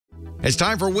It's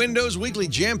time for Windows Weekly,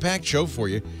 jam-packed show for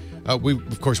you.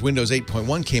 Of course, Windows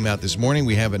 8.1 came out this morning.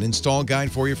 We have an install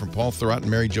guide for you from Paul Thurrott and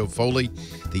Mary Jo Foley.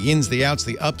 The ins, the outs,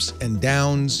 the ups and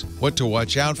downs, what to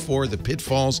watch out for, the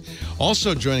pitfalls.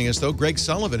 Also joining us, though, Greg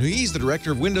Sullivan, he's the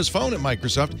director of Windows Phone at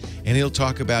Microsoft, and he'll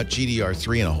talk about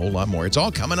GDR3 and a whole lot more. It's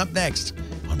all coming up next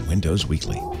on Windows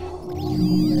Weekly.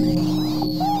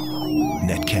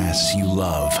 Netcasts you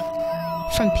love.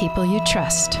 From people you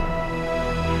trust.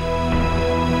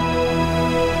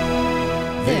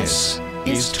 This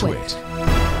is Twit.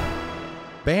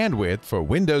 Bandwidth for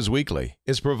Windows Weekly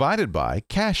is provided by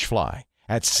CacheFly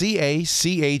at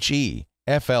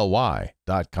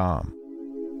CacheFly.com.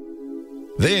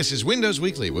 This is Windows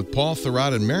Weekly with Paul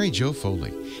Thurrott and Mary Jo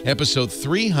Foley, episode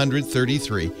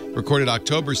 333, recorded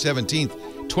October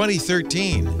 17th,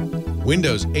 2013.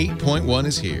 Windows 8.1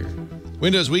 is here.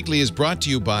 Windows Weekly is brought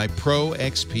to you by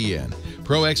ProXPN.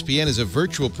 ProXPN is a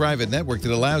virtual private network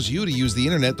that allows you to use the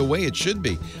internet the way it should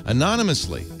be,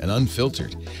 anonymously and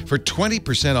unfiltered. For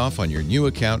 20% off on your new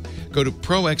account, go to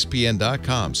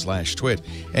proxpn.com/twit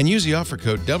and use the offer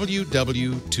code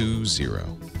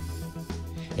WW20.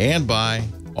 And by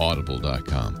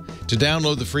Audible.com. To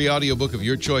download the free audiobook of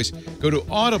your choice, go to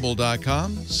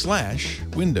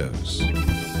audible.com/windows.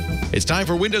 It's time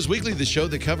for Windows Weekly, the show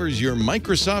that covers your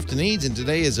Microsoft needs, and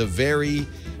today is a very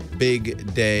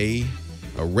big day.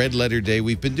 A red letter day.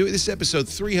 We've been doing this episode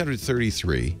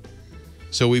 333.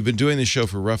 So we've been doing this show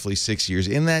for roughly 6 years.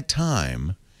 In that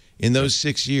time, in those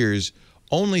 6 years,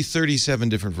 only 37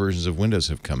 different versions of Windows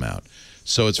have come out.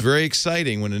 So it's very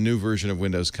exciting when a new version of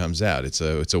Windows comes out. It's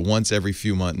a once every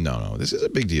few months. No, this is a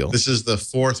big deal. This is the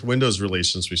 4th Windows release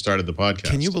since we started the podcast.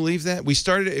 Can you believe that? We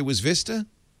started it was Vista?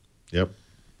 Yep.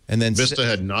 And then Vista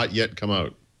had not yet come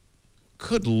out.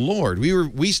 Good Lord.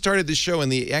 We started the show in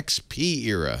the XP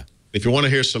era. If you want to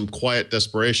hear some quiet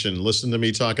desperation, listen to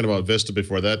me talking about Vista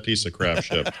before that piece of crap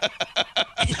shipped.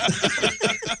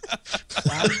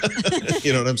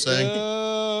 You know what I'm saying?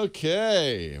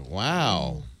 Okay.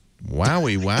 Wow.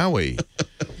 Wowie.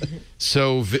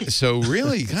 So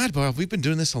really, God, Bob, we've been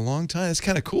doing this a long time. It's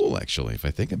kind of cool, actually, if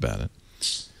I think about it.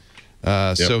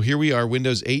 Yep. So here we are,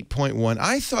 Windows 8.1.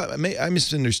 I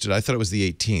misunderstood. I thought it was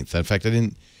the 18th. In fact, I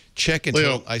didn't check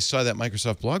until I saw that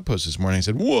Microsoft blog post this morning. I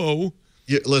said, whoa.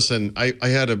 Yeah, listen, I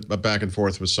had a back and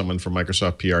forth with someone from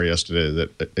Microsoft PR yesterday that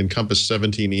encompassed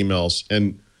 17 emails,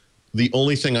 and the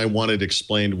only thing I wanted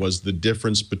explained was the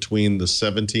difference between the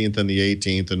 17th and the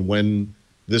 18th and when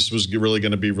this was really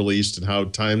going to be released and how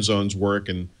time zones work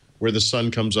and where the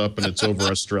sun comes up and it's over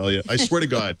Australia. I swear to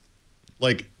God,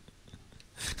 like,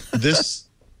 this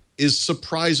is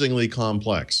surprisingly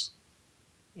complex.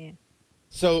 Yeah.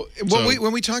 So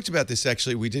when we talked about this,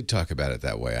 actually, we did talk about it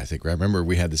that way, I think. I remember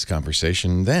we had this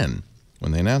conversation then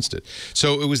when they announced it.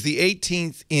 So it was the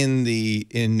 18th in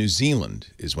New Zealand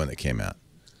is when it came out.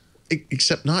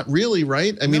 Except not really,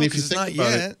 right? I mean, if you it's think not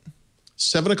about yet. it,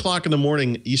 7 o'clock in the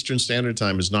morning Eastern Standard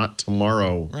Time is not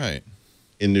tomorrow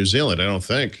in New Zealand, I don't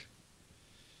think.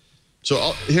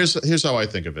 So here's how I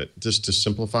think of it, just to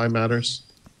simplify matters.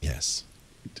 Yes.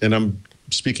 And I'm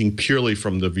speaking purely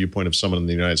from the viewpoint of someone in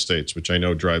the United States, which I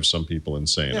know drives some people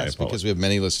insane. Yes, because we have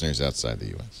many listeners outside the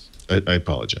U.S. I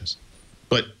apologize.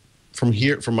 But from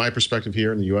my perspective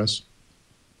here in the U.S.,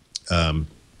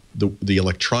 the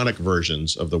electronic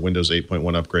versions of the Windows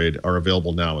 8.1 upgrade are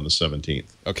available now on the 17th.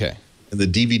 Okay. And the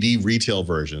DVD retail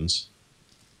versions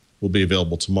will be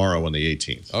available tomorrow on the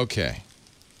 18th. Okay.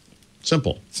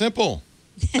 Simple.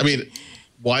 I mean,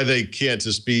 why they can't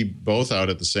just be both out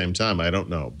at the same time, I don't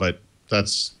know. But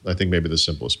that's, I think, maybe the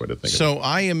simplest way to think of it. So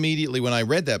I immediately, when I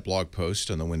read that blog post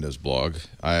on the Windows blog,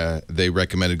 they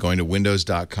recommended going to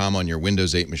windows.com on your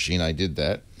Windows 8 machine. I did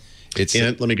that.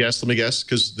 And let me guess,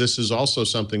 because this is also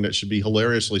something that should be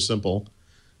hilariously simple.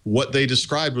 What they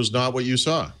described was not what you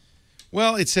saw.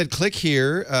 Well, it said click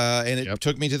here, and it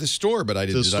took me to the store, but I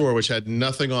didn't. The store, which had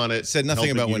nothing on it. It said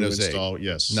nothing about Windows 8.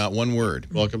 Yes. Not one word.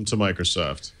 Welcome to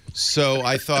Microsoft. So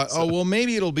I thought, oh, well,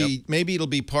 maybe it'll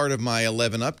be part of my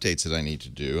 11 updates that I need to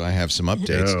do. I have some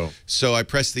updates. No. So I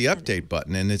pressed the update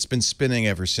button, and it's been spinning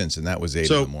ever since, and that was 8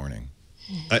 in the morning.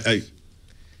 I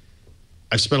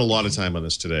spent a lot of time on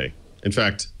this today. In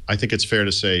fact, I think it's fair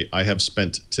to say I have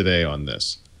spent today on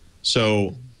this.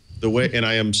 So the way, and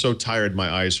I am so tired, my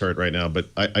eyes hurt right now, but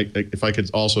if I could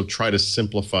also try to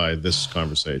simplify this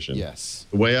conversation. Yes.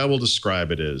 The way I will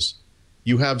describe it is,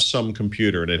 you have some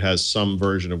computer and it has some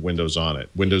version of Windows on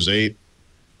it. Windows 8,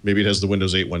 maybe it has the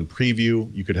Windows 8.1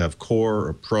 preview. You could have Core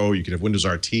or Pro. You could have Windows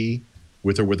RT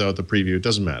with or without the preview. It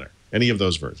doesn't matter. Any of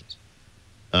those versions.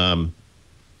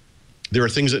 There are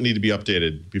things that need to be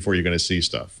updated before you're going to see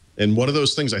stuff. And one of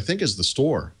those things, I think, is the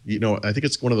store. You know, I think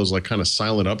it's one of those like kind of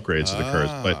silent upgrades that occurs.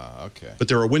 But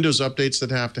there are Windows updates that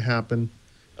have to happen.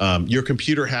 Your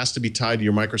computer has to be tied to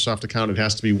your Microsoft account. It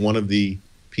has to be one of the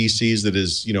PCs that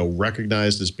is, you know,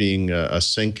 recognized as being a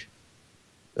sync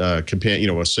companion, you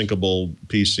know, a syncable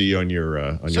PC on your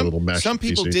little mesh. Some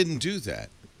people PC. didn't do that.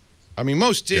 I mean,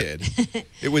 most did. Yeah.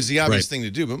 It was the obvious thing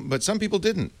to do, but some people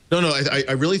didn't. No,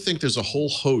 I really think there's a whole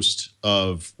host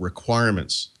of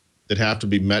requirements that have to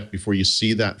be met before you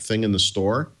see that thing in the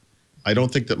store. I don't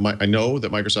think that I know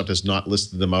that Microsoft has not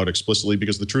listed them out explicitly,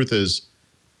 because the truth is,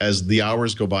 as the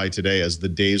hours go by today, as the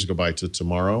days go by to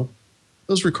tomorrow,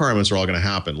 those requirements are all going to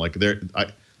happen. Like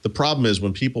the problem is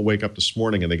when people wake up this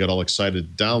morning and they get all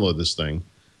excited to download this thing,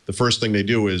 the first thing they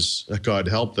do is, God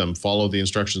help them, follow the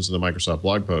instructions in the Microsoft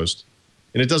blog post.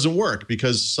 And it doesn't work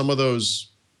because some of those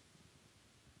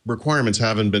requirements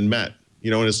haven't been met, you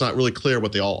know, and it's not really clear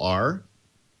what they all are.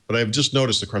 But I've just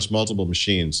noticed across multiple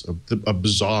machines a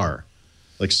bizarre,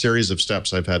 like, series of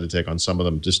steps I've had to take on some of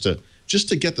them just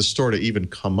to get the store to even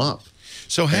come up.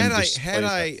 So had I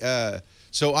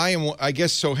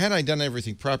done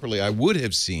everything properly, I would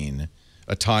have seen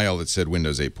a tile that said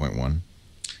Windows 8.1.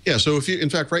 Yeah. So if you, in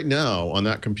fact, right now on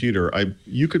that computer,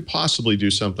 you could possibly do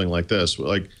something like this,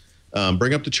 like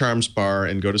bring up the Charms bar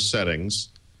and go to Settings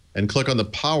and click on the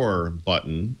Power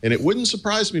button, and it wouldn't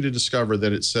surprise me to discover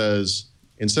that it says,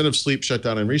 instead of sleep,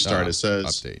 shutdown, and restart, it says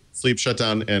update. Sleep,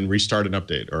 shutdown, and restart and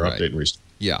update, or update and restart.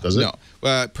 Yeah. Does it?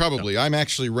 No. Probably. No. I'm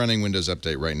actually running Windows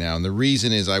Update right now, and the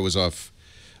reason is I was off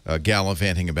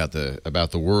gallivanting about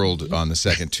the world on the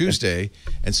second Tuesday,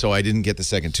 and so I didn't get the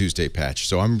second Tuesday patch.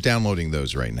 So I'm downloading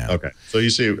those right now. Okay. So you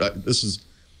see, this is,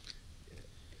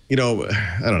 you know,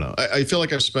 I don't know. I feel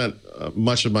like I've spent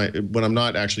much of when I'm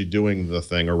not actually doing the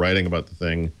thing or writing about the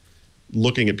thing,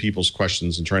 looking at people's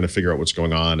questions and trying to figure out what's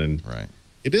going on. And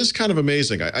it is kind of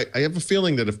amazing. I have a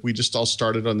feeling that if we just all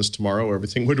started on this tomorrow,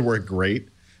 everything would work great,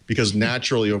 because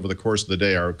naturally over the course of the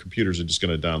day, our computers are just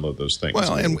going to download those things.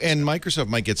 Well, and Microsoft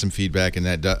might get some feedback and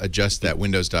adjust that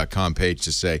Windows.com page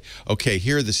to say, okay,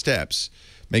 here are the steps.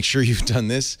 Make sure you've done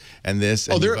this and this.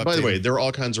 And by the way, there are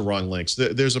all kinds of wrong links.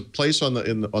 There's a place on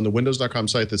the Windows.com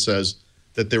site that says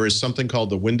that there is something called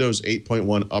the Windows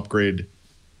 8.1 upgrade,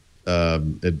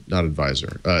 not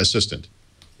advisor, assistant.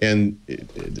 And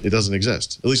it doesn't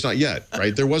exist, at least not yet,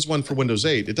 right? There was one for Windows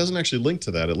 8. It doesn't actually link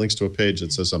to that. It links to a page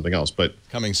that says something else. But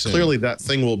coming soon. Clearly that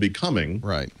thing will be coming.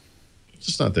 Right. It's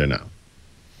just not there now.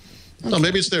 Okay. No,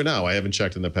 maybe it's there now. I haven't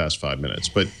checked in the past 5 minutes.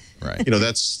 But, you know,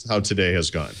 that's how today has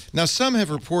gone. Now, some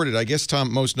have reported, I guess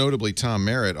most notably Tom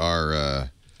Merritt, our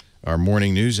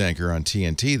morning news anchor on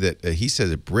TNT, that he said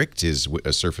it bricked his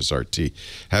Surface RT.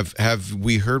 Have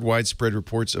we heard widespread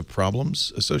reports of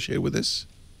problems associated with this?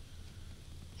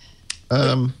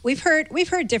 We've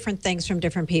heard different things from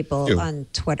different people on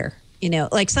Twitter. You know,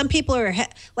 like some people are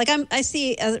like, I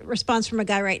see a response from a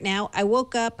guy right now. I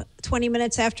woke up 20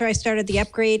 minutes after I started the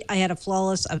upgrade. I had a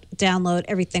flawless download.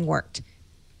 Everything worked.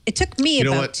 It took me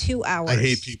about 2 hours. I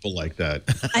hate people like that.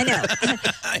 I know.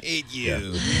 I hate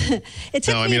you. It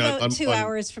took me about 2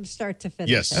 hours from start to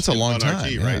finish. Yes, that's a long time.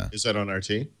 RT, right? Is that on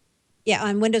RT? Yeah,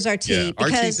 on Windows RT. Yeah,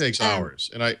 because, RT takes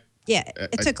hours, and it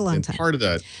took a long time. Part of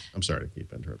that, I'm sorry to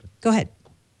keep interrupting. Go ahead.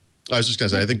 I was just going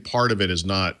to say, I think part of it is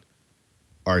not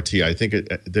RT. I think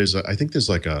there's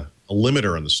like a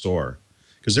limiter on the store,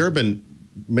 because there have been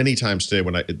many times today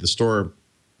when the store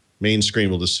main screen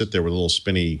will just sit there with a little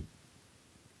spinny,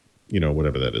 you know,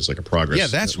 whatever that is, like a progress. Yeah,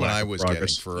 that's what I was getting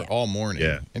for all morning.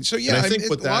 Yeah, and so and I think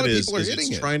what that is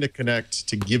it's trying to connect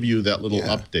to give you that little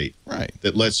update,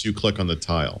 that lets you click on the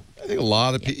tile. I think a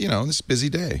lot of people, you know, this busy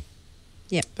day.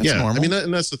 Yeah, that's normal. I mean,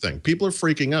 and that's the thing. People are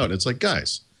freaking out. It's like,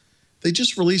 guys, they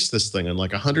just released this thing in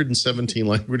like 117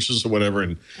 languages or whatever,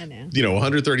 and you know,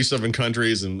 137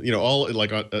 countries, and you know, all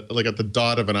like at the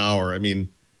dot of an hour. I mean,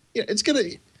 yeah, it's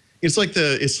like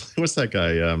what's that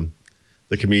guy,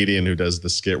 the comedian who does the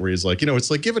skit where he's like, you know,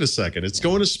 it's like, give it a second, it's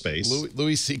going to space.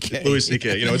 Louis C.K. Louis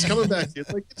C.K. You know, it's coming back.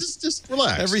 It's like, just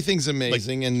relax. Everything's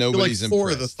amazing, and nobody's like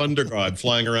impressed. The Thunder God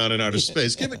flying around in outer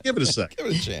space. Give it a second. Give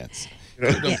it a chance.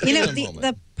 You know,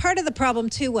 the part of the problem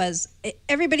too was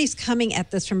everybody's coming at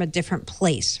this from a different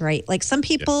place, right? Like some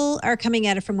people are coming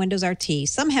at it from Windows RT.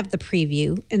 Some have the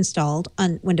preview installed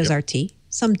on Windows RT.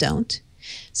 Some don't.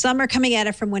 Some are coming at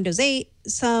it from Windows 8.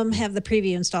 Some have the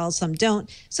preview installed. Some don't.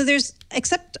 So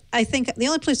except I think the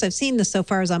only place I've seen this so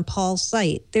far is on Paul's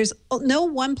site. There's no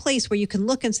one place where you can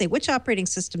look and say, which operating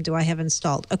system do I have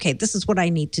installed? Okay, this is what I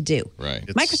need to do. Right.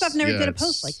 Microsoft never did a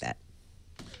post like that.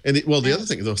 And the other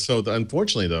thing, though,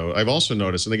 unfortunately, though, I've also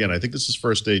noticed, and again, I think this is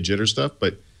first day jitter stuff,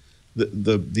 but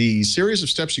the series of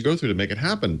steps you go through to make it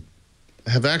happen,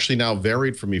 have actually now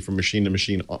varied for me from machine to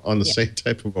machine on the same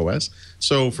type of OS.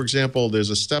 So, for example, there's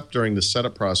a step during the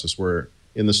setup process where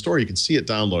in the store you can see it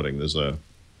downloading. There's a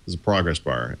progress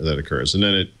bar that occurs, and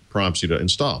then it prompts you to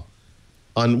install.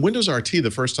 On Windows RT, the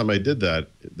first time I did that,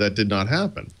 that did not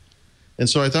happen. And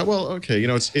so I thought, well, okay,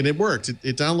 and it worked.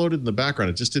 It downloaded in the background.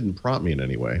 It just didn't prompt me in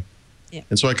any way. Yeah.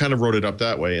 And so I kind of wrote it up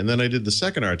that way. And then I did the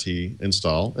second RT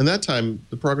install, and that time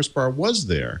the progress bar was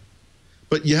there.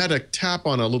 But you had to tap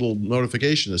on a little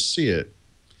notification to see it.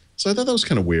 So I thought that was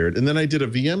kind of weird. And then I did a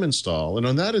VM install, and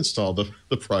on that install,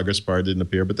 the progress bar didn't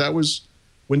appear. But that was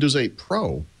Windows 8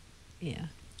 Pro. Yeah.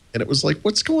 And it was like,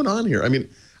 what's going on here? I mean,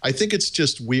 I think it's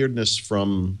just weirdness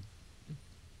from,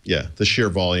 the sheer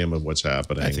volume of what's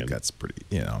happening. I think that's pretty,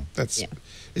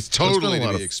 it's totally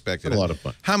to be expected. A lot of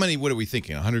fun. How many, what are we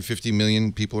thinking? 150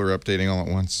 million people are updating all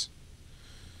at once?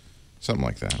 Something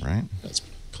like that, right? That's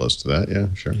close to that,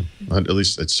 yeah, sure. At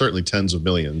least it's certainly tens of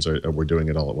millions we're doing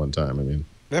it all at one time.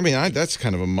 That's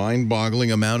kind of a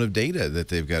mind-boggling amount of data that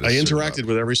they've got to I interacted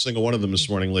with every single one of them this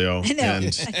morning, Leo. I know. And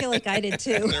I feel like I did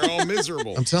too. They're all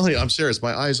miserable. I'm telling you, I'm serious.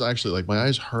 My eyes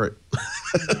hurt.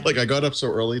 Like I got up so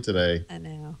early today. I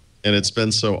know. And it's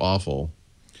been so awful.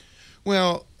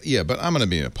 Well, yeah, but I'm going to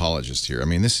be an apologist here.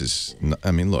 This is,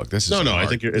 look, this is I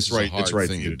think it's right. It's right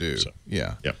thing to do. So.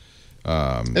 Yeah. Yeah.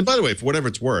 And by the way, for whatever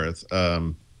it's worth, at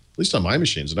least on my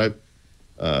machines, and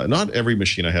not every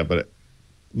machine I have, but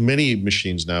many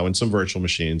machines now, and some virtual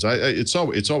machines, it's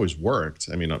always worked.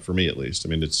 Not for me at least.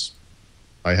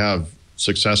 I have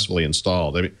successfully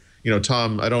installed.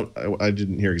 Tom, I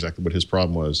didn't hear exactly what his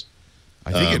problem was.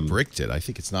 I think it bricked it. I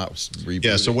think it's not rebooted.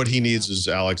 Yeah. So what he needs is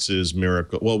Alex's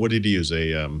miracle. Well, what did he use?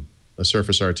 A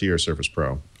Surface RT or Surface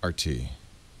Pro? RT.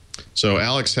 So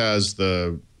Alex has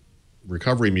the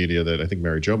recovery media that I think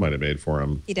Mary Jo might have made for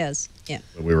him. He does, yeah.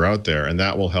 When we were out there, and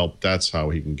that will help. That's how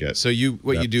he can get. So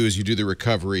what you do is you do the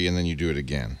recovery, and then you do it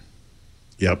again.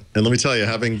 Yep. And let me tell you,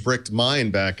 having bricked mine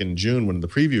back in June when the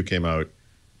preview came out,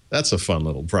 that's a fun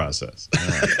little process.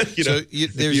 Right.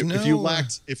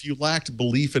 If you lacked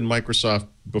belief in Microsoft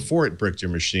before it bricked your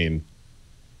machine,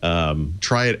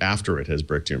 try it after it has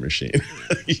bricked your machine.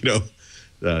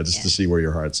 To see where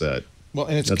your heart's at. Well,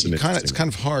 and it's kind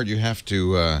of hard. You have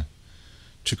to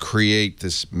create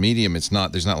this medium. There's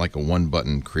not like a one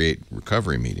button create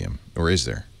recovery medium, or is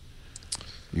there?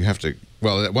 You have to.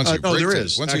 Well, once you brick it,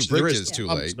 it's too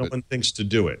late. No one thinks to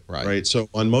do it, right? So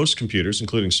on most computers,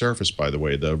 including Surface, by the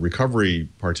way, the recovery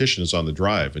partition is on the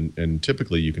drive, and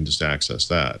typically you can just access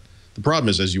that. The problem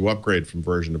is, as you upgrade from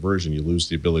version to version, you lose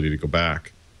the ability to go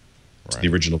back to the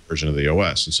original version of the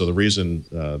OS. And so the reason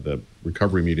the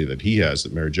recovery media that he has,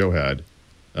 that Mary Jo had,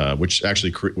 which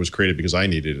actually was created because I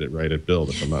needed it right at build,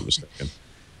 if I'm not mistaken.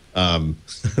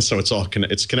 So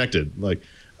it's connected.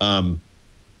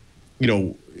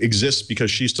 Exists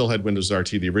because she still had Windows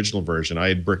RT, the original version. I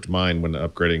had bricked mine when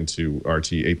upgrading to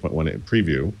RT 8.1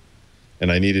 preview,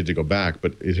 and I needed to go back,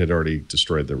 but it had already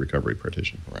destroyed the recovery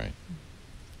partition. Right.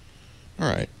 All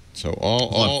right. So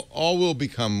all will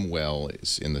become well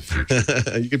in the future.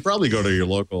 You could probably go to your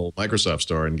local Microsoft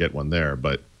store and get one there,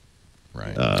 but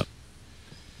right.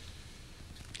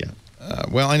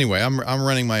 Well, anyway, I'm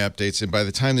running my updates, and by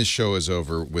the time this show is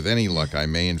over, with any luck, I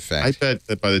may in fact. I bet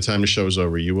that by the time the show is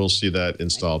over, you will see that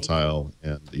install tile,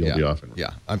 and you'll be off and running.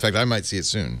 Yeah. In fact, I might see it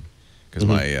soon because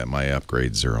my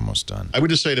upgrades are almost done. I would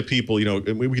just say to people, we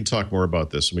can talk more about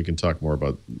this, and we can talk more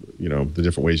about the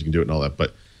different ways you can do it and all that.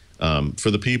 But for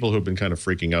the people who have been kind of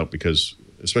freaking out, because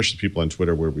especially people on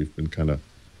Twitter, where we've been kind of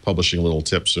publishing little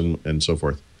tips and so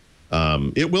forth,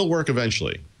 it will work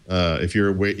eventually. If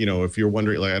you're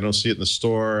wondering, like, I don't see it in the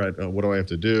store, what do I have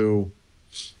to do?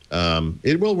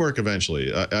 It will work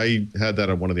eventually. I had that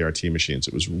on one of the RT machines.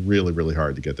 It was really, really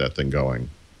hard to get that thing going.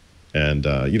 And,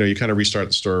 you kind of restart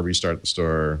the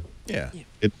store. Yeah.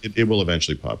 It will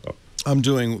eventually pop up. I'm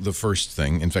doing the first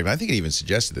thing. In fact, I think it even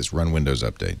suggested this, run Windows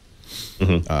Update.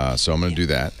 So I'm going to do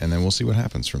that, and then we'll see what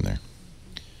happens from there.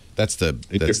 That's the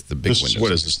big Windows.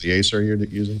 What is this, the Acer you're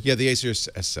using? Yeah, the Acer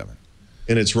S7.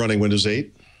 And it's running Windows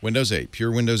 8? Windows 8,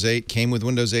 pure Windows 8. Came with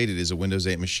Windows 8. It is a Windows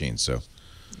 8 machine, so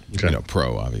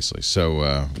Pro, obviously.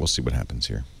 So we'll see what happens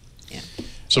here. Yeah.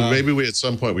 So maybe at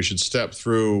some point we should step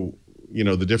through,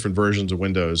 the different versions of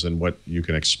Windows and what you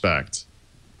can expect.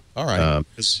 All right.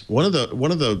 One of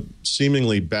the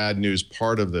seemingly bad news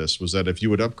part of this was that if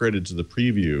you had upgraded to the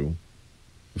preview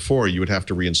before, you would have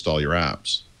to reinstall your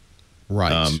apps.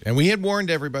 Right. And we had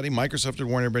warned everybody. Microsoft had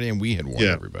warned everybody, and we had warned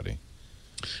everybody.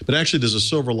 But actually, there's a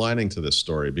silver lining to this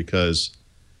story because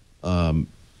I'm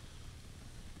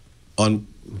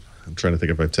trying to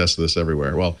think if I've tested this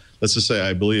everywhere. Well, let's just say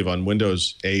I believe on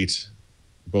Windows 8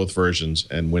 both versions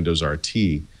and Windows RT,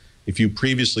 if you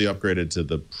previously upgraded to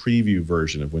the preview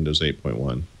version of Windows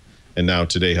 8.1, and now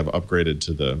today have upgraded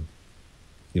to the,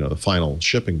 the final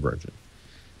shipping version,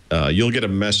 you'll get a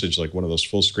message like one of those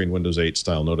full screen Windows 8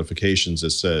 style notifications that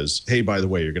says, "Hey, by the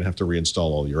way, you're going to have to reinstall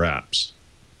all your apps,"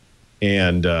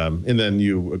 and then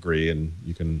you agree and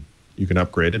you can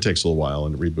upgrade. It takes a little while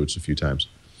and it reboots a few times.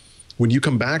 When you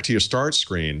come back to your start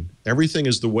screen, everything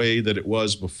is the way that it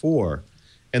was before.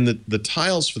 And the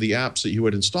tiles for the apps that you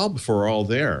had installed before are all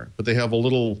there, but they have a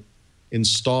little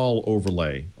install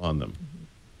overlay on them.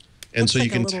 And looks so like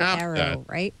you can a little tap arrow, that.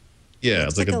 right? Yeah,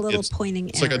 it's like a little pointing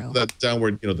it's arrow. It's like that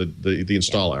downward, the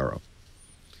install arrow.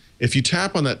 If you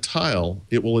tap on that tile,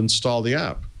 it will install the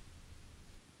app.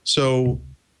 So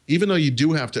even though you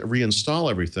do have to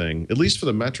reinstall everything, at least for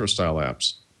the Metro style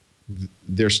apps,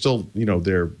 they're still,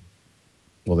 they're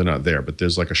not there, but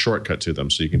there's like a shortcut to them,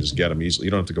 so you can just get them easily.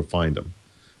 You don't have to go find them.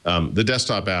 The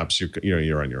desktop apps,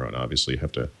 you're on your own. Obviously, you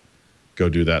have to go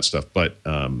do that stuff. But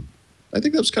I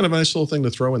think that's kind of a nice little thing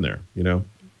to throw in there,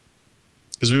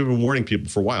 because we've been warning people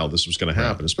for a while this was going to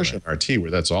happen, especially on RT where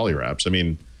that's all your apps. I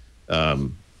mean,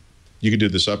 you could do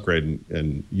this upgrade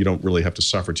and you don't really have to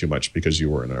suffer too much because you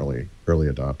were an early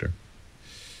adopter.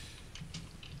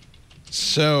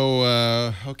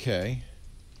 So okay.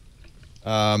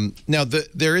 Now,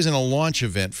 there isn't a launch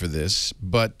event for this,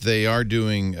 but they are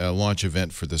doing a launch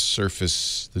event for the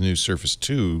Surface, the new Surface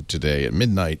 2 today at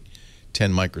midnight,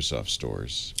 10 Microsoft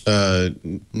stores.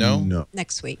 No?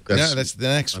 Next week. That's the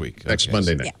next week. Next Okay,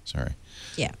 Monday night. Yeah. Sorry.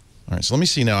 Yeah. All right, so let me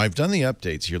see now. I've done the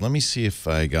updates here. Let me see if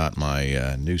I got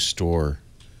my new store.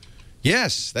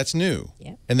 Yes, that's new.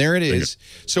 Yeah. And there it is.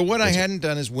 So what I hadn't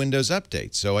done is Windows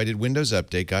Update. So I did Windows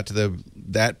Update, got to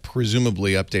that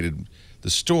presumably updated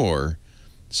the store.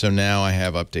 So now I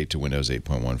have update to Windows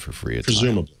 8.1 for free. At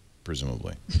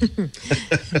Presumably.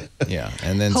 Yeah,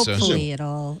 and then hopefully it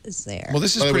all is there. Well,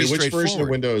 this is By the way, pretty which straightforward. version of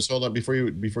Windows? Hold on, before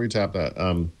you tap that.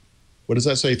 What does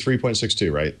that say?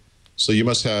 3.62, right? So you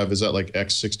must have. Is that like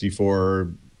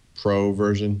X64 Pro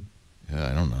version?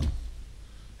 I don't know.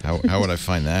 How would I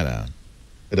find that out?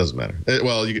 It doesn't matter.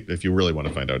 Well, if you really want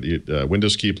to find out,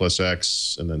 Windows key plus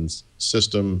X and then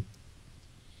System,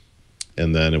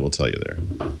 and then it will tell you there.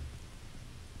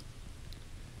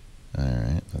 All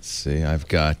right, let's see. I've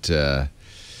got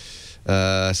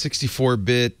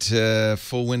 64-bit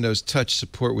full Windows Touch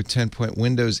support with 10 point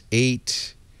Windows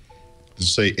 8. Does it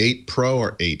say 8 Pro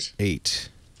or 8? 8.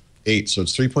 8. So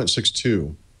it's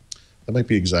 3.62. That might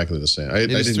be exactly the same. It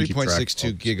is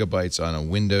 3.62 gigabytes on a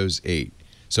Windows 8.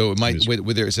 So it might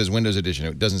with there it says Windows Edition.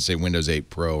 It doesn't say Windows 8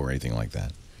 Pro or anything like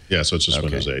that. Yeah, so it's just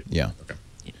Windows 8. Yeah. Okay.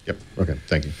 Yep. Okay.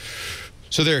 Thank you.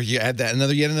 So there, you add that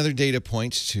yet another data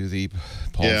point to the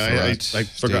Paul Farrat I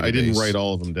forgot. database. I didn't write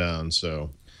all of them down. So,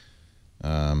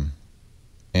 and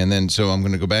then so I'm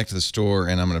going to go back to the store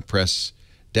and I'm going to press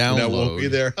download. That won't be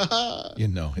there.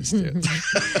 It's there.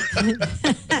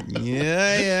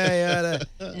 yeah.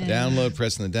 Download,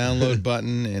 pressing the download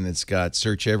button, and it's got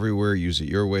search everywhere, use it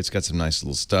your way. It's got some nice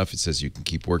little stuff. It says you can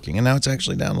keep working, and now it's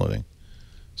actually downloading.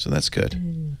 So that's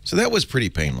good. So that was pretty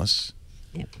painless.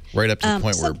 Yep. Right up to the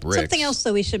point where it bricks. Something else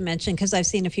that we should mention, because I've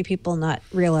seen a few people not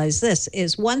realize this,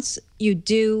 is once you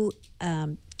do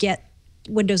get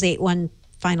Windows 8.1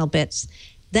 final bits,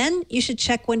 then you should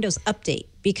check Windows Update,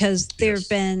 because there have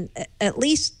been at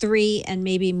least 3 and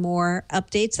maybe more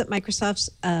updates that Microsoft's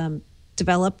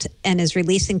developed and is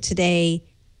releasing today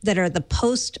that are the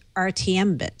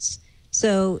post-RTM bits.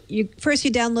 So first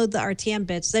you download the RTM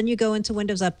bits, then you go into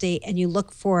Windows Update and you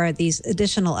look for these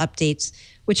additional updates,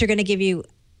 which are going to give you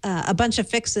a bunch of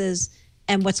fixes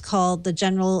and what's called the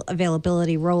general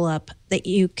availability roll-up that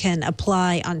you can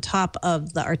apply on top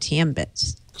of the RTM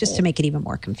bits, just to make it even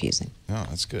more confusing. Oh,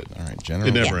 that's good. All right, general.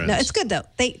 It never ends. No, it's good though.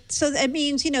 So it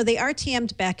means, they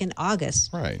RTM'd back in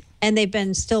August. Right. And they've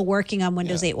been still working on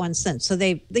Windows 8.1 since. So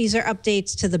these are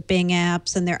updates to the Bing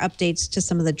apps, and they're updates to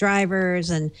some of the drivers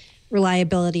and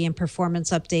reliability and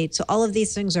performance updates. So all of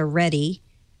these things are ready,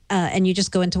 and you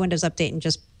just go into Windows Update and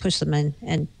just push them in,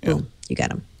 and boom, you got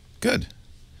them. Good.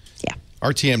 Yeah.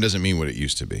 RTM doesn't mean what it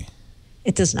used to be.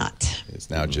 It does not. It's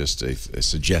now just a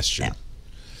suggestion.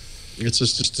 Yeah. It's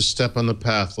just a step on the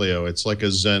path, Leo. It's like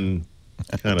a Zen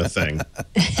kind of thing.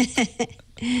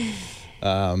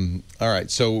 All right.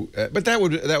 So, but that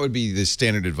would be the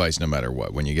standard advice no matter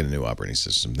what. When you get a new operating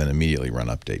system, then immediately run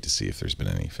update to see if there's been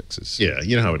any fixes. Yeah,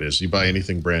 you know how it is. You buy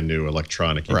anything brand new,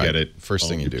 electronic, you get it. First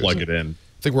thing you do. Plug it in.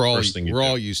 I think we're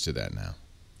all used to that now.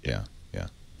 Yeah.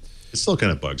 It still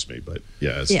kind of bugs me, but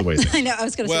yeah, it's the way. I know. I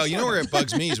was going to say. Well, you know where it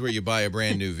bugs me is where you buy a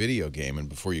brand new video game and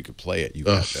before you could play it, you've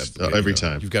got every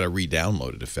time you've got to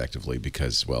re-download it effectively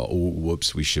because, well,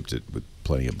 whoops, we shipped it with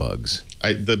plenty of bugs.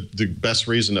 The best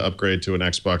reason to upgrade to an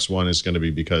Xbox One is going to be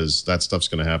because that stuff's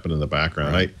going to happen in the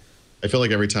background. Right. I feel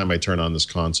like every time I turn on this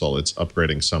console, it's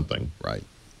upgrading something. Right.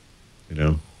 You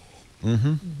know.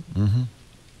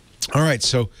 All right,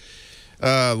 so.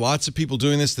 Lots of people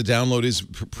doing this. The download is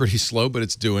pretty slow, but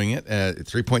it's doing it.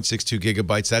 3.62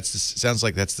 gigabytes. Sounds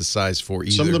like that's the size for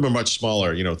either. Some of them are much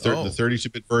smaller. You know, the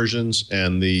 32-bit versions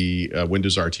and the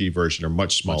Windows RT version are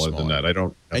much smaller than that. I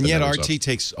don't. And yet RT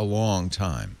takes a long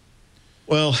time.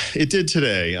 Well, it did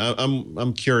today.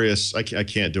 I'm curious. I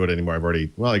can't do it anymore. I've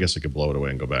already. Well, I guess I could blow it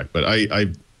away and go back. But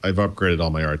I've upgraded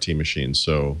all my RT machines,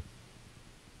 so.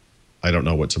 I don't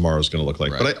know what tomorrow's going to look like,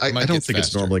 but I don't think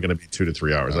it's normally going to be 2 to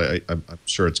 3 hours. I'm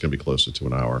sure it's going to be closer to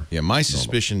an hour. Yeah, my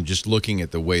suspicion, just looking at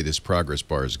the way this progress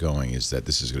bar is going, is that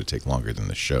this is going to take longer than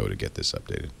the show to get this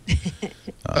updated.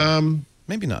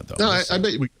 Maybe not though. No, I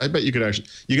bet you could actually.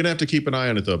 You're going to have to keep an eye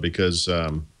on it though, because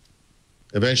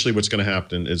eventually what's going to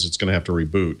happen is it's going to have to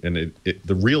reboot, and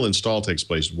the real install takes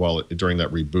place during that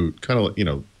reboot. Kind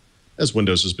of as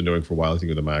Windows has been doing for a while. I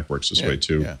think the Mac works this way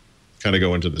too. Yeah. Kind of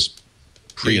go into this.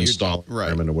 Pre-install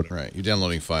environment or whatever. Right, you're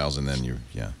downloading files and then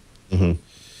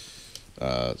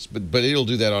but it'll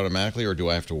do that automatically, or do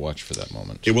I have to watch for that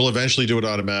moment? It will eventually do it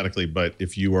automatically, but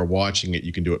if you are watching it,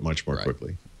 you can do it much more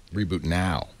quickly. Reboot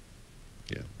now.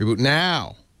 Yeah. Reboot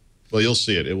now. Well, you'll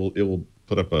see it. It will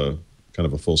put up a kind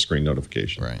of a full screen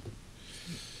notification. Right.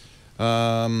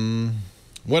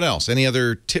 What else? Any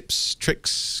other tips,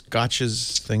 tricks,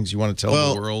 gotchas, things you want to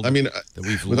tell the world? I mean, that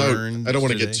we've learned. I don't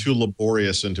want to get too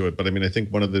laborious into it, but I mean, I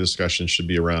think one of the discussions should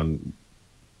be around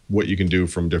what you can do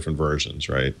from different versions,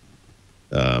 right?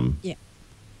 Yeah.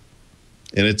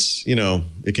 And it's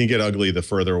it can get ugly the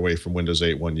further away from Windows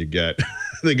 8 one you get.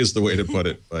 I think is the way to put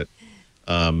it. But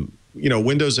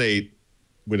Windows 8,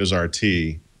 Windows RT,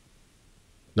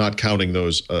 not counting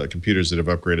those computers that have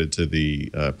upgraded to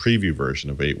the preview version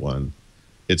of 8.1.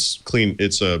 It's clean.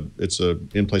 It's a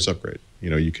in-place upgrade.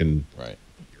 You can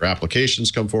your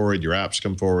applications come forward, your apps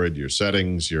come forward, your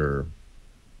settings, your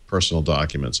personal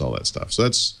documents, all that stuff. So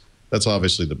that's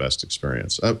obviously the best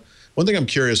experience. One thing I'm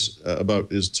curious about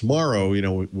is tomorrow.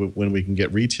 When we can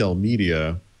get retail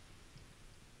media.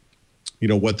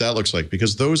 What that looks like,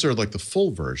 because those are like the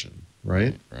full version,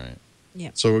 right? Right. Yeah.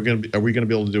 So are we going to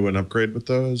be able to do an upgrade with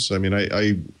those? I mean,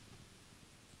 I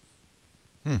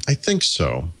think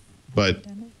so, but.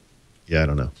 Yeah, I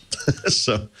don't know.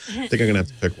 So I think I'm going to have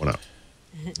to pick one up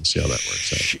and see how that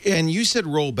works out. And you said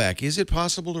rollback. Is it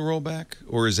possible to roll back?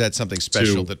 Or is that something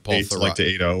special that Paul Thurrott... Like to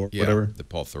 8.0 or whatever? That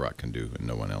Paul Thurrott can do and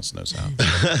no one else knows how.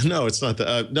 No, it's not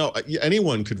that. No,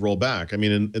 anyone could roll back. I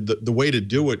mean, the way to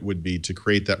do it would be to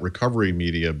create that recovery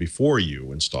media before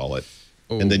you install it.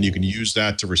 And then you can use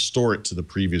that to restore it to the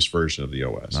previous version of the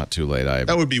OS. Not too late.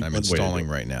 That would be I'm installing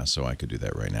right now, so I could do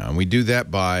that right now. And we do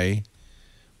that by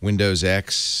Windows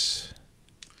X...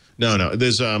 No.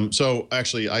 There's so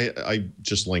actually I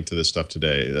just linked to this stuff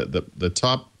today. The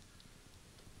top,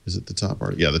 is it the top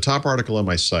article? Yeah, the top article on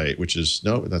my site, which is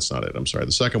that's not it. I'm sorry.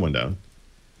 The second one down.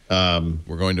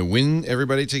 We're going to win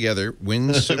everybody together.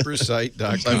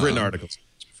 WinSupersite.com. I've written articles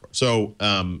before. So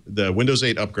the Windows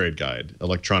 8 upgrade guide,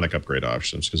 electronic upgrade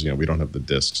options, because we don't have the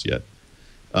discs yet.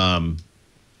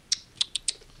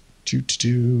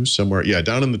 Somewhere,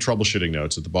 down in the troubleshooting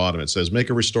notes at the bottom, it says make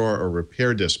a restore or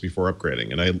repair disk before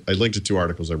upgrading. And I linked to 2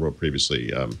 articles I wrote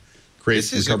previously.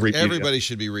 Everybody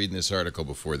should be reading this article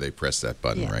before they press that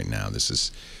button right now. This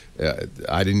is,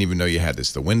 I didn't even know you had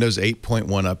this. The Windows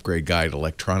 8.1 upgrade guide,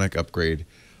 electronic upgrade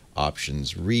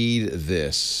options. Read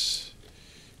this,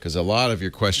 because a lot of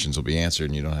your questions will be answered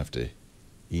and you don't have to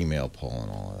email Paul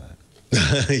and all of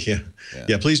that.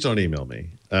 Yeah, please don't email me.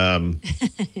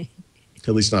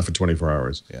 At least not for 24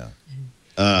 hours. Yeah.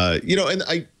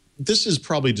 And this is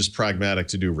probably just pragmatic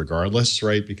to do regardless,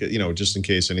 right? Because, just in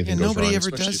case anything goes wrong. Nobody ever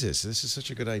does this. This is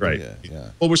such a good idea. Right. Yeah.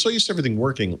 Well, we're so used to everything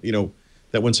working,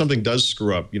 that when something does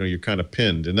screw up, you're kind of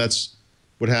pinned. And that's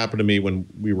what happened to me when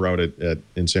we were out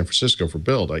in San Francisco for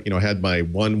Build. I had my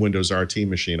one Windows RT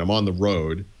machine. I'm on the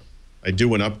road. I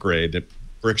do an upgrade that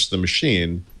bricks the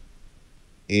machine.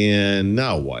 And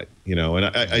now what? And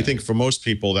I think for most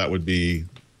people that would be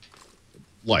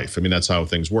life. I mean, that's how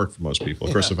things work for most people.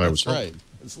 Of course, if I was home,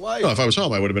 it's life. No, if I was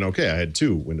home, I would have been okay. I had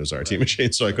 2 Windows RT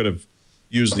machines, so I could have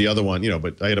used the other one.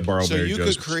 But I had to borrow. So Mary you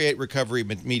Jo's could create recovery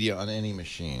media on any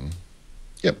machine.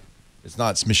 Yep. It's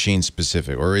not machine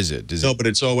specific, or is it? No, but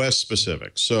it's OS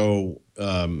specific. So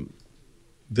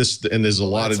and there's a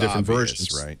lot of different obvious,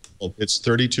 versions, right? Well, it's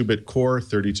 32-bit core,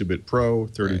 32-bit Pro,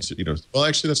 32. Right. Well,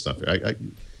 actually, that's not.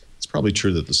 It's probably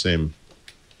true that the same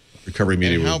recovery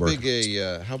media And would work.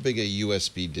 how big a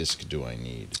USB disk do I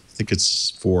need? I think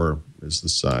it's 4 is the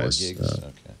 4 size. gigs.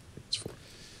 Okay. It's 4.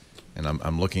 And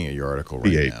I'm looking at your article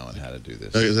right V8. now on how to do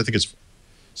this. I think it's.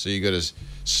 So you go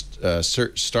to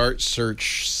start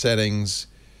search settings.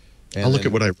 And I'll look then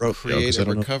at what I wrote. Create a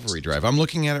recovery drive. I'm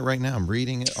looking at it right now. I'm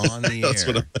reading it on the That's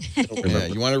air. what I don't remember.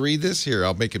 Yeah, you want to read this? Here,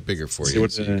 I'll make it bigger for you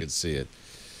so you can see it.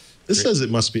 This says it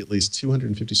must be at least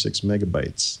 256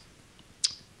 megabytes.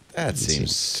 That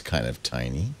seems kind of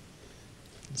tiny.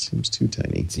 It seems too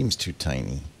tiny. It seems too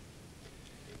tiny.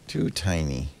 Too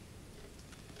tiny.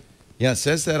 Yeah, it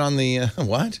says that on the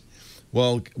what?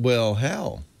 Well,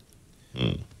 hell.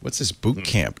 What's this boot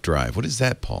camp drive? What is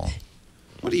that, Paul?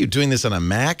 What are you doing this on a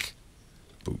Mac?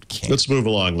 Boot camp. Let's move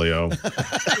along, Leo.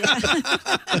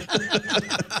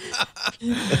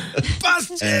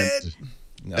 Busted.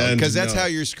 No, because that's how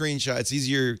your screenshot. It's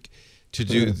easier to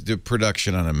do the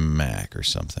production on a Mac or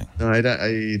something. No, I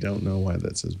don't know why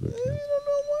that says boot camp.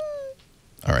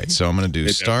 All right, so I'm going to do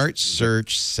start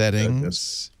search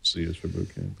settings. See this for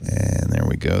boot camp. And there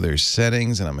we go. There's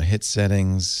settings, and I'm going to hit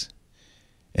settings.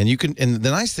 And you can. And the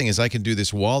nice thing is, I can do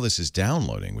this while this is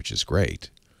downloading, which is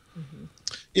great.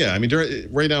 Yeah, I mean,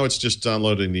 right now it's just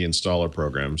downloading the installer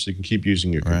program, so you can keep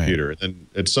using your computer. Right. And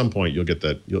at some point, you'll get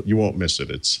that. You won't miss it.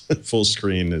 It's full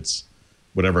screen. It's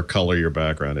whatever color your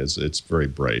background is. It's very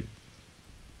bright.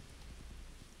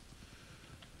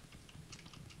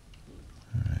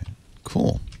 All right,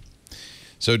 cool.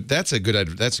 So that's good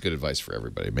advice for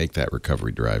everybody. Make that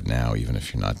recovery drive now, even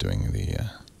if you're not doing the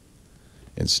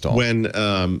install. When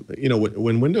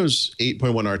when Windows 8.1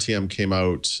 RTM came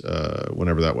out,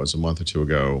 whenever that was, a month or two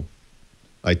ago,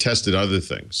 I tested other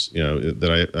things,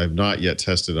 that I've not yet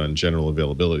tested on general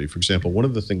availability. For example, one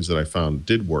of the things that I found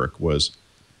did work was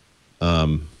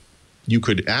you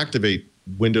could activate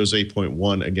Windows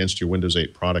 8.1 against your Windows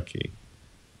 8 product key.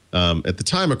 At the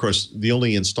time, of course, the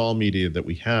only install media that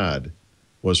we had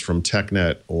was from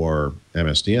TechNet or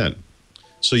MSDN.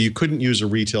 So you couldn't use a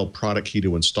retail product key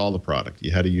to install the product.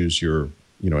 You had to use your,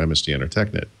 MSDN or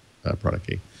TechNet product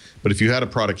key. But if you had a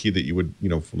product key that you would,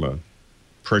 from a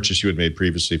purchase you had made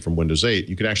previously from Windows 8,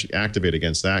 you could actually activate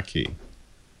against that key.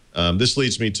 This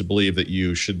leads me to believe that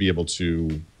you should be able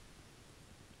to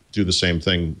do the same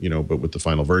thing, but with the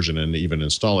final version and even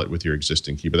install it with your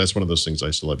existing key. But that's one of those things I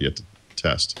still have yet to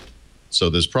test. So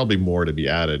there's probably more to be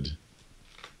added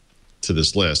to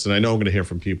this list. And I know I'm going to hear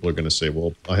from people who are going to say,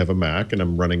 well, I have a Mac and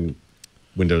I'm running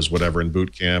Windows whatever in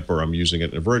boot camp, or I'm using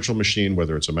it in a virtual machine,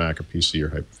 whether it's a Mac, a PC, or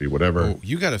Hyper-V, whatever. Oh,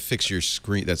 you got to fix your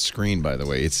screen. That screen, by the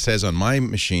way, it says on my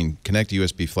machine, connect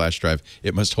USB flash drive.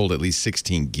 It must hold at least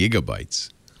 16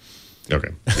 gigabytes. Okay.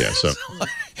 Yeah. So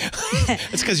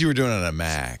it's because you were doing it on a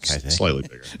Mac, I think. Slightly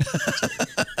bigger.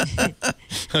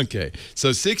 Okay. So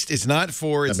it's not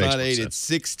 4, it's not 8, sense. it's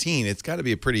 16. It's got to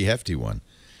be a pretty hefty one.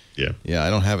 Yeah. Yeah, I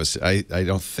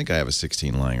don't think I have a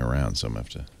 16 lying around, so I'm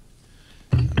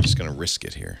just going to risk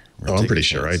it here. I'm pretty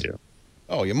sure I do.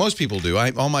 Oh, yeah, most people do.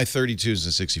 All my 32s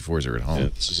and 64s are at home. Yeah,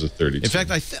 this is a 32. In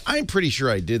fact, I'm pretty sure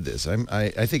I did this.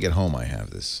 I think at home I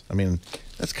have this. I mean,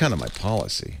 that's kind of my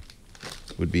policy.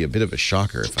 It would be a bit of a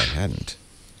shocker if I hadn't.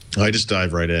 I just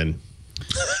dive right in.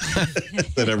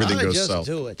 Then everything goes south.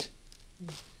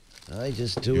 I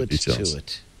just do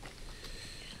it.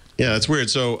 Yeah, that's weird.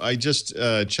 So I just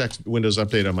checked Windows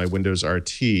Update on my Windows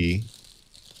RT,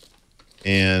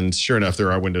 and sure enough,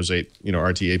 there are Windows 8, RT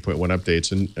 8.1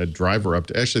 updates and a driver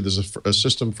update. Actually, there's a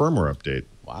system firmware update.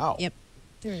 Wow. Yep,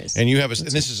 there is. And and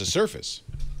this is a Surface.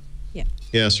 Yep.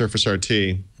 Yeah, Surface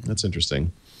RT. That's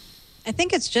interesting. I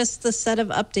think it's just the set of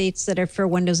updates that are for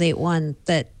Windows 8.1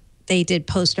 that they did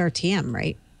post RTM,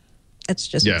 right? That's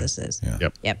just what this is. Yeah.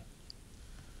 Yep.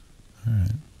 All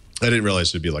right. I didn't realize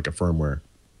it'd be like a firmware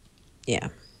Yeah.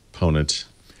 component.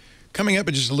 Coming up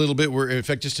in just a little bit, in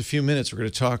fact, just a few minutes, we're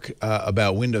going to talk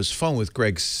about Windows Phone with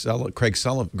Greg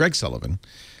Sullivan,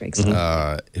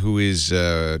 who is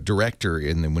director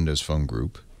in the Windows Phone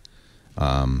group.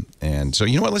 And so,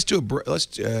 you know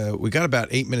what? We got about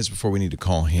 8 minutes before we need to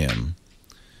call him.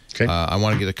 Okay. I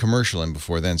want to get a commercial in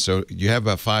before then. So you have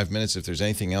about 5 minutes. If there's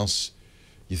anything else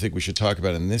you think we should talk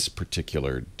about in this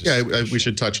particular discussion. Yeah, we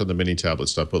should touch on the mini tablet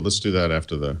stuff, but let's do that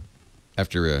after the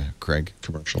Craig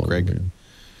commercial. Craig.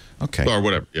 Okay. Or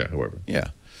whatever. Yeah, whoever.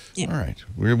 Yeah. Yeah. All right.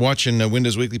 We're watching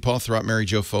Windows Weekly. Paul Thurrott, Mary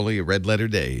Jo Foley. A red letter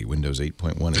day. Windows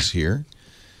 8.1 is here.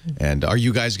 And are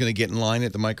you guys going to get in line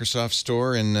at the Microsoft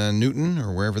store in Newton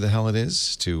or wherever the hell it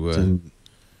is to?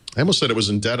 I almost said it was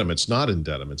in Dedham. It's not in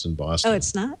Dedham. It's in Boston. Oh,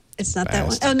 it's not? It's not that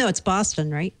one. Oh, no, it's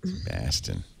Boston, right?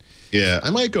 Boston. Yeah,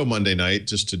 I might go Monday night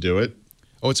just to do it.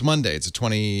 Oh, it's Monday. It's a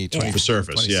 20 For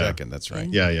Surface, 22nd. That's right.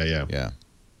 Yeah.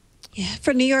 Yeah,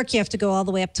 for New York, you have to go all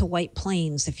the way up to White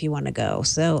Plains if you want to go.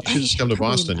 So You should just come to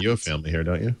Boston. You have family here,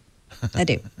 don't you? I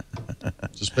do.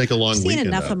 Just make a long I've seen weekend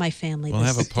enough out. of my family. We'll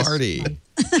have a party.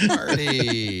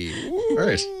 Party. All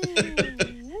right.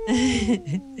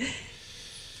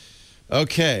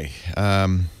 Okay.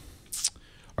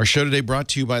 Our show today brought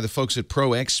to you by the folks at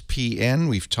ProXPN.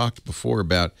 We've talked before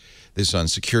about this on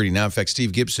security now. In fact,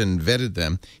 Steve Gibson vetted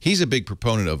them. He's a big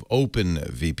proponent of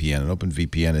OpenVPN. And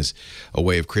OpenVPN is a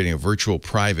way of creating a virtual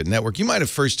private network. You might have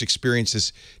first experienced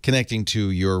this connecting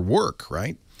to your work,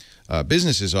 right?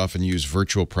 Businesses often use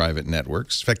virtual private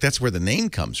networks. In fact, that's where the name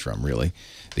comes from, really.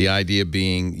 The idea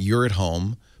being you're at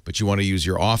home, but you want to use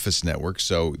your office network,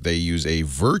 so they use a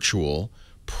virtual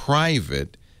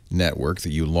private network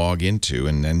that you log into,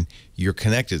 and then you're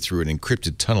connected through an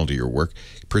encrypted tunnel to your work,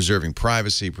 preserving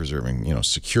privacy, preserving,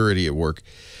 security at work.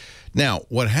 Now,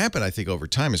 what happened, I think, over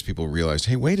time is people realized,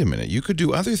 hey, wait a minute, you could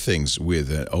do other things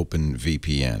with an open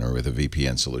VPN or with a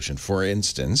VPN solution. For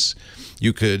instance,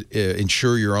 you could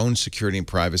ensure your own security and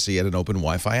privacy at an open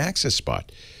Wi-Fi access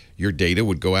spot. Your data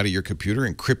would go out of your computer,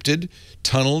 encrypted,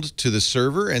 tunneled to the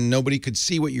server, and nobody could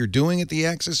see what you're doing at the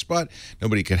access spot.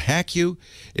 Nobody could hack you.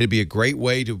 It'd be a great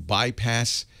way to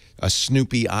bypass a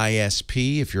snoopy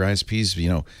ISP. If your ISP's,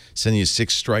 sending you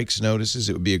 6 strikes notices,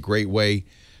 it would be a great way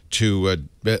to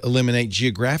eliminate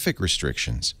geographic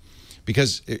restrictions.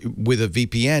 Because with a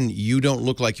VPN, you don't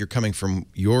look like you're coming from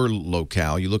your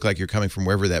locale. You look like you're coming from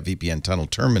wherever that VPN tunnel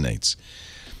terminates.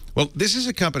 Well, this is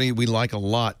a company we like a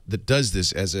lot that does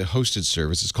this as a hosted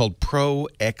service. It's called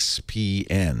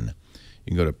ProXPN. You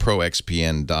can go to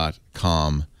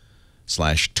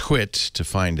proxpn.com/twit to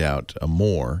find out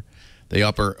more. They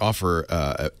offer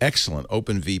excellent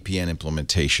OpenVPN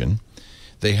implementation.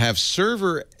 They have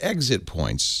server exit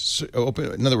points.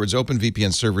 In other words,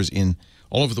 OpenVPN servers in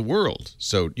all over the world.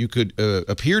 So you could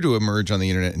appear to emerge on the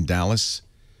internet in Dallas,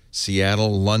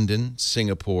 Seattle, London,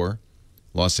 Singapore,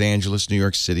 Los Angeles, New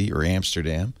York City, or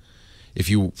Amsterdam. If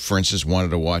you, for instance,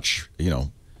 wanted to watch,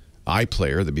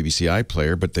 iPlayer, the BBC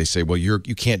iPlayer, but they say, well, you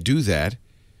can't do that.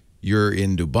 You're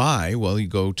in Dubai. Well, you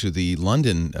go to the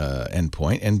London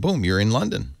endpoint, and boom, you're in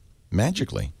London,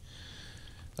 magically.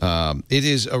 It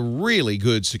is a really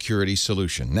good security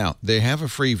solution. Now, they have a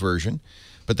free version,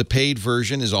 but the paid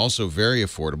version is also very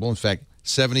affordable. In fact,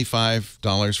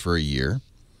 $75 for a year,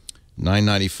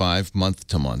 $9.95 month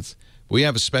to month. We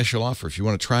have a special offer. If you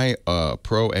want to try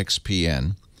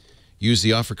ProXPN, use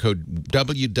the offer code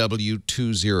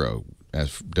WW20, as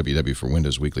WW for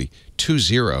Windows Weekly,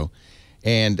 20,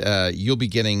 and you'll be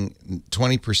getting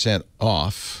 20%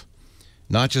 off.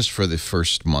 Not just for the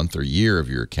first month or year of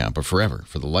your account, but forever,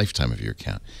 for the lifetime of your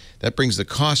account. That brings the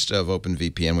cost of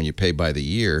OpenVPN when you pay by the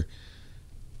year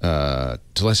to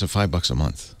less than $5 a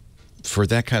month. For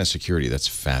that kind of security, that's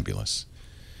fabulous.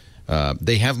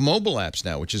 They have mobile apps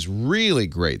now, which is really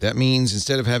great. That means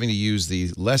instead of having to use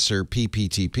the lesser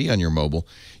PPTP on your mobile,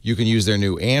 you can use their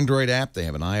new Android app. They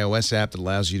have an iOS app that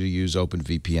allows you to use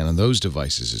OpenVPN on those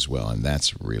devices as well, and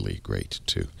that's really great,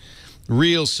 too.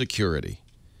 Real security.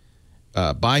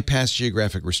 Bypass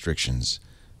geographic restrictions,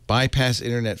 bypass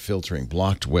internet filtering,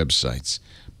 blocked websites,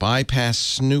 bypass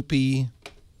snoopy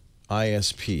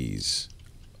ISPs.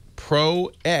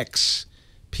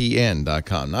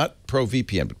 ProXPN.com, not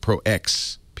ProVPN, but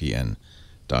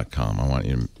ProXPN.com. I want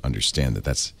you to understand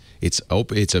that it's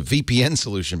a VPN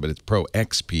solution, but it's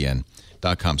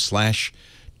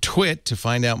ProXPN.com/twit to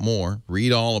find out more.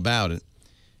 Read all about it.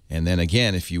 And then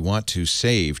again, if you want to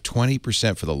save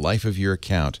 20% for the life of your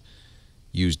account,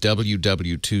 use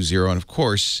WW20, and of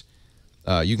course,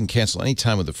 you can cancel any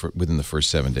time within the first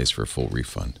 7 days for a full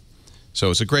refund.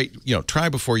 So it's a great, try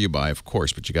before you buy, of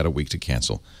course, but you got a week to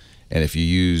cancel. And if you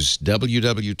use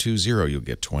WW20, you'll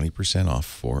get 20% off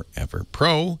forever.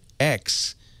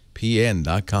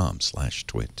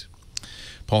 ProXPN.com/twit.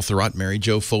 Paul Thurrott, Mary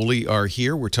Jo Foley are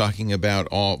here. We're talking about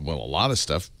a lot of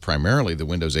stuff, primarily the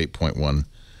Windows 8.1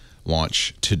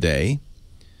 launch today.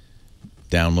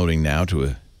 Downloading now to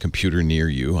a computer near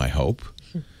you, I hope.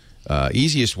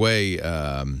 Easiest way,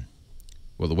 the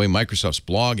way Microsoft's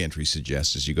blog entry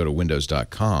suggests is you go to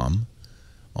windows.com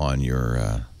on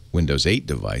your Windows 8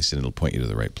 device, and it'll point you to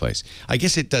the right place. I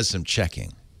guess it does some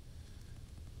checking,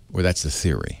 or that's the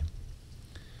theory.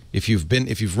 If you've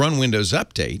run Windows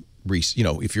Update,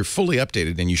 if you're fully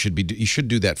updated, then you should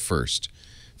do that first.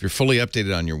 If you're fully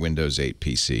updated on your Windows 8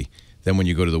 PC, then when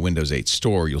you go to the Windows 8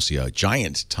 store, you'll see a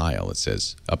giant tile that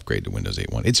says upgrade to Windows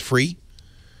 8.1. It's free.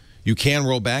 You can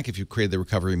roll back if you created the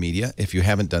recovery media. If you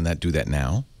haven't done that, do that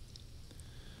now.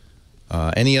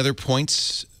 Any other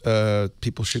points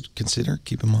people should consider,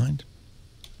 keep in mind?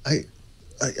 I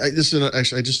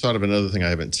just thought of another thing I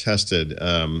haven't tested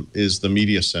is the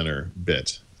Media Center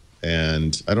bit.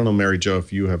 And I don't know, Mary Jo,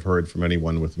 if you have heard from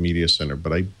anyone with Media Center,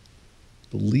 but I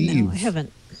believe... No, I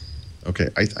haven't. Okay,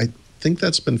 I think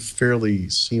that's been fairly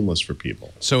seamless for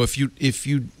people. So if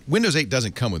you Windows 8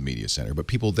 doesn't come with Media Center, but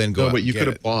people then go out but you and could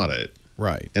get have bought it.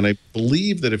 Right. And I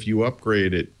believe that if you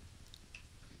upgrade it...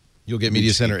 You'll get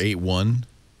Media Center 8.1?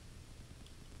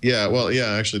 Yeah, well,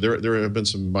 yeah, actually, there have been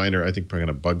some minor, I think,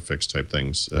 kind of bug fix type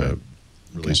things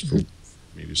released for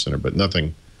Media Center, but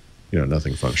nothing,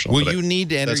 nothing functional. Will you need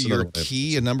to enter your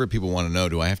key? A number of people want to know,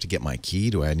 do I have to get my key?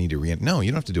 Do I need to re-enter? No,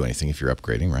 you don't have to do anything if you're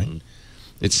upgrading, right?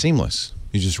 It's seamless.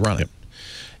 You just run it.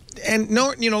 And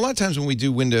a lot of times when we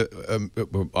do Windows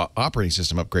operating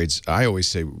system upgrades, I always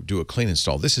say do a clean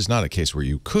install. This is not a case where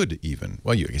you could even.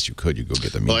 Well, I guess you could. You go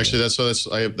get the media. Well,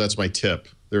 actually, that's my tip.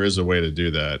 There is a way to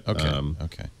do that. Okay.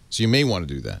 Okay. So you may want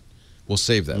to do that. We'll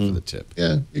save that for the tip.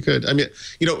 Yeah, you could. I mean,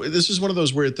 this is one of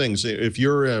those weird things. If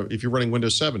you're running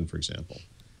Windows 7, for example,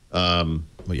 well,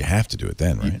 you have to do it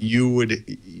then, right? You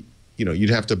would, you'd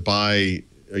have to pay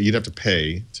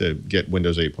to get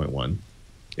Windows 8.1.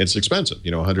 It's expensive,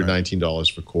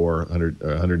 $119 for Core,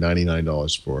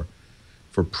 $199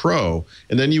 for Pro,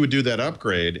 and then you would do that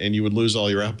upgrade, and you would lose all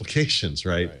your applications,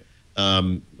 right?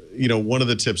 One of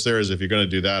the tips there is if you're going to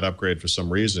do that upgrade for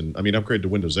some reason, upgrade to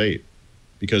Windows 8,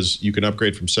 because you can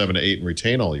upgrade from 7 to 8 and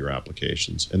retain all your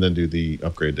applications, and then do the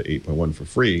upgrade to 8.1 for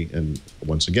free, and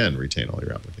once again retain all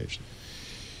your applications.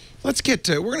 Let's get.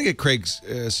 We're going to get Craig's.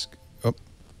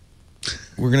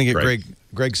 We're going to get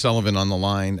Greg Sullivan on the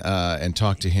line and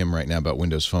talk to him right now about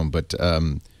Windows Phone. But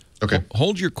okay,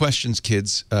 hold your questions,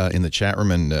 kids, in the chat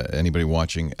room, and anybody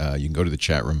watching, you can go to the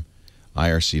chat room,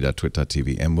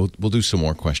 irc.twit.tv, and we'll do some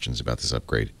more questions about this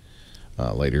upgrade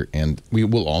later. And we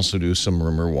will also do some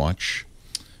rumor watch,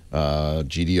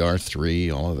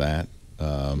 GDR3, all of that.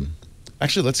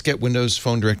 Actually, let's get Windows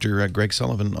Phone Director Greg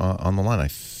Sullivan on the line. I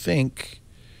think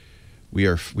we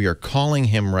are calling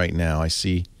him right now. I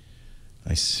see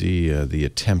the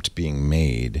attempt being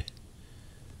made,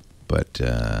 but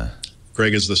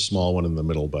Greg is the small one in the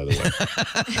middle, by the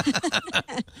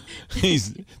way.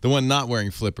 He's the one not wearing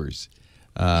flippers.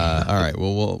 All right.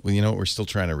 Well, we're still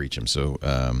trying to reach him, so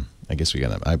I guess we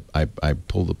got him. I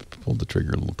pulled the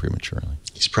trigger a little prematurely.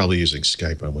 He's probably using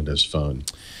Skype on Windows Phone.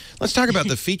 Let's talk about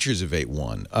the features of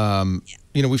 8.1.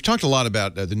 We've talked a lot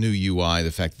about the new UI,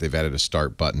 the fact that they've added a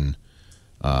start button,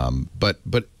 but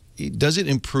does it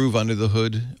improve under the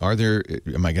hood?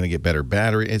 Am I going to get better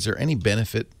battery? Is there any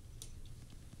benefit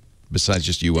besides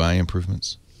just UI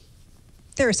improvements?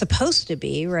 They're supposed to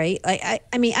be, right? I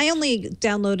only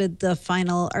downloaded the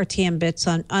final RTM bits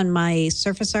on my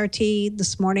Surface RT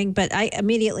this morning, but I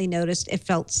immediately noticed it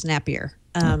felt snappier.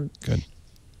 Good.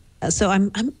 So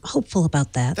I'm hopeful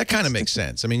about that. That kind of makes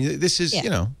sense. This is,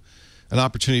 an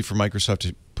opportunity for Microsoft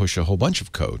to push a whole bunch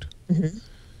of code.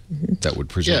 That would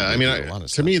presumably do a lot of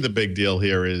stuff. To me, the big deal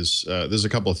here is there's a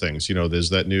couple of things. There's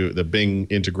the Bing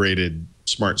integrated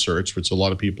smart search, which a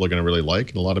lot of people are going to really like,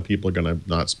 and a lot of people are going to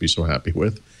not be so happy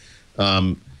with.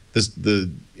 The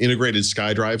integrated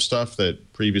SkyDrive stuff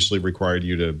that previously required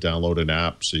you to download an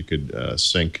app so you could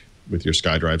sync with your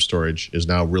SkyDrive storage is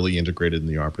now really integrated in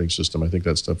the operating system. I think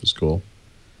that stuff is cool.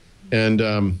 And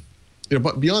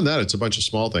but beyond that, it's a bunch of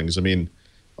small things.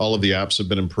 All of the apps have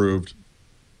been improved.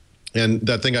 And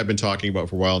that thing I've been talking about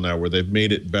for a while now, where they've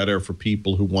made it better for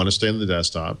people who want to stay on the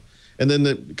desktop, and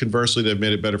then conversely, they've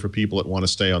made it better for people that want to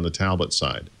stay on the tablet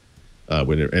side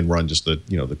and run just the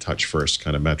the touch first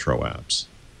kind of Metro apps.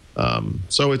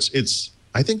 So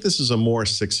I think this is a more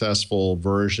successful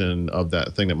version of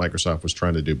that thing that Microsoft was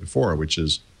trying to do before, which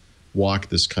is walk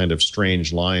this kind of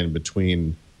strange line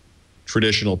between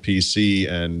traditional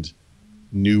PC and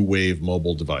new wave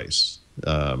mobile device.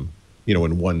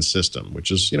 In one system,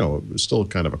 which is, still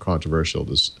kind of a controversial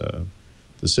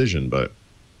decision, but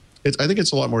I think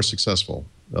it's a lot more successful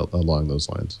along those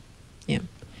lines. Yeah.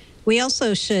 We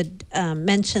also should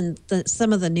mention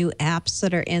some of the new apps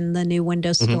that are in the new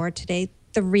Windows Store today.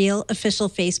 The real official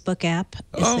Facebook app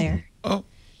is there. Oh.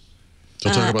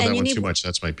 Don't talk about that one too much.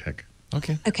 That's my pick.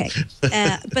 Okay. Okay.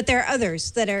 But there are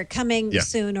others that are coming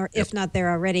soon, or if not,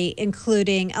 they're already,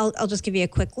 including, I'll just give you a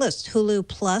quick list. Hulu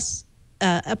Plus,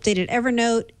 updated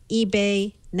Evernote,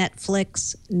 eBay,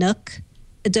 Netflix, Nook,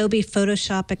 Adobe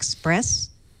Photoshop Express,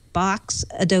 Box,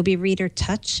 Adobe Reader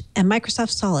Touch, and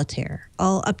Microsoft Solitaire,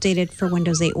 all updated for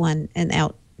Windows 8.1 and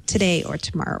out today or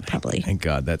tomorrow, probably. Thank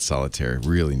God that solitaire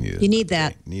really needed. You need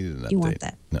that. Needed an update. You want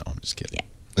that. No, I'm just kidding.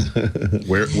 Yeah.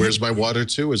 Where's My Water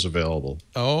 2 is available.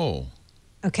 Oh.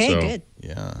 Okay, So, good.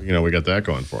 Yeah. We got that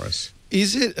going for us.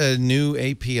 Is it a new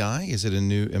API? Is it a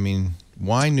new? I mean,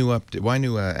 why new update? Why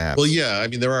new apps? Well, yeah. I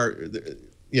mean, there are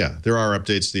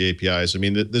updates to the APIs. I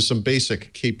mean, there's some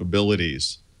basic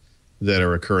capabilities that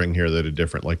are occurring here that are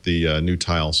different, like the new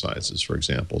tile sizes, for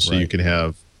example. So you can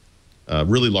have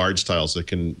really large tiles that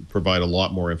can provide a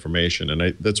lot more information,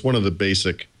 and that's one of the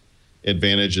basic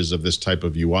advantages of this type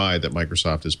of UI that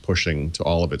Microsoft is pushing to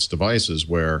all of its devices,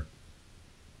 where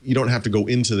you don't have to go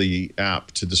into the app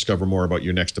to discover more about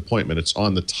your next appointment. It's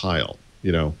on the tile,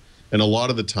 and a lot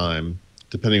of the time,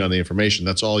 depending on the information,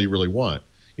 that's all you really want.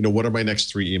 What are my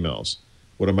next 3 emails?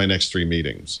 What are my next 3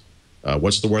 meetings?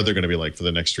 What's the weather going to be like for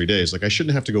the next 3 days? Like, I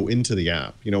shouldn't have to go into the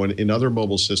app. In other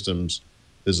mobile systems,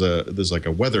 there's like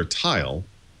a weather tile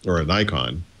or an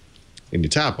icon, and you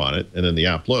tap on it, and then the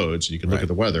app loads. You can look at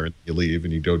the weather, and you leave,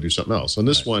 and you go do something else. On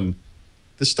this one,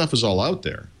 this stuff is all out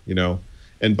there,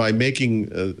 And by making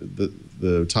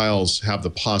the tiles have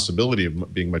the possibility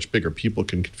of being much bigger, people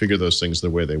can configure those things the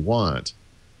way they want,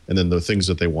 and then the things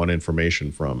that they want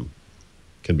information from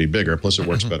can be bigger. Plus, it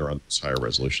works better on these higher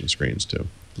resolution screens too.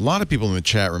 A lot of people in the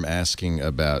chat room asking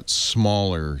about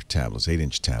smaller tablets,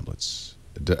 8-inch tablets.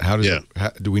 How does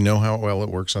do we know how well it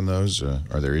works on those?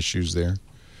 Are there issues there?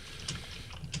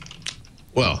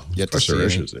 Well, of course there are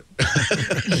issues there.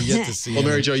 Yet to see. Well,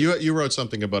 Mary Jo, you wrote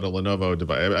something about a Lenovo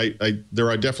device.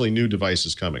 There are definitely new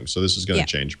devices coming, so this is going to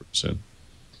change pretty soon.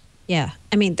 Yeah,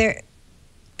 I mean,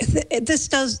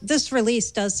 this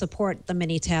release does support the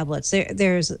mini tablets.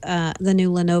 There's the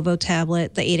new Lenovo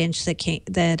tablet, the 8-inch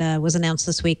that was announced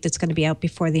this week. That's going to be out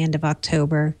before the end of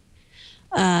October.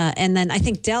 And then I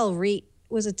think Dell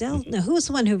was it Dell? No, who was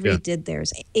the one who redid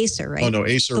theirs? Acer, right? Oh no,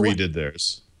 Acer redid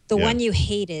theirs. The one you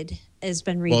hated has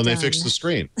been redone. Well, and they fixed the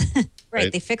screen.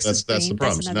 Right, they fixed the screen. That's the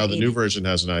problem. So now the new version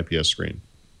has an IPS screen.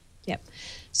 Yep.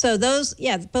 So those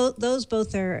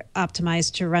both are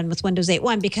optimized to run with Windows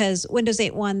 8.1 because Windows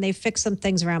 8.1, they fixed some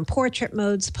things around portrait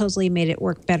mode, supposedly made it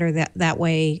work better that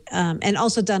way, and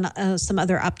also done some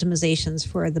other optimizations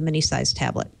for the mini-sized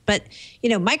tablet. But,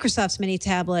 Microsoft's mini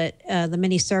tablet, the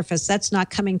mini Surface, that's not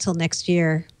coming till next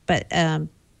year, but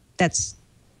that's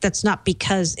not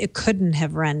because it couldn't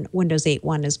have run Windows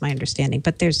 8.1 is my understanding.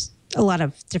 But there's a lot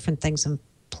of different things in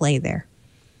play there.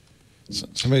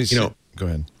 Somebody said, go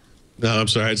ahead. No, I'm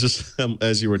sorry. I just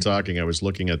as you were talking, I was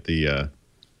looking at the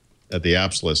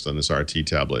apps list on this RT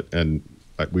tablet, and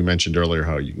we mentioned earlier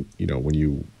how when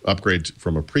you upgrade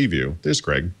from a preview. There's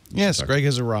Greg. Yes, Greg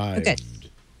has arrived. Okay. Do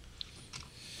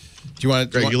you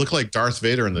want? Greg, you look like Darth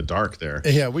Vader in the dark there.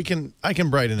 Yeah, I can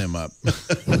brighten him up.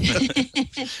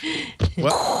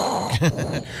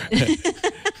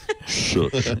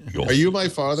 Are you my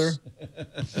father?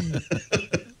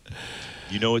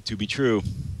 You know it to be true.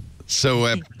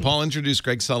 So, Paul introduced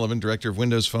Greg Sullivan, Director of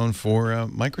Windows Phone for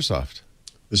Microsoft.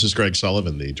 This is Greg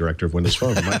Sullivan, the Director of Windows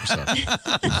Phone for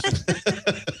Microsoft.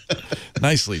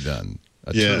 Nicely done.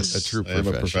 A true professional. I am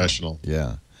a professional.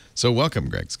 Yeah. So, welcome,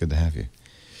 Greg. It's good to have you.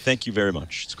 Thank you very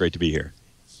much. It's great to be here.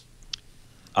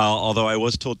 Although I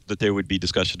was told that there would be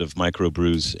discussion of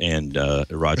microbrews and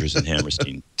Rodgers and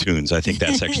Hammerstein tunes. I think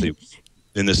that's actually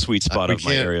in the sweet spot of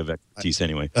my area of expertise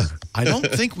anyway. I don't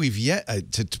think we've yet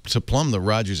to plumb the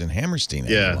Rodgers and Hammerstein.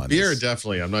 Yeah, beer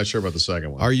definitely. I'm not sure about the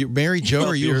second one. Are you, Mary Jo,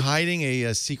 are you hiding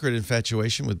a secret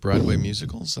infatuation with Broadway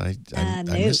musicals? I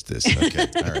missed this. Okay,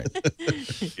 all right.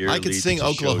 I could sing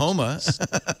Oklahoma,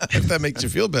 if that makes you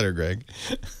feel better, Greg.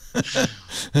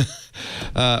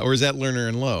 Or is that Lerner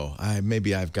and Lowe?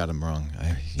 Maybe I've got them wrong.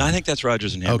 I think that's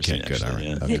Rodgers and Hammerstein. Okay, good.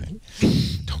 Actually, all right. Yeah. Okay.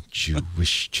 Don't you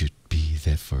wish you'd be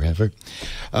there forever?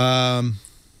 Paul,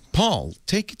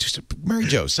 Mary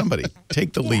Jo, somebody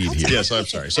take the lead here. Yes, I'm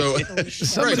sorry. So,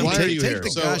 somebody why are you take here?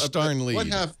 the gosh darn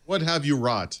lead. What have you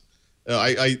wrought?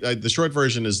 The short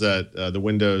version is that the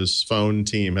Windows Phone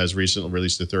team has recently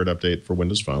released the third update for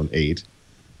Windows Phone 8,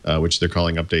 which they're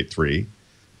calling Update 3.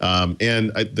 And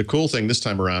the cool thing this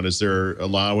time around is they're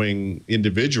allowing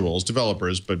individuals,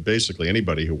 developers, but basically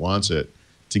anybody who wants it,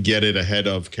 to get it ahead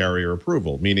of carrier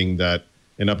approval, meaning that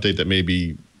an update that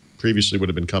maybe previously would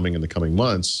have been coming in the coming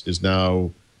months is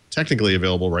now technically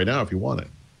available right now if you want it.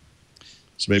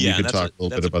 So maybe you could talk a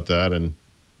little bit about that. And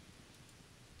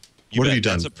what have you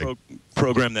done? That's a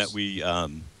program that we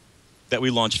that we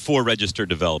launched for registered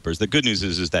developers. The good news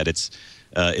is that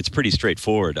it's pretty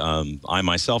straightforward. I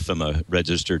myself am a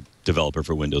registered developer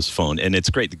for Windows Phone, and it's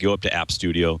great to go up to App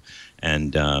Studio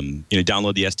and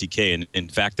download the SDK. And in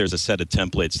fact, there's a set of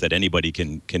templates that anybody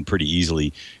can pretty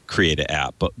easily create an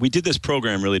app. But we did this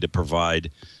program really to provide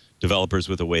developers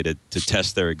with a way to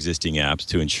test their existing apps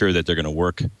to ensure that they're going to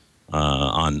work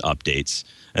on updates.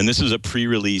 And this is a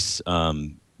pre-release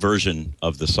version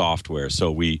of the software,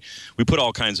 so we put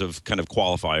all kinds of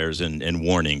qualifiers and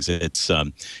warnings. It's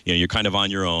you're kind of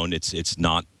on your own. It's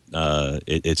not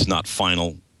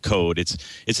final code.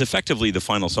 It's effectively the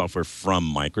final software from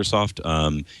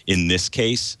Microsoft in this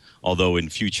case. Although in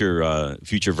future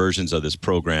versions of this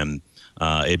program,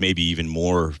 it may be even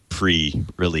more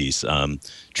pre-release,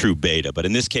 true beta. But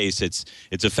in this case, it's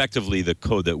effectively the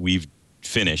code that we've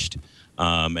finished.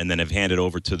 And then have handed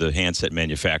over to the handset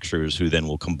manufacturers, who then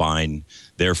will combine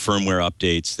their firmware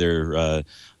updates,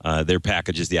 their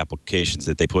packages, the applications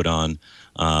that they put on,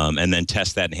 and then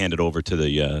test that and hand it over to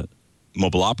the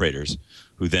mobile operators,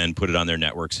 who then put it on their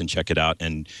networks and check it out.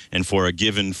 And for a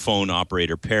given phone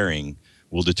operator pairing,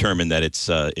 will determine that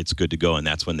it's good to go, and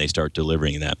that's when they start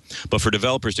delivering that. But for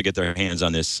developers to get their hands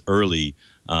on this early,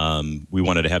 we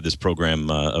wanted to have this program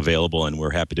available, and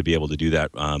we're happy to be able to do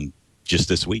that just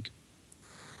this week.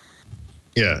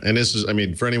 Yeah, and this is,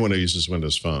 for anyone who uses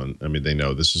Windows Phone, they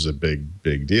know this is a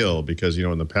big deal, because,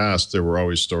 in the past there were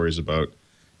always stories about,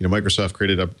 Microsoft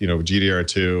created up,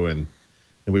 GDR2, and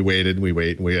we waited and we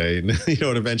wait and we wait, and,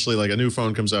 and eventually like a new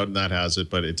phone comes out and that has it,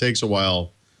 but it takes a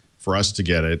while for us to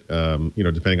get it,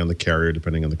 depending on the carrier,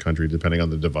 depending on the country, depending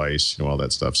on the device, all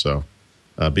that stuff. So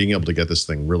being able to get this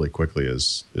thing really quickly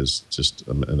is just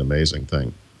an amazing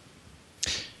thing.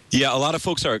 Yeah, a lot of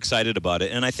folks are excited about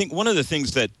it, and I think one of the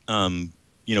things that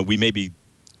we maybe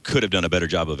could have done a better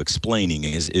job of explaining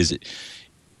is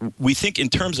we think in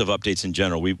terms of updates in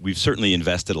general, we've certainly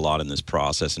invested a lot in this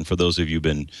process. And for those of you who've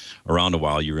been around a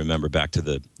while, you remember back to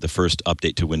the first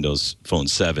update to Windows Phone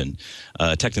 7.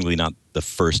 Technically not the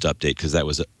first update, because that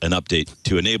was an update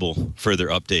to enable further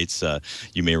updates,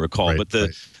 you may recall. Right, but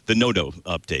the no-do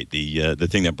update, the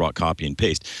thing that brought copy and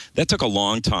paste, that took a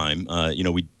long time.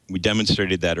 We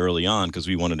demonstrated that early on because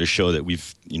we wanted to show that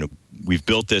we've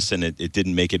built this, and it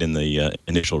didn't make it in the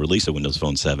initial release of Windows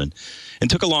Phone 7, and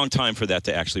took a long time for that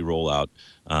to actually roll out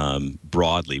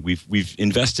broadly. We've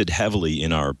invested heavily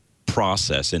in our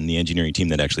process and the engineering team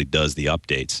that actually does the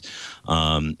updates,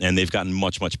 and they've gotten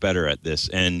much better at this.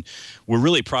 And we're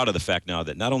really proud of the fact now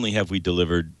that not only have we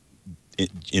delivered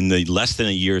in the less than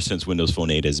a year since Windows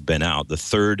Phone 8 has been out, the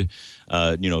third,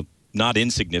 not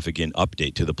insignificant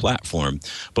update to the platform,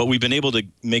 but we've been able to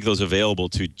make those available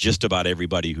to just about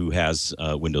everybody who has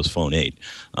Windows Phone 8.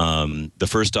 The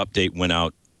first update went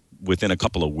out within a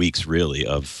couple of weeks, really,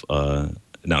 of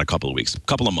not a couple of weeks, a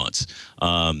couple of months.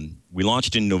 We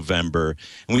launched in November,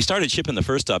 and we started shipping the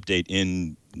first update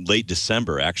in late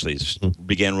December, actually. It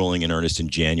began rolling in earnest in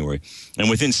January. And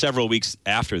within several weeks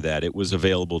after that, it was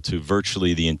available to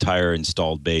virtually the entire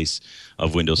installed base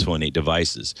of Windows Phone 8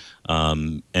 devices.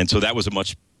 And so that was a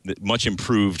much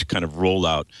improved kind of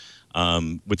rollout.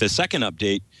 With the second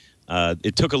update,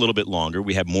 it took a little bit longer.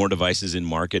 We had more devices in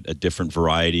market, a different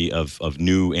variety of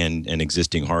new and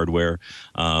existing hardware.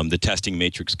 The testing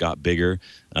matrix got bigger.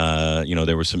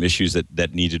 There were some issues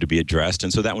that needed to be addressed,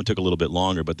 and so that one took a little bit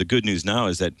longer. But the good news now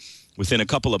is that within a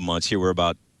couple of months, here we're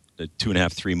about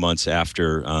 2.5, 3 months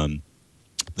after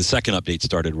the second update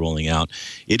started rolling out,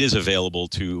 it is available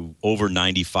to over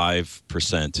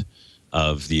 95%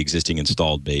 of the existing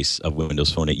installed base of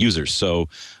Windows Phone 8 users. So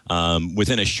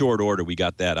within a short order, we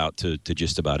got that out to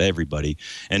just about everybody.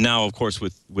 And now, of course,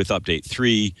 with Update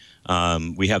 3,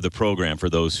 we have the program for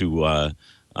those who,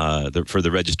 for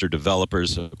the registered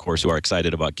developers, of course, who are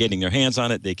excited about getting their hands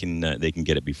on it. They can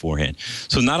get it beforehand.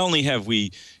 So not only have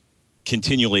we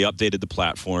continually updated the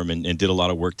platform and did a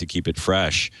lot of work to keep it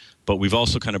fresh, but we've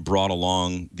also kind of brought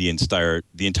along the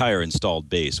entire installed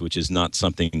base, which is not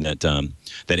something that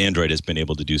that Android has been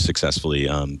able to do successfully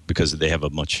because they have a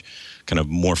much kind of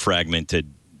more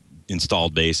fragmented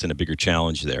installed base and a bigger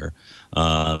challenge there.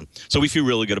 So we feel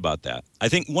really good about that. I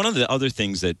think one of the other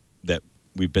things that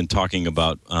we've been talking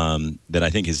about that I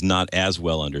think is not as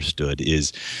well understood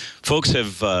is folks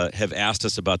have asked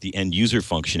us about the end user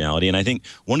functionality, and I think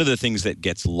one of the things that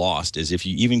gets lost is if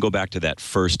you even go back to that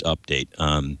first update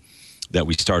that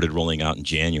we started rolling out in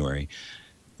January,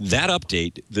 that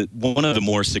update, one of the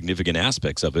more significant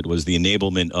aspects of it was the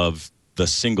enablement of the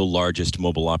single largest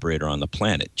mobile operator on the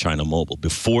planet, China Mobile.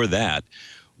 Before that,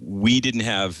 we didn't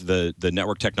have the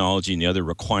network technology and the other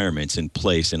requirements in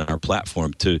place in our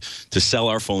platform to sell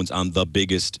our phones on the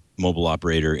biggest mobile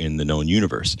operator in the known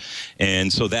universe.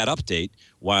 And so that update,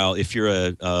 while if you're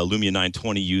a Lumia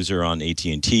 920 user on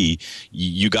AT&T,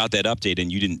 you got that update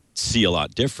and you didn't see a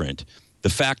lot different. The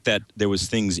fact that there was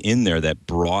things in there that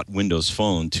brought Windows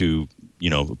Phone to,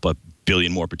 a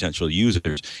billion more potential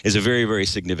users is a very, very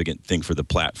significant thing for the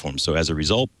platform. So as a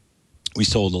result, we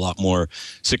sold a lot more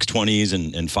 620s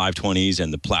and 520s,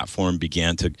 and the platform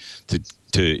began to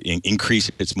increase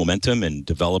its momentum, and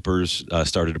developers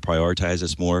started to prioritize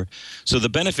us more. So the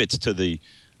benefits to the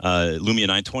Lumia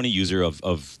 920 user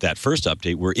of that first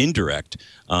update were indirect,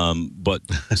 but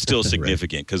still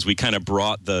significant, because we kind of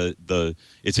brought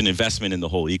it's an investment in the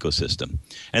whole ecosystem.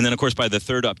 And then, of course, by the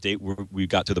third update, we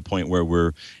got to the point where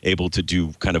we're able to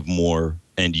do kind of more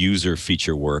end user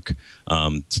feature work,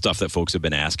 stuff that folks have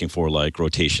been asking for, like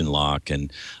rotation lock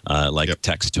and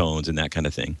text tones and that kind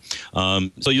of thing.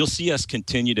 So you'll see us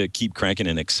continue to keep cranking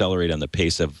and accelerate on the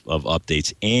pace of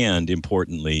updates, and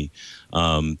importantly,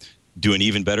 do an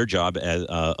even better job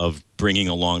of bringing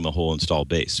along the whole install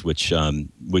base, which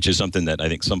is something that I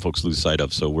think some folks lose sight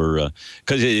of. So we're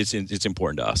because it's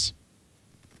important to us.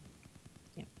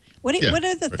 What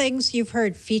are the things you've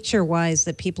heard feature-wise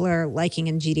that people are liking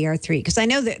in GDR3? Because I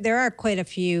know that there are quite a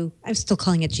few. I'm still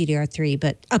calling it GDR3,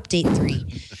 but update 3.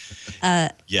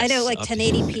 Yes, I know, like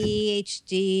 1080p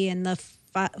HD and the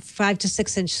 5 to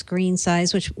 6 inch screen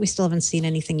size, which we still haven't seen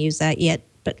anything use that yet,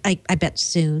 but I bet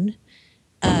soon.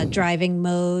 Driving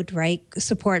mode, right?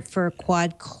 Support for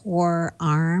quad-core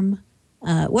ARM.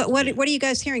 What are you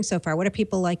guys hearing so far? What are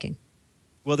people liking?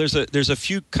 Well, there's a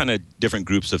few kind of different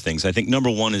groups of things. I think number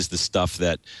one is the stuff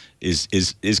that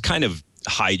is kind of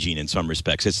hygiene in some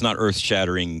respects. It's not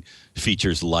earth-shattering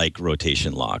features like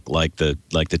rotation lock, like the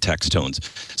text tones,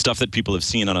 stuff that people have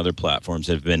seen on other platforms,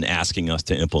 have been asking us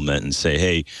to implement and say,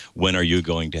 hey, when are you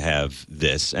going to have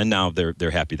this? And now they're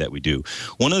happy that we do.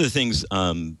 One of the things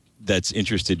that's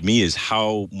interested me is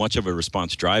how much of a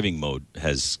response driving mode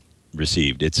has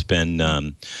received. It's been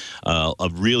a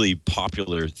really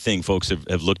popular thing. Folks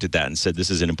have looked at that and said this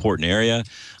is an important area.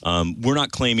 We're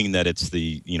not claiming that it's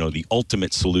the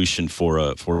ultimate solution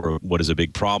for what is a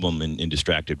big problem in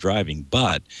distracted driving,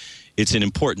 but it's an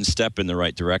important step in the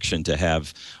right direction to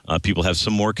have people have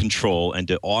some more control and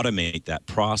to automate that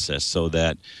process, so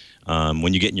that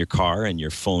when you get in your car and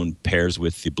your phone pairs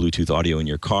with the Bluetooth audio in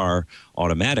your car,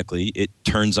 automatically it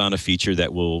turns on a feature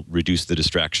that will reduce the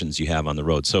distractions you have on the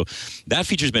road. So that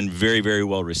feature has been very, very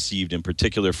well received, in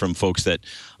particular from folks that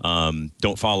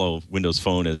don't follow Windows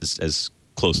Phone as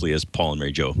closely as Paul and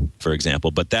Mary Jo, for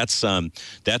example. But that's been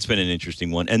an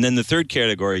interesting one. And then the third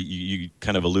category you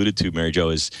kind of alluded to, Mary Jo,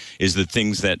 is the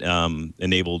things that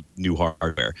enable new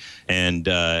hardware. And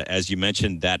as you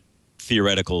mentioned, that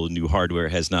theoretical new hardware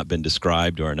has not been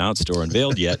described or announced or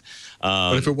unveiled yet.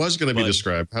 But if it was going to be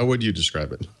described, how would you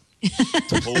describe it?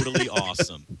 Totally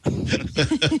awesome.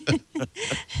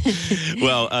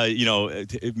 Well,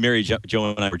 Mary Jo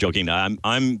and I were joking.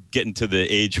 I'm getting to the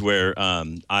age where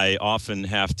I often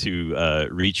have to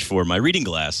reach for my reading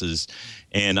glasses,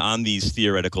 and on these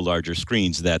theoretical larger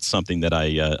screens, that's something that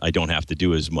I don't have to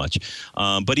do as much.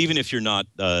 But even if you're not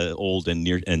old and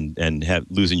near and have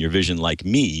losing your vision like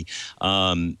me,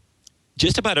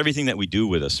 just about everything that we do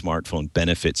with a smartphone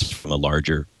benefits from a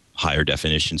larger, higher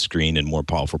definition screen and more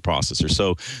powerful processor.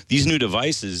 So these new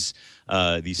devices,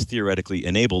 these theoretically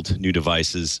enabled new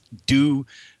devices, do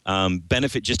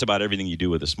benefit just about everything you do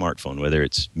with a smartphone, whether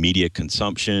it's media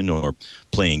consumption or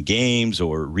playing games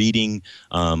or reading.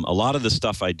 A lot of the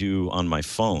stuff I do on my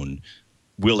phone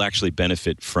will actually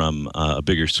benefit from a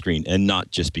bigger screen, and not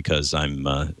just because I'm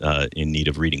in need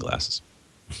of reading glasses.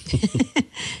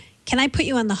 Can I put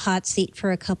you on the hot seat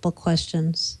for a couple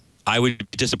questions? I would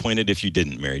be disappointed if you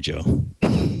didn't, Mary Jo.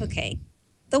 Okay.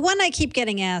 The one I keep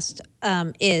getting asked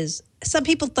is, some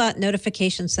people thought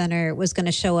Notification Center was going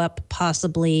to show up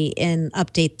possibly in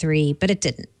Update 3, but it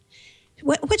didn't.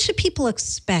 What should people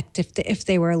expect if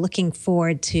they were looking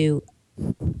forward to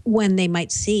when they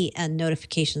might see a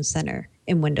Notification Center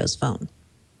in Windows Phone?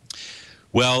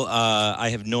 Well, I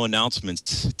have no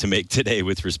announcements to make today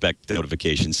with respect to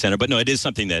Notification Center, but no, it is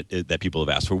something that people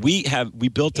have asked for. We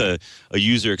built a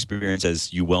user experience,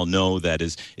 as you well know, that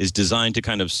is designed to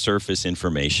kind of surface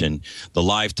information. The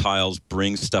live tiles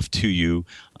bring stuff to you.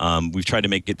 We've tried to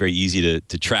make it very easy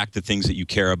to track the things that you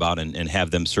care about and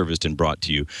have them serviced and brought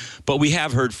to you. But we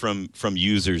have heard from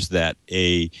users that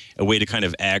a way to kind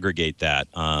of aggregate that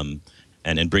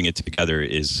and bring it together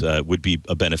would be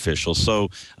beneficial. So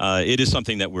it is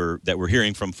something that we're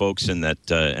hearing from folks and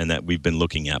that we've been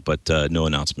looking at, but no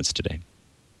announcements today.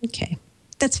 Okay,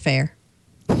 that's fair.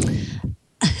 You'll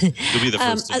be the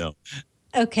first to know.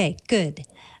 Okay, good.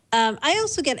 I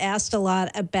also get asked a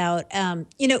lot about,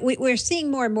 we're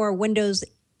seeing more and more Windows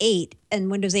 8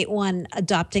 and Windows 8.1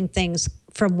 adopting things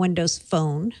from Windows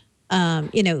Phone.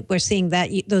 We're seeing that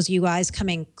those UIs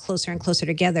coming closer and closer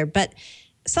together. But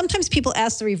sometimes people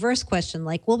ask the reverse question,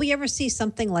 like, will we ever see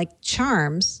something like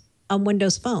Charms on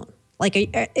Windows Phone? Like,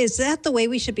 is that the way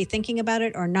we should be thinking about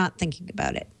it or not thinking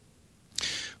about it?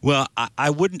 Well,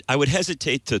 I would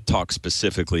hesitate to talk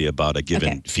specifically about a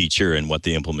given feature and what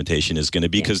the implementation is going to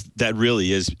be, because that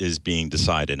really is being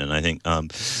decided. And I think,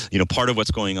 part of what's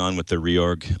going on with the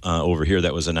reorg over here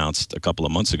that was announced a couple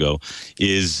of months ago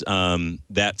is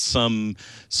that some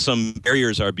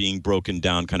barriers are being broken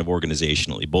down kind of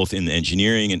organizationally, both in the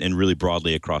engineering and really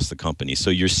broadly across the company. So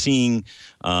you're seeing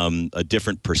a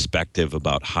different perspective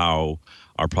about how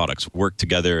our products work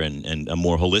together, and a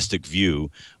more holistic view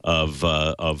of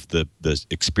the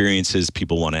experiences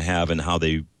people want to have and how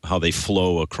they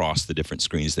flow across the different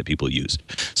screens that people use.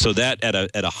 So that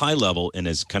at a high level and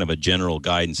as kind of a general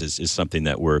guidance is something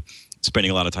that we're spending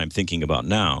a lot of time thinking about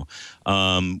now.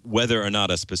 Whether or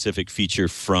not a specific feature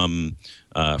from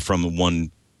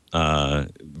one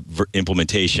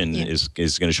implementation is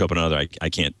going to show up in another, I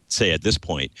can't say at this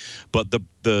point. But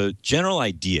the general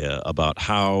idea about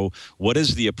what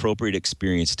is the appropriate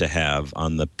experience to have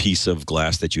on the piece of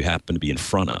glass that you happen to be in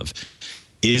front of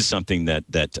is something that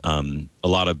a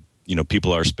lot of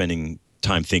people are spending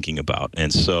time thinking about.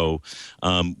 And so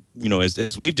as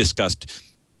we've discussed,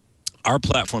 our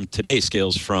platform today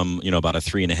scales from about a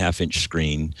 3.5-inch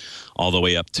screen all the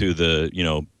way up to the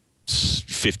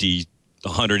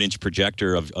 100-inch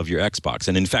projector of your Xbox.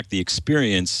 And in fact, the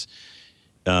experience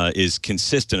is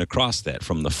consistent across that,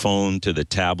 from the phone to the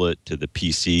tablet to the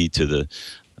PC to the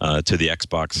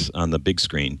Xbox on the big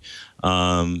screen.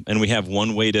 And we have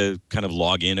one way to kind of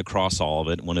log in across all of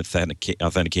it, one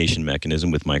authentication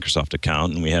mechanism with Microsoft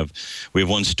account, and we have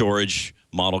one storage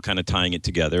model kind of tying it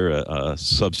together, a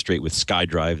substrate with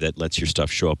SkyDrive that lets your stuff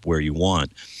show up where you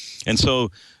want. And so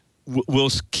we'll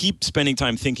keep spending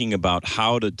time thinking about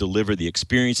how to deliver the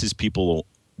experiences people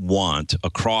want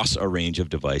across a range of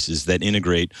devices that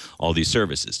integrate all these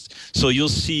services. So you'll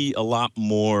see a lot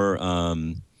more,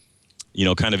 kind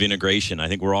of integration. I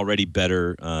think we're already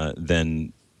better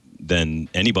than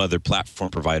any other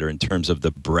platform provider in terms of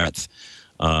the breadth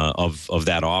of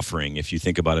that offering, if you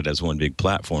think about it as one big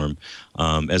platform,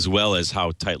 as well as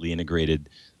how tightly integrated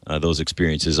those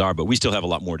experiences are. But we still have a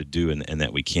lot more to do and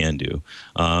that we can do.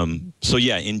 So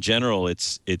yeah, in general,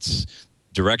 it's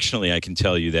directionally, I can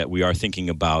tell you that we are thinking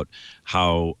about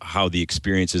how the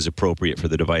experience is appropriate for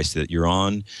the device that you're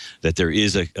on, that there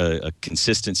is a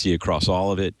consistency across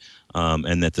all of it,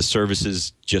 and that the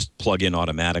services just plug in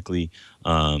automatically.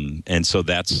 And so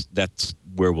that's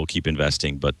where we'll keep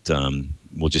investing, but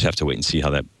we'll just have to wait and see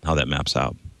how that maps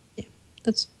out. Yeah,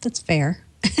 that's fair.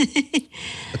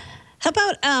 How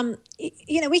about,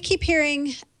 we keep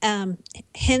hearing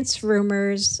hints,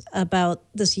 rumors about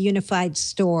this unified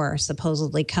store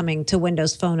supposedly coming to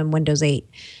Windows Phone and Windows 8.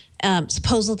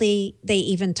 Supposedly, they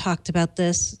even talked about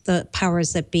this, the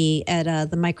powers that be,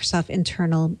 at the Microsoft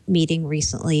internal meeting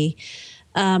recently.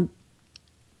 I'm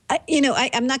not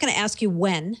going to ask you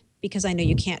when, because I know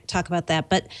you can't talk about that,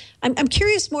 but I'm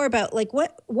curious more about, like,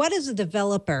 what is a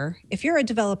developer, if you're a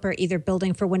developer either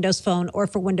building for Windows Phone or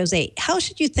for Windows 8, how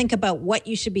should you think about what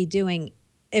you should be doing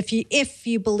if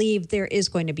you believe there is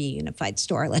going to be a unified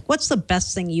store? Like, what's the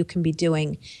best thing you can be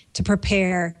doing to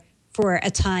prepare for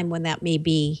a time when that may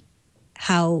be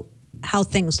how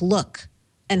things look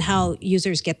and how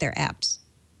users get their apps?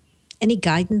 Any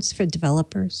guidance for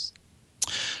developers?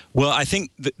 Well, I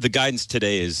think the guidance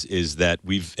today is that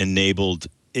we've enabled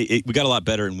we got a lot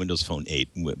better in Windows Phone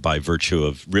 8 by virtue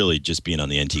of really just being on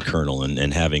the NT kernel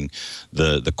and having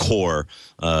the core,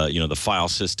 the file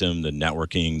system, the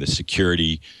networking, the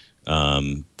security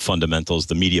fundamentals,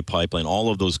 the media pipeline, all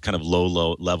of those kind of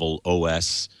low level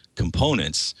OS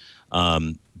components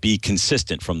be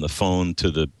consistent from the phone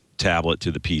to the tablet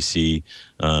to the PC,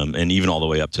 and even all the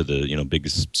way up to the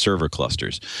biggest server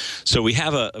clusters. So we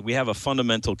have a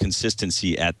fundamental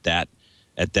consistency at that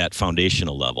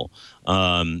foundational level.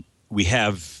 We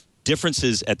have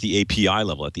differences at the API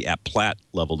level, at the app plat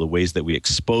level, the ways that we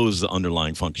expose the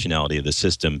underlying functionality of the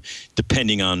system,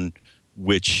 depending on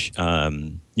which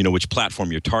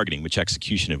platform you're targeting, which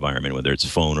execution environment, whether it's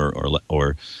phone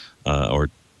or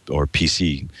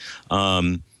PC.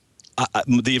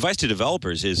 The advice to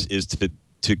developers is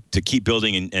to keep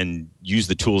building and use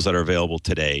the tools that are available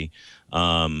today,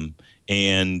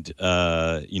 And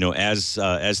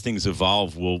as things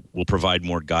evolve, we'll provide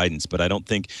more guidance. But I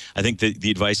think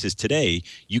the advice is today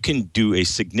you can do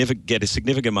get a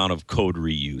significant amount of code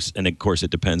reuse, and of course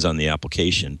it depends on the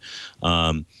application.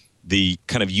 The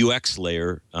kind of UX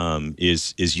layer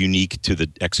is unique to the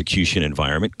execution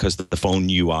environment because the phone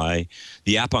UI,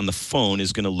 the app on the phone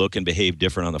is going to look and behave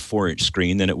different on a 4-inch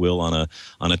screen than it will on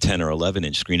a 10 or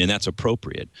 11-inch screen, and that's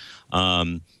appropriate.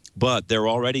 But there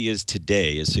already is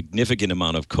today a significant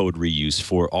amount of code reuse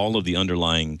for all of the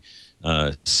underlying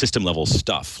system level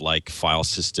stuff like file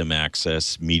system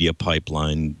access, media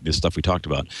pipeline, the stuff we talked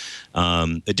about.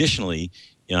 Additionally,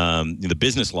 the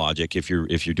business logic, if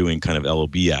you're doing kind of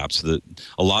LOB apps,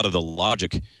 a lot of the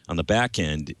logic on the back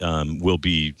end will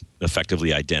be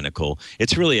effectively identical.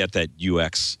 It's really at that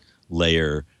UX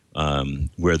layer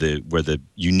where the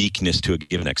uniqueness to a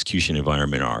given execution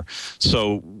environment are.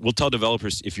 So we'll tell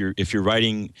developers if you're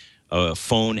writing a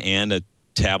phone and a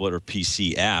tablet or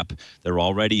PC app, there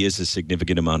already is a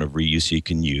significant amount of reuse you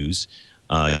can use.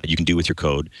 You can do with your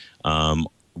code.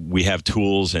 We have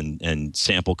tools and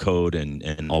sample code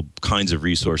and all kinds of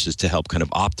resources to help kind of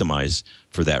optimize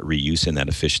for that reuse and that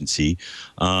efficiency.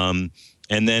 And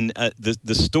then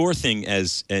the store thing,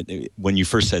 when you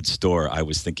first said store, I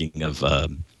was thinking of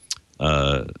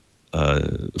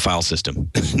file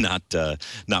system,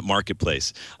 not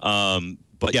marketplace.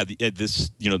 But yeah,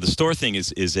 the store thing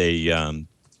is a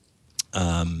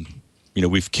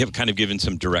we've kind of given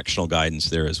some directional guidance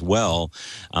there as well,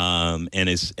 and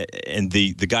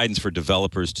the guidance for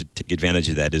developers to take advantage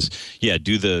of that is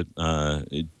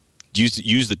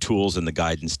use the tools and the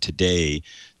guidance today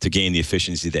to gain the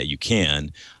efficiency that you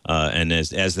can, and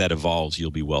as that evolves,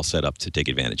 you'll be well set up to take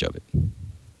advantage of it.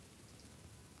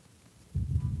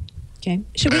 Okay.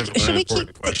 Should we keep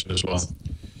a question as well?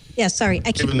 Yeah, sorry.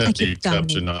 Given that the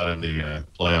Cubs are not in the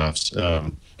playoffs,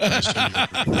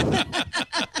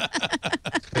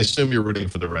 I assume you're rooting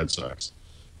for the Red Sox.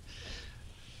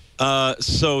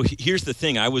 So here's the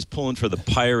thing: I was pulling for the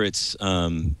Pirates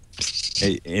in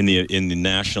the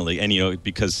National League, and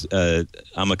because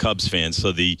I'm a Cubs fan,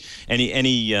 so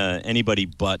anybody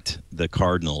but the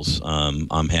Cardinals,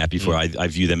 I'm happy for. I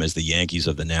view them as the Yankees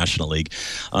of the National League.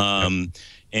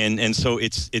 And so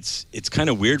it's kind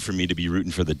of weird for me to be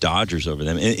rooting for the Dodgers over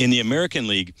them. In the American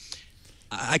League,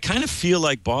 I kind of feel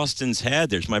like Boston's had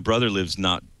theirs. My brother lives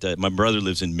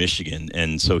in Michigan,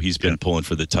 and so he's been pulling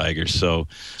for the Tigers. So,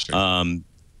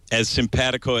 as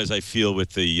simpatico as I feel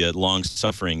with the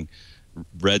long-suffering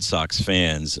Red Sox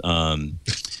fans,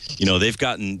 they've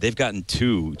gotten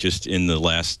two just in the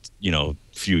last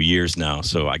few years now.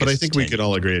 So I guess. But I think we could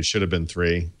all agree it should have been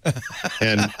 3.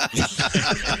 And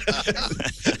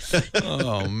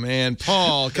oh man,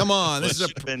 Paul, come on! This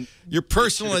is your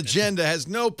personal agenda has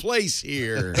no place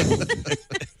here.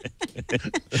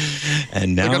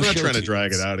 And now I'm not trying to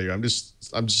drag it out of you. I'm just.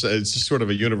 It's just sort of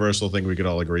a universal thing we could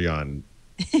all agree on.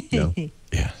 Yeah,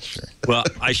 sure. Well,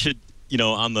 I should.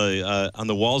 On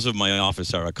the walls of my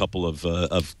office are a couple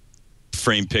of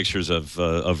framed pictures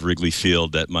of Wrigley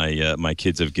Field that my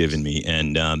kids have given me,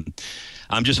 and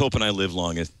I'm just hoping I live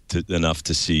long enough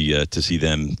to see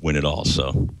them win it all.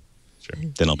 So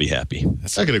then I'll be happy.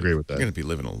 I could agree with that. You're going to be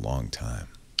living a long time.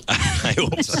 I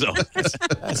hope so.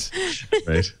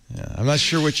 Right. Yeah, I'm not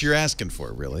sure what you're asking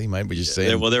for, really. You might be just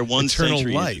saying, they're one eternal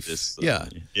century life. This, so yeah,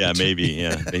 maybe.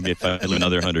 Yeah, maybe if I live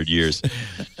another 100 years.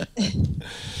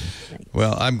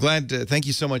 Well, I'm glad. Thank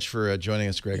you so much for joining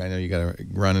us, Greg. I know you got to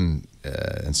run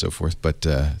and so forth, but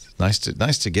nice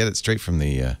to get it straight from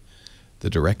the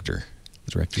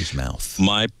director's mouth.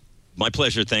 My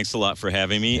pleasure. Thanks a lot for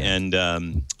having me. Yeah. And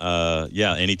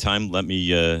anytime, let me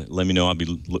know. I'll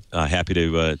be happy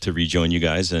to rejoin you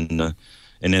guys and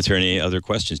answer any other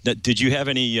questions. Now, did you have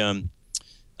any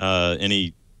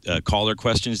caller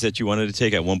questions that you wanted to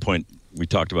take? At one point, we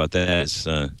talked about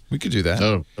that. We could do that.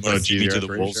 Oh, about to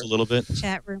the wolves a little bit.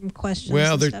 Chat room questions.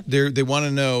 Well, they want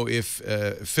to know if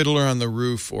Fiddler on the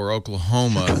Roof or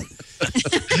Oklahoma.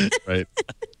 Right.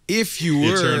 If you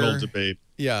were the eternal debate.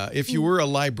 Yeah, if you were a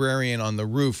librarian on the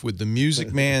roof, would the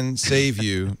Music Man save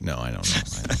you? No, I don't know.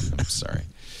 I'm sorry.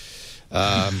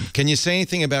 Can you say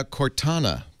anything about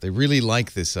Cortana? They really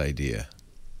like this idea.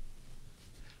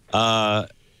 I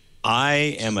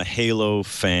am a Halo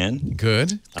fan.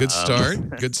 Good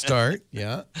start. Good start.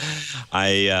 Yeah.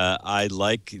 I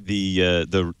like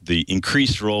the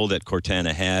increased role that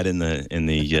Cortana had in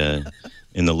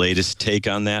the latest take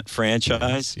on that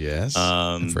franchise. Yes.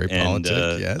 Very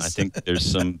politic. Yes. I think there's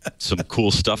some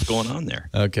cool stuff going on there.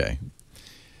 Okay.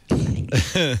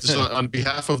 So on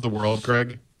behalf of the world,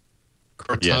 Greg,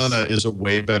 Cortana is a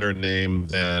way better name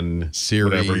than Siri,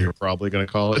 whatever you're probably going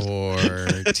to call it. Or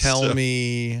Tell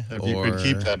Me. If you could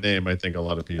keep that name, I think a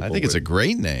lot of people I think it's a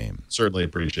great name. Certainly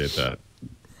appreciate that.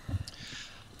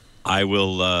 I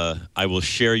will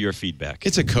share your feedback.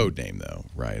 It's a code name, though,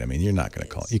 right? I mean, you're not going to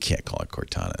call it. You can't call it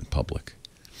Cortana in public.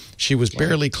 She was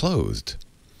barely clothed.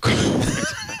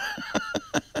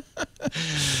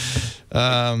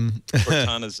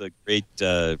 Cortana's a great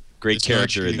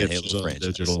character in the Halo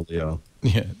franchise. Digital,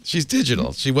 yeah, she's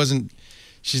digital.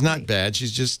 She's not bad.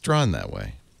 She's just drawn that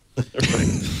way.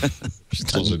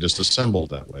 She's also just assembled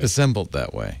that way. Assembled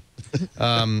that way.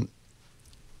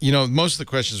 You know, most of the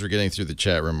questions we're getting through the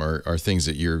chat room are things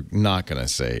that you're not going to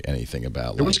say anything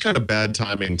about. It was kind of bad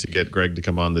timing to get Greg to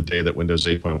come on the day that Windows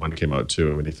 8.1 came out,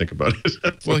 too, when you think about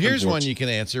it. Well, here's one you can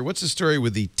answer. What's the story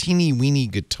with the teeny-weeny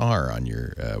guitar on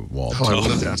your wall? Oh, I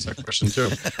wanted to ask that question, too.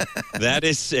 That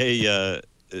is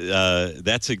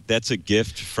that's a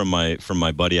gift from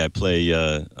my buddy. I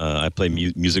play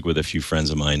music with a few friends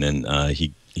of mine, and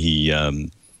he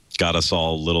got us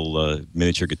all little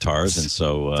miniature guitars, and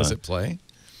so does it play?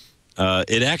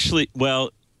 It actually,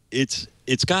 well, it's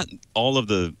got all of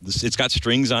it's got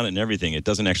strings on it and everything. It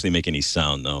doesn't actually make any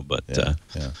sound though, but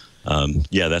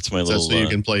yeah, that's my little. So you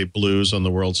can play blues on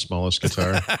the world's smallest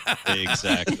guitar.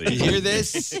 Exactly. You hear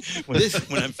this? When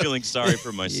I'm feeling sorry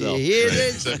for myself. You hear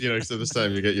this? Except this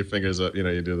time you get your fingers up. You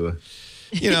do the.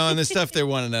 And the stuff they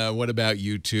want to know. What about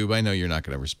YouTube? I know you're not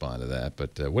going to respond to that,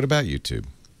 but what about YouTube?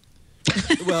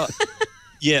 Well.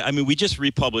 Yeah, I mean, we just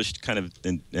republished kind of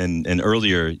an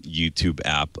earlier YouTube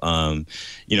app.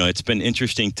 It's been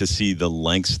interesting to see the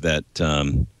lengths that,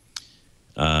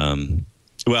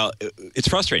 well, it's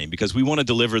frustrating because we want to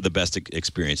deliver the best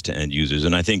experience to end users.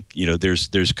 And I think,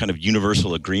 there's kind of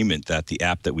universal agreement that the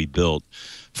app that we built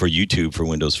for YouTube for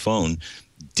Windows Phone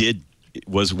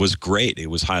was great.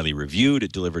 It was highly reviewed.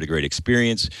 It delivered a great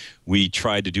experience. We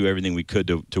tried to do everything we could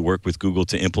to work with Google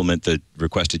to implement the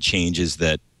requested changes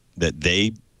that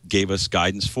they gave us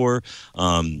guidance for.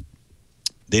 They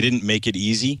didn't make it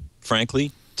easy,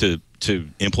 frankly, to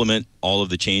implement all of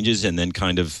the changes, and then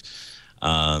kind of,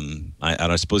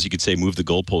 I suppose you could say, move the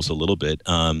goalposts a little bit.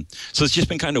 So it's just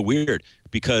been kind of weird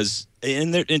because,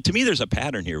 and to me, there's a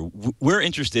pattern here. We're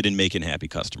interested in making happy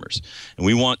customers, and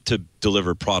we want to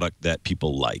deliver product that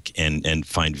people like and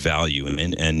find value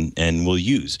in and will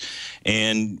use.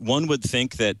 And one would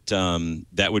think that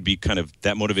that would be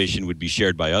that motivation would be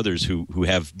shared by others who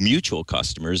have mutual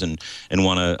customers and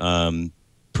want to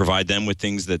provide them with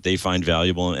things that they find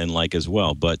valuable and like as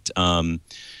well. But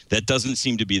that doesn't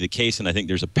seem to be the case, and I think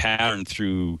there's a pattern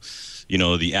through,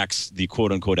 the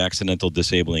quote unquote accidental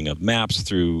disabling of maps,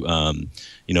 through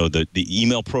the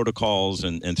email protocols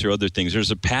and through other things.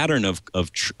 There's a pattern of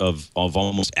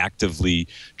almost actively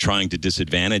trying to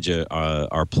disadvantage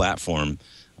our platform.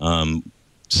 So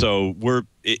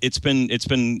it's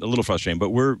been a little frustrating, but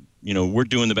we're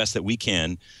doing the best that we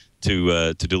can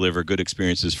to deliver good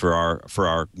experiences for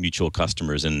our mutual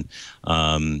customers, and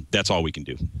that's all we can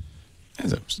do.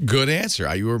 That's a good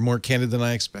answer. You were more candid than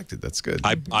I expected. That's good.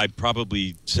 I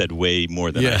probably said way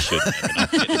more than I should.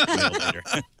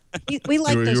 We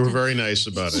like those. You were very nice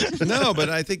about it. No, but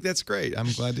I think that's great.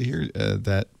 I'm glad to hear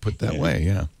that put that way.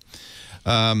 Yeah.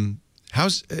 So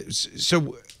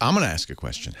I'm going to ask a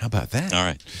question. How about that? All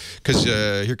right. Because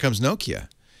here comes Nokia.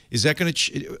 Is that going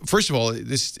to? First of all,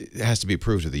 this has to be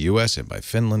approved to the U.S. and by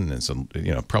Finland, and so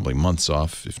probably months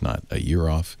off, if not a year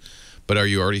off. But are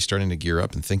you already starting to gear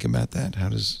up and think about that? How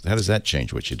does that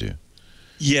change what you do?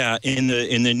 Yeah, in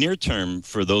the near term,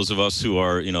 for those of us who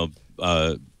are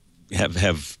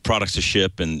have products to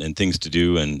ship and things to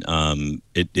do, and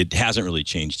it hasn't really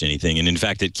changed anything. And in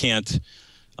fact, it can't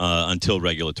until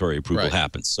regulatory approval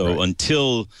happens. So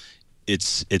until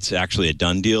it's actually a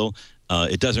done deal,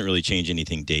 it doesn't really change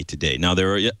anything day to day. Now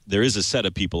there is a set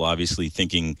of people obviously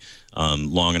thinking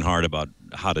long and hard about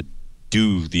how to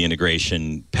do the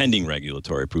integration pending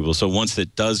regulatory approval. So once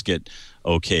it does get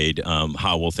okayed,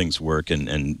 how will things work?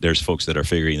 And there's folks that are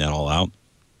figuring that all out.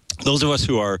 Those of us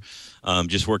who are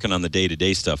just working on the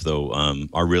day-to-day stuff, though,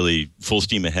 are really full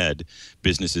steam ahead,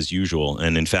 business as usual.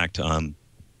 And in fact,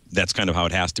 that's kind of how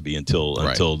it has to be until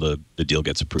the deal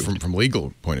gets approved. From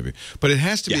legal point of view. But it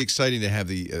has to be exciting to have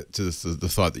the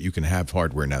thought that you can have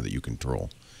hardware now that you control,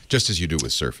 just as you do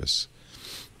with Surface.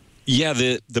 Yeah,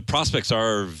 the prospects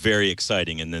are very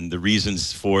exciting, and then the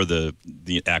reasons for the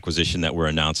acquisition that were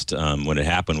announced when it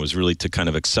happened was really to kind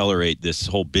of accelerate this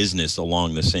whole business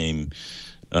along the same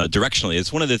directionally.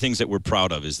 It's one of the things that we're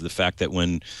proud of, is the fact that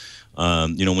when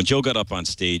Joe got up on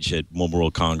stage at Mobile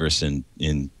World Congress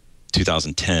in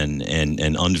 2010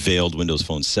 and unveiled Windows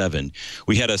Phone 7,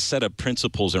 we had a set of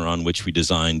principles around which we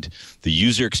designed the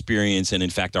user experience and, in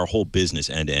fact, our whole business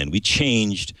end-to-end. We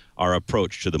changed our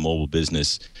approach to the mobile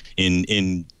business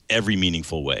in every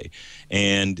meaningful way.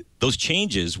 And those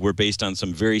changes were based on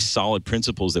some very solid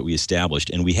principles that we established,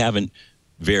 and we haven't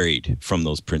varied from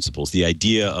those principles. The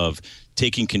idea of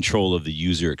taking control of the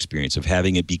user experience, of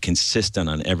having it be consistent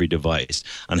on every device,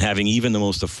 on having even the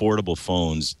most affordable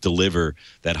phones deliver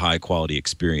that high quality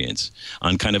experience,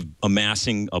 on kind of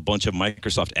amassing a bunch of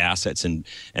Microsoft assets and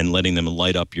letting them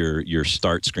light up your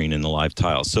start screen in the live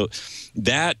tiles. So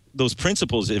those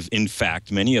principles, in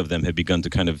fact, many of them have begun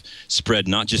to kind of spread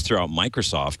not just throughout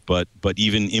Microsoft, but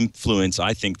even influence,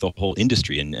 I think, the whole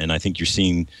industry. And I think you're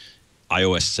seeing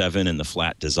iOS 7 and the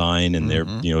flat design, and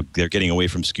they're getting away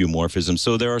from skeuomorphism.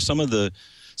 So there are some of the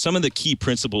key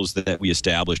principles that we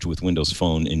established with Windows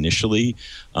Phone initially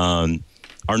are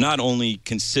not only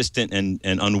consistent and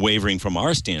unwavering from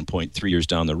our standpoint 3 years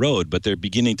down the road, but they're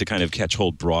beginning to kind of catch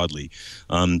hold broadly.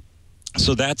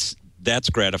 So that's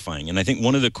gratifying. And I think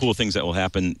one of the cool things that will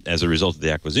happen as a result of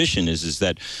the acquisition is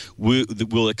that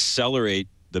we'll accelerate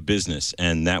the business,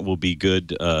 and that will be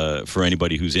good for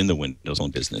anybody who's in the Windows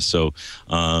Phone business. So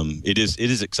it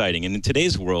is exciting. And in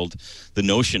today's world, the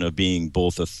notion of being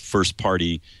both a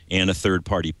first-party and a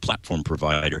third-party platform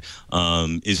provider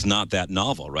is not that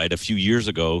novel, right? A few years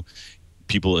ago,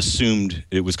 people assumed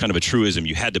it was kind of a truism.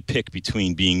 You had to pick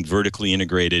between being vertically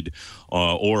integrated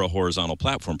or a horizontal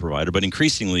platform provider. But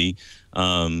increasingly,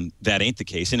 that ain't the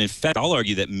case. And in fact, I'll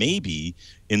argue that maybe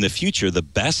in the future, the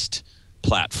best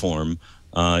platform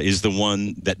is the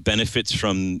one that benefits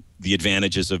from the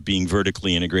advantages of being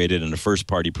vertically integrated and a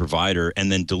first-party provider,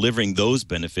 and then delivering those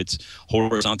benefits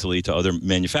horizontally to other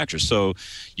manufacturers. So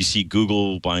you see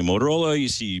Google buying Motorola, you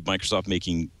see Microsoft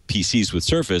making PCs with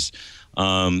Surface.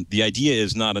 The idea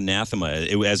is not anathema,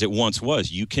 as it once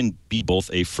was. You can be both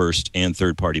a first and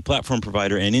third-party platform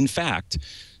provider, and in fact,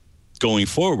 going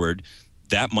forward,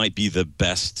 that might be the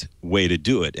best way to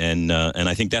do it. And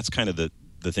I think that's kind of the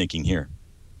thinking here.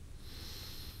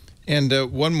 And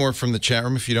one more from the chat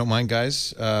room, if you don't mind,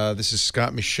 guys. This is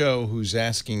Scott Michaud, who's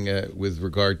asking with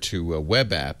regard to web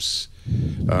apps,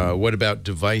 what about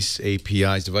device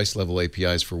APIs, device-level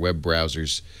APIs for web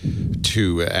browsers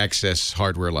to access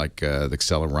hardware like the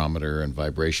accelerometer and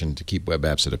vibration to keep web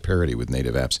apps at a parity with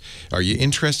native apps? Are you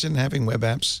interested in having web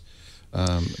apps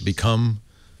become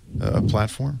a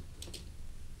platform?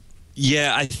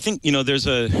 Yeah, I think there's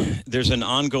an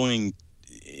ongoing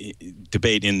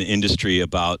debate in the industry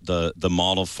about the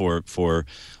model for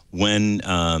when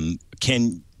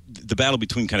can the battle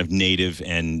between kind of native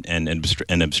and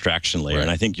abstraction layer. Right. And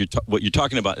I think what you're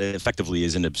talking about effectively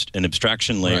is an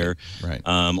abstraction layer, right.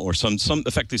 Or some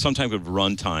effectively some type of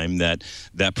runtime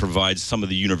that provides some of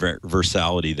the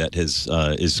universality that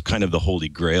is kind of the holy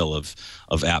grail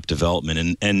of app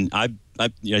development. And I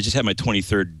just had my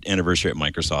 23rd anniversary at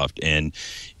Microsoft, and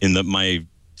in my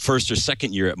first or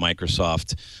second year at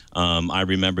Microsoft, I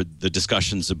remembered the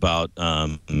discussions about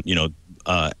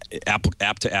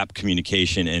app-to-app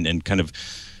communication and kind of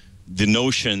the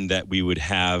notion that we would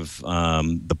have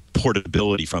the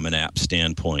portability from an app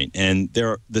standpoint. And there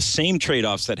are the same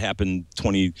trade-offs that happened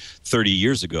 20, 30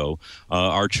 years ago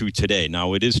are true today.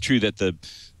 Now, it is true that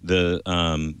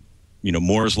the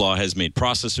Moore's law has made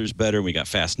processors better. We got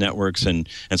fast networks, and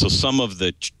so some of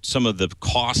the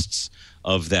costs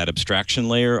of that abstraction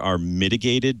layer are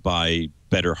mitigated by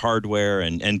better hardware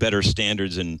and better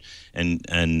standards and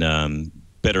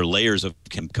better layers of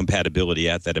compatibility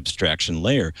at that abstraction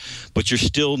layer. But you're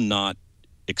still not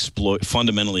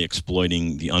fundamentally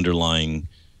exploiting the underlying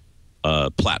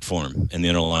platform and the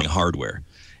underlying hardware,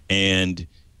 and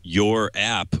your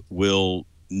app will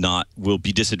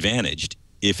be disadvantaged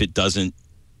if it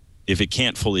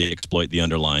can't fully exploit the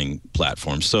underlying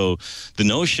platform. So the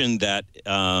notion that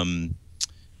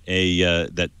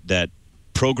that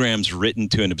programs written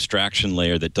to an abstraction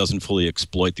layer that doesn't fully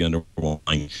exploit the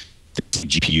underlying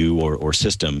GPU or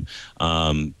system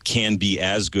can be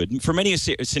as good. For many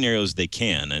scenarios, they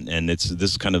can, and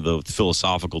this kind of the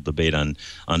philosophical debate on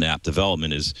app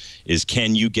development is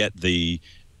can you get the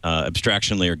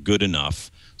abstraction layer good enough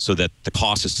so that the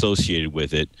costs associated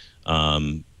with it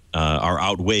are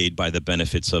outweighed by the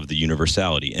benefits of the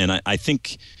universality. And I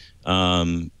think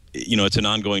it's an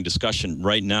ongoing discussion.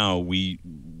 Right now, we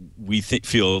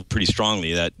feel pretty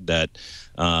strongly that the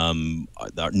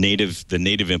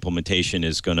native implementation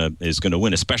is gonna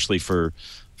win, especially for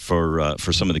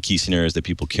some of the key scenarios that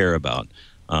people care about.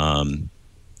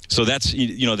 So that's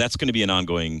going to be an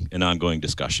ongoing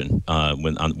discussion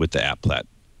with the app plat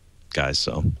guys.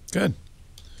 So good.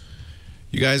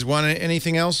 You guys want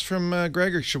anything else from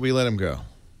Greg, or should we let him go?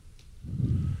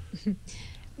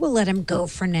 We'll let him go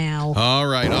for now. All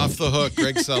right, off the hook,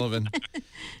 Greg Sullivan,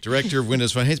 Director of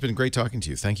Windows Phone. Hey, it's been great talking to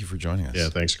you. Thank you for joining us. Yeah,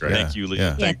 thanks, Greg. Thank you, Lee.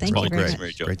 Yeah, thank you very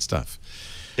much. Great stuff.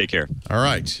 Take care. All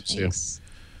right. Thanks.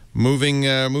 Moving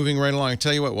right along. I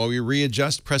tell you what, while we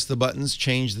readjust, press the buttons,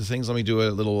 change the things, let me do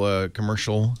a little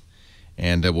commercial,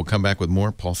 and we'll come back with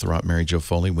more. Paul Thurrott, Mary Jo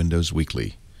Foley, Windows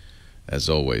Weekly. As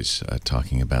always,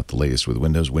 talking about the latest with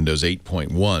Windows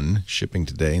 8.1 shipping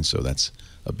today, and so that's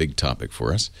a big topic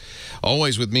for us.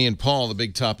 Always with me and Paul, the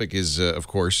big topic is, of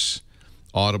course,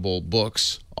 Audible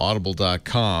books,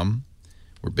 audible.com.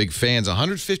 We're big fans.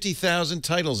 150,000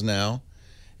 titles now,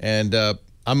 and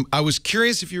I was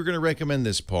curious if you were going to recommend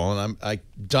this, Paul, and I'm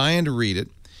dying to read it.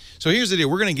 So here's the deal.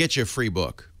 We're going to get you a free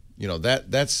book. You know,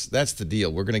 that's the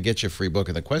deal. We're going to get you a free book,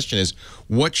 and the question is,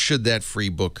 what should that free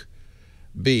book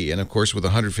be? And, of course, with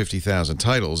 150,000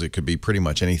 titles, it could be pretty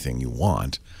much anything you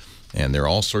want. And there are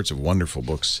all sorts of wonderful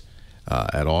books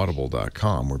at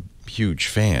audible.com. We're huge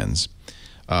fans.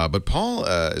 But Paul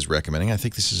is recommending, I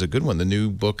think this is a good one, the new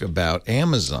book about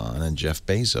Amazon and Jeff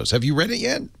Bezos. Have you read it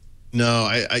yet? No,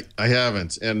 I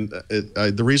haven't. And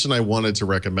the reason I wanted to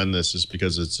recommend this is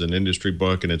because it's an industry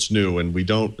book and it's new, and we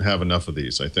don't have enough of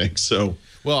these, I think. So,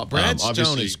 well, Brad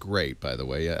Stone is great, by the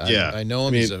way. I know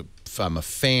him. I'm a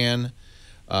fan.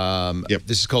 Yep.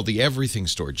 This is called The Everything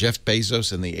Store, Jeff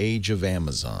Bezos and the Age of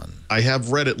Amazon. I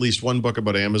have read at least one book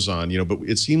about Amazon, but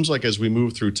it seems like as we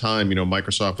move through time,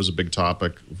 Microsoft was a big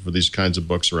topic for these kinds of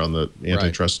books around the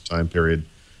antitrust time period.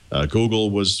 Google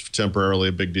was temporarily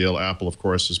a big deal. Apple, of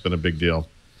course, has been a big deal.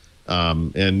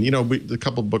 And, a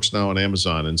couple of books now on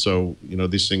Amazon. And so,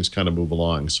 these things kind of move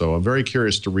along. So I'm very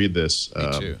curious to read this. Me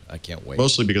too. I can't wait.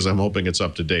 Mostly because I'm hoping it's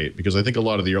up to date. Because I think a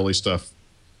lot of the early stuff,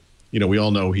 we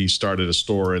all know he started a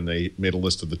store and they made a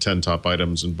list of the 10 top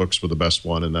items and books were the best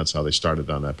one. And that's how they started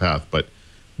on that path. But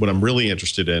what I'm really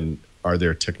interested in are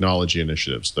their technology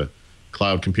initiatives, the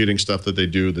cloud computing stuff that they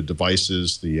do, the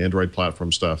devices, the Android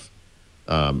platform stuff.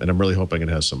 And I'm really hoping it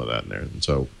has some of that in there. And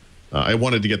so I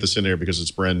wanted to get this in there because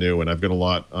it's brand new and I've got a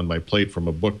lot on my plate from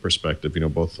a book perspective,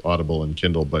 both Audible and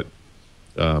Kindle. But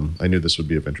I knew this would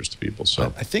be of interest to people.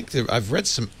 So I think I've read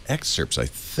some excerpts, I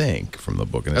think, from the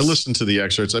book. And I listened to the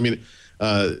excerpts. I mean,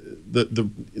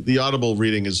 the Audible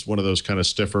reading is one of those kind of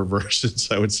stiffer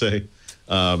versions, I would say.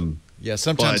 Yeah,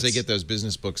 sometimes they get those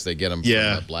business books. They get them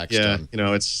from Blackstone.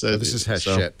 Yeah, it's this is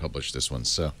Hachette published this one.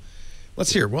 So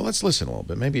let's hear. Well, let's listen a little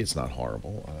bit. Maybe it's not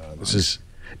horrible. This is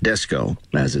Desco,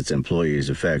 as its employees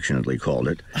affectionately called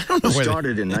it, was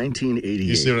started in 1988.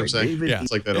 You see what I'm saying? Yeah,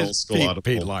 it's like that old school Audible.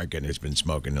 Pete Larkin has been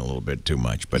smoking a little bit too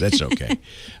much, but that's okay.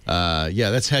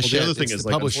 That's Hachette. Well, the other thing is,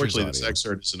 unfortunately, this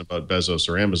excerpt isn't about Bezos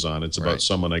or Amazon. It's about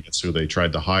someone, I guess, who they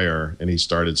tried to hire, and he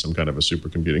started some kind of a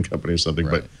supercomputing company or something.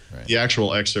 But the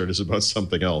actual excerpt is about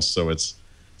something else, so it's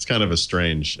kind of a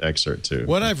strange excerpt, too.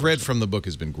 What I've read from the book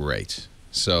has been great.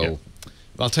 So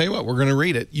I'll tell you what, we're going to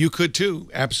read it. You could, too,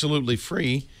 absolutely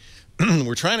free.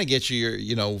 We're trying to get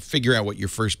you, figure out what your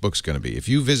first book's going to be. If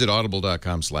you visit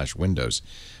audible.com/windows,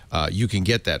 you can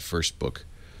get that first book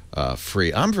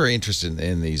free. I'm very interested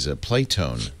in these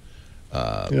Playtone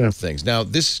things. Now,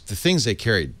 the things they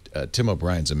carried, Tim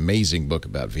O'Brien's amazing book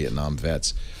about Vietnam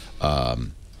vets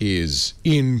is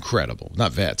incredible.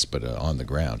 Not vets, but on the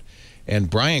ground. And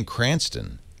Bryan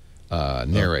Cranston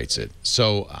narrates it.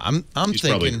 So I'm He's thinking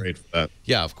probably great for that.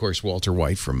 Yeah, of course, Walter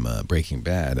White from Breaking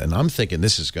Bad, and I'm thinking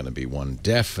this is going to be one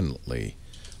definitely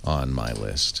on my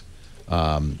list.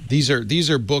 These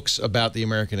are books about the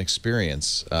American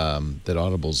experience that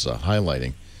Audible's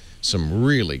highlighting. Some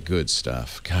really good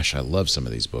stuff. Gosh, I love some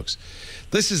of these books.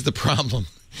 This is the problem.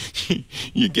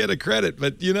 You get a credit,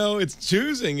 but it's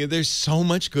choosing. There's so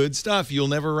much good stuff. You'll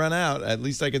never run out. At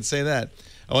least I can say that.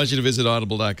 I want you to visit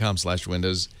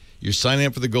audible.com/windows. You're signing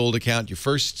up for the gold account. Your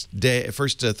first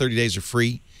 30 days are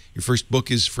free. Your first book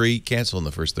is free. Cancel in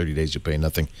the first 30 days. You pay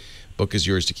nothing. Book is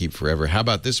yours to keep forever. How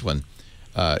about this one?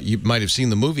 You might have seen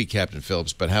the movie Captain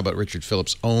Phillips, but how about Richard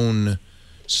Phillips' own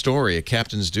story, A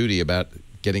Captain's Duty, about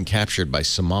getting captured by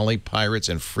Somali pirates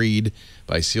and freed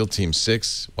by SEAL Team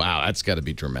 6? Wow, that's got to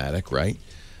be dramatic, right?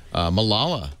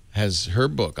 Malala has her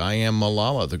book, I Am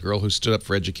Malala, the girl who stood up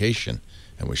for education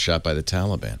and was shot by the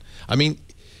Taliban. I mean,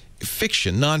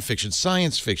 fiction, nonfiction,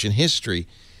 science fiction, history.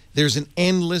 There's an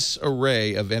endless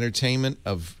array of entertainment,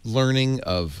 of learning,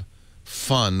 of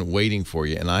fun waiting for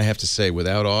you. And I have to say,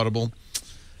 without Audible,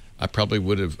 I probably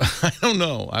would have, I don't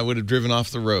know, I would have driven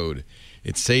off the road.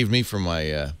 It saved me from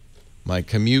my my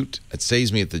commute. It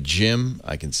saves me at the gym.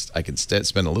 I can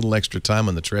spend a little extra time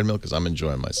on the treadmill because I'm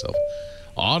enjoying myself.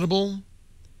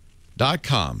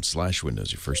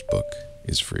 Audible.com/windows, your first book.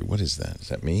 is free. What is that? Is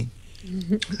that me?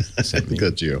 Is that me?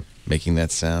 That's you. Making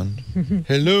that sound?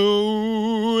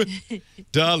 Hello,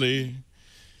 Dolly.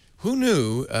 Who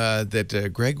knew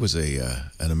that Greg was an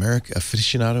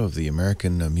aficionado of the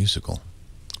American musical?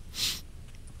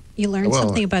 You learn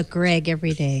something about Greg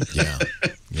every day.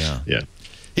 Yeah.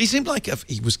 He seemed like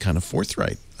he was kind of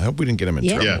forthright. I hope we didn't get him in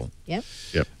trouble. Yep.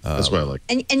 That's what I like.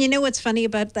 And you know what's funny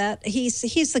about that? He's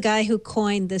the guy who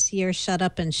coined this year "Shut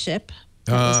Up and Ship."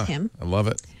 That was him. I love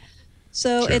it.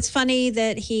 So it's funny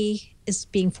that he is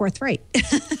being forthright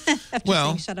after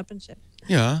saying "Shut Up and Ship."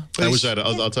 Yeah, I was at.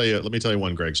 I'll tell you. Let me tell you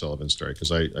one Greg Sullivan story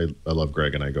because I love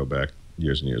Greg and I go back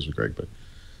years and years with Greg. But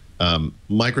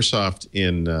Microsoft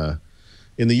in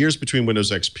the years between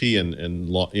Windows XP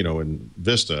and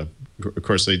Vista, of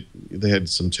course they had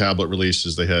some tablet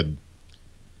releases. They had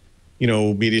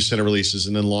Media Center releases,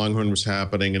 and then Longhorn was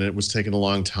happening, and it was taking a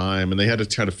long time, and they had to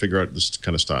try to figure out this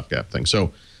kind of stopgap thing.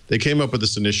 So they came up with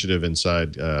this initiative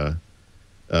inside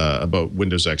about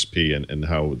Windows XP and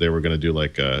how they were going to do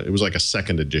it was like a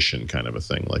second edition kind of a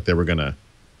thing. Like they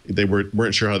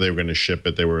weren't sure how they were going to ship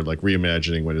it. They were like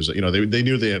reimagining Windows. They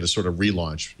knew they had to sort of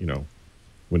relaunch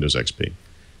Windows XP,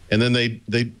 and then they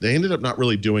ended up not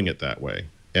really doing it that way.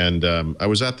 And I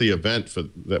was at the event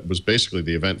that was basically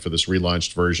the event for this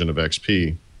relaunched version of XP.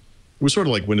 It was sort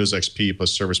of like Windows XP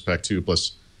plus Service Pack 2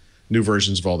 plus new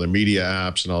versions of all their media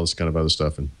apps and all this kind of other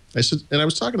stuff. And I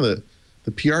was talking to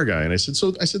the PR guy, and I said,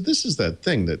 this is that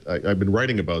thing that I've been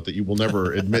writing about that you will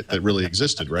never admit that really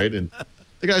existed, right? And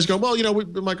the guy's going, well,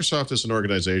 Microsoft as an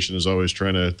organization is always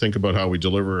trying to think about how we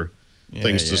deliver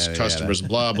things to customers,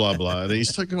 blah, blah, blah. And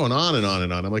he's going on and on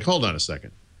and on. I'm like, hold on a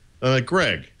second. I'm like,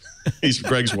 Greg.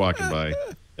 Greg's walking by.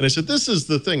 And I said, this is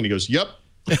the thing. And he goes, yep.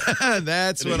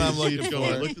 That's what I'm looking for.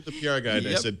 I looked at the PR guy and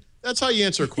I said, that's how you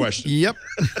answer a question. Yep.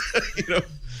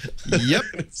 Yep.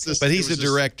 But he's a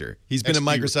director. He's been at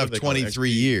Microsoft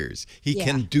 23 years. He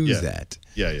can do that.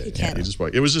 Yeah.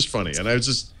 It was just funny. And I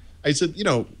said,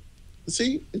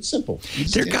 see, it's simple.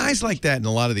 There are guys like that in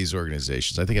a lot of these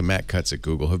organizations. I think of Matt Cutts at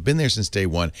Google, who've been there since day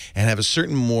one and have a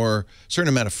certain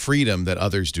amount of freedom that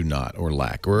others do not or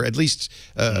lack, or at least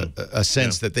a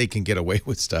sense that they can get away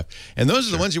with stuff. And those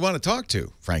are the ones you want to talk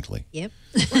to, frankly. Yep.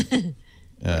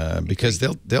 Because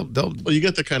they'll. Well, you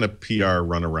get the kind of PR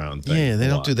runaround thing. Yeah, they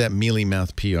don't do that mealy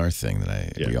mouth PR thing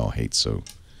that we all hate so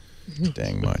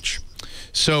dang much.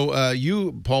 So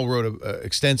you, Paul, wrote an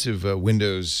extensive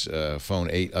Windows Phone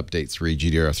 8 Update 3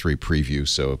 GDR3 preview,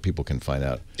 so people can find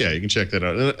out. Yeah, you can check that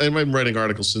out. And I've been writing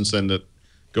articles since then that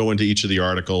go into each of the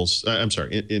articles.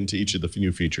 Into each of the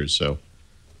new features. So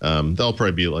that'll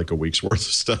probably be like a week's worth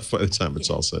of stuff by the time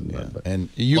it's all said and done. But and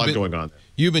a lot going on.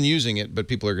 You've been using it, but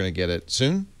people are going to get it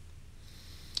soon?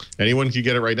 Anyone can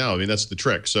get it right now. I mean, that's the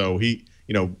trick. So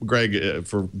Greg,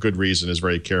 for good reason, is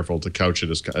very careful to couch it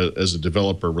as a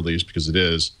developer release because it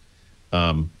is.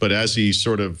 But as he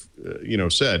sort of,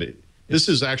 said, this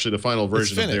is actually the final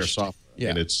version of their software. Yeah.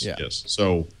 And it's yes.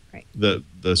 So the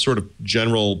sort of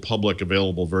general public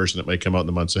available version that may come out in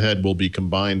the months ahead will be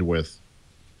combined with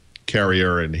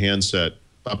carrier and handset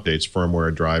updates,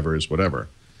 firmware, drivers, whatever.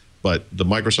 But the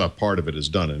Microsoft part of it is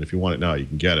done, and if you want it now, you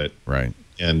can get it. Right.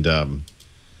 And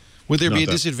would there be a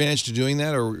disadvantage to doing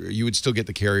that, or you would still get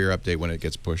the carrier update when it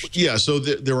gets pushed? Yeah, so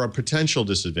there are potential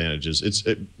disadvantages.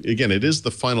 Again, it is the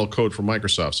final code for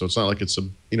Microsoft, so it's not like it's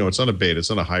not a beta,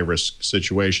 it's not a high risk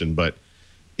situation, but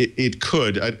it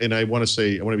could. And I want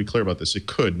to be clear about this. It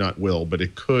could, not will, but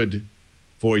it could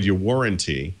void your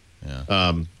warranty.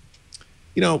 Yeah.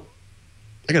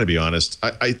 I got to be honest.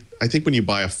 I think when you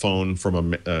buy a phone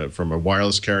from a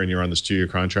wireless carrier and you're on this 2-year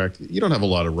contract, you don't have a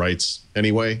lot of rights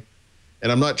anyway.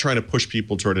 And I'm not trying to push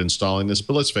people toward installing this,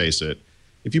 but let's face it,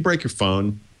 if you break your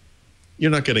phone,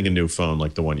 you're not getting a new phone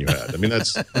like the one you had. I mean,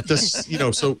 that's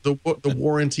so the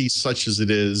warranty, such as it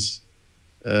is,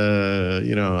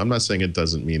 I'm not saying it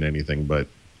doesn't mean anything, but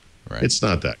it's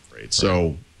not that great. Right.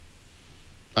 So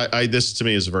this to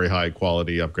me is a very high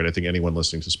quality upgrade. I think anyone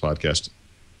listening to this podcast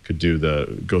could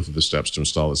go through the steps to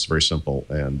install this. Very simple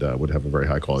and would have a very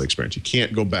high quality experience. You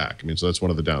can't go back. I mean, so that's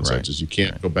one of the downsides is you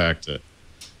can't go back to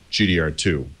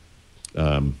GDR2.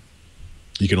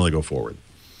 You can only go forward.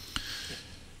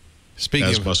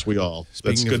 Must we all.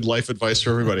 That's good life advice for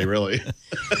everybody, really.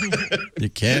 You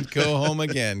can't go home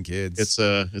again, kids. It's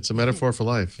a metaphor for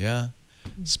life. Yeah.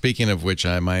 Speaking of which,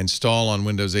 my install on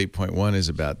Windows 8.1 is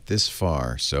about this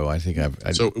far, so I think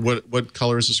So what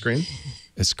color is the screen?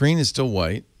 The screen is still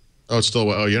white. Oh, it's still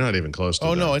white. Oh, you're not even close to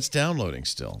that. No, it's downloading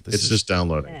still. It's just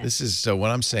downloading. This is so.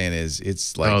 What I'm saying is,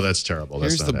 it's like. Oh, that's terrible.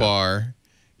 Here's the bar.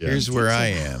 Here's where I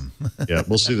am. Yeah,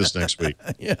 we'll see this next week.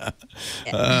 Yeah.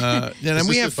 And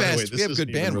we have fast. We have good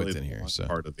bandwidth really in here. So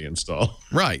part of the install.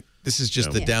 Right. This is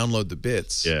just the download the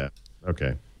bits. Yeah.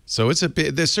 Okay. So it's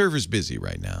the server's busy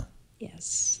right now.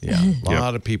 Yes. Yeah. A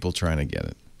lot of people trying to get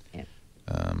it. Yep.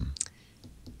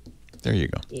 There you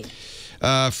go.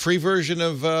 Yeah. Free version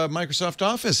of Microsoft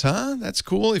Office, huh? That's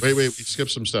cool. Wait, we skipped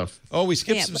some stuff. Oh, we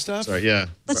skipped some stuff? Sorry, yeah.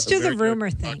 Let's do the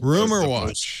rumor thing. Rumor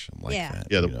watch. I like that.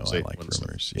 Yeah, I like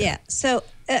rumors. Yeah. So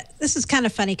this is kind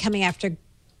of funny coming after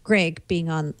Greg being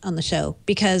on the show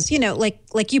because,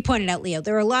 like you pointed out, Leo,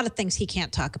 there are a lot of things he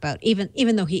can't talk about,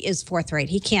 even though he is forthright.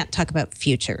 He can't talk about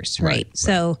futures, right?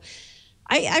 So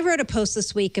I wrote a post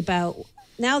this week about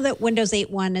now that Windows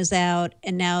 8.1 is out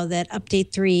and now that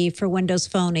Update 3 for Windows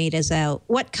Phone 8 is out,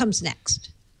 what comes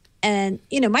next? And,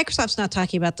 Microsoft's not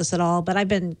talking about this at all, but I've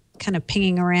been kind of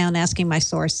pinging around, asking my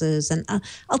sources, and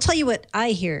I'll tell you what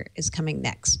I hear is coming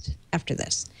next after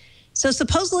this. So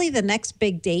supposedly the next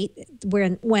big date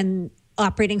when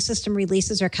operating system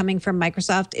releases are coming from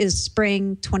Microsoft is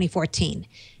spring 2014.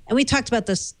 And we talked about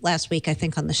this last week, I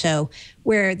think, on the show,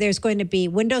 where there's going to be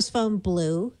Windows Phone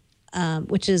Blue,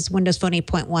 which is Windows Phone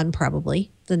 8.1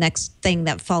 probably, the next thing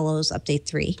that follows Update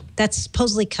 3. That's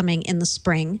supposedly coming in the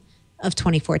spring of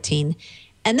 2014.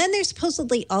 And then there's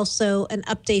supposedly also an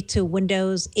update to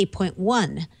Windows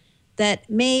 8.1 that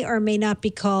may or may not be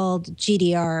called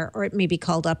GDR, or it may be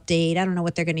called Update. I don't know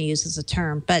what they're going to use as a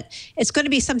term, but it's going to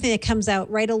be something that comes out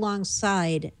right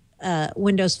alongside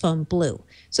Windows Phone Blue.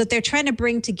 So they're trying to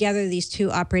bring together these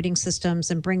two operating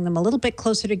systems and bring them a little bit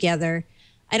closer together.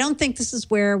 I don't think this is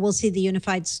where we'll see the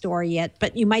unified store yet,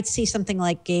 but you might see something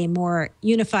like a more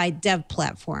unified dev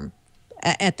platform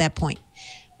at that point.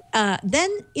 Then,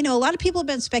 a lot of people have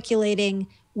been speculating,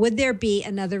 would there be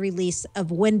another release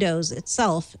of Windows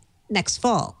itself next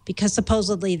fall? Because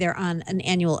supposedly they're on an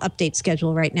annual update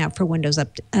schedule right now for Windows.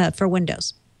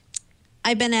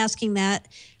 I've been asking that.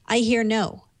 I hear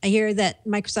no. I hear that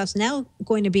Microsoft's now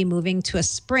going to be moving to a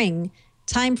spring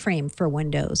timeframe for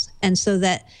Windows. And so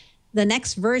that the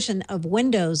next version of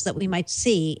Windows that we might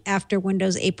see after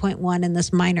Windows 8.1 and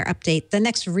this minor update, the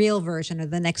next real version or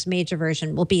the next major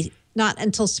version will be not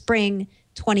until spring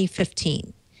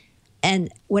 2015. And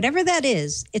whatever that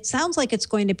is, it sounds like it's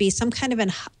going to be some kind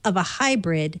of a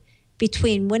hybrid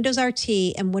between Windows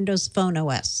RT and Windows Phone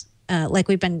OS, like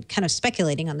we've been kind of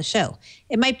speculating on the show.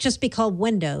 It might just be called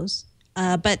Windows,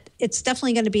 but it's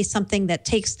definitely going to be something that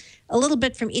takes a little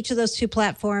bit from each of those two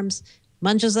platforms,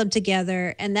 munges them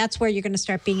together, and that's where you're going to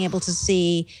start being able to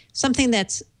see something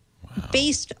that's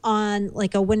based on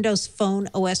like a Windows Phone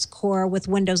OS core with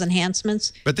Windows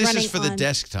enhancements. But this is for the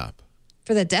desktop.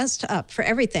 For the desktop, for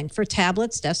everything, for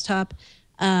tablets, desktop,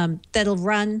 that'll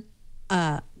run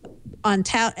on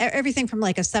everything from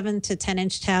like a 7 to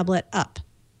 10-inch tablet up.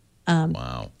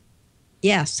 Wow.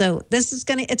 Yeah, so this is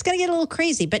it's gonna get a little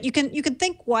crazy, but you can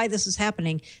think why this is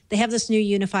happening. They have this new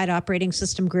unified operating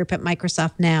system group at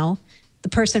Microsoft now. The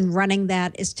person running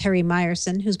that is Terry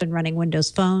Myerson, who's been running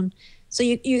Windows Phone. So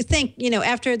you think,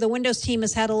 after the Windows team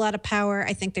has had a lot of power,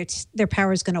 I think their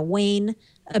power is going to wane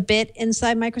a bit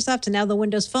inside Microsoft, and now the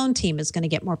Windows Phone team is going to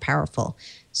get more powerful.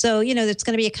 So, it's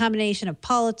going to be a combination of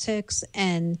politics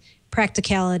and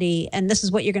practicality, and this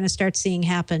is what you're going to start seeing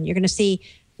happen. You're going to see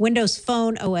Windows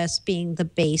Phone OS being the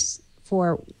base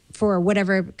for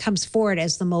whatever comes forward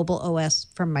as the mobile OS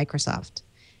from Microsoft.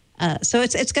 So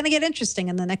it's going to get interesting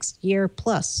in the next year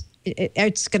plus.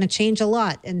 It's going to change a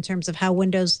lot in terms of how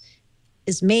Windows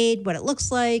is made, what it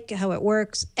looks like, how it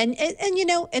works. And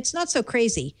it's not so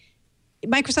crazy.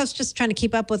 Microsoft's just trying to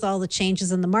keep up with all the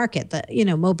changes in the market.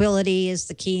 Mobility is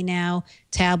the key now.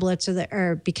 Tablets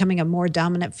are becoming a more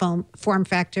dominant form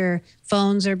factor.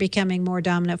 Phones are becoming more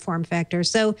dominant form factor.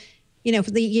 So,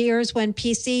 for the years when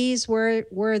PCs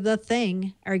were the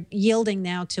thing are yielding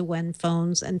now to when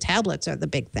phones and tablets are the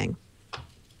big thing.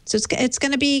 So it's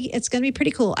going to be pretty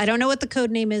cool. I don't know what the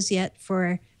code name is yet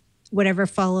for whatever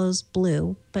follows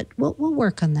Blue, but we'll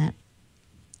work on that.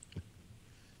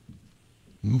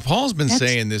 Paul's been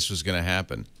saying this was going to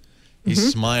happen.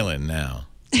 He's smiling now.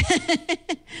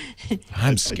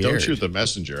 I'm scared. Don't shoot the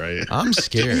messenger. I'm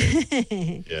scared.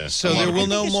 Yeah. So there will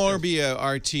no more be a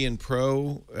RT and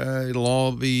Pro. It'll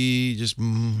all be just.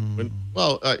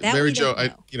 Mary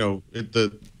Jo,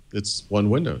 it's one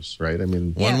Windows, right? I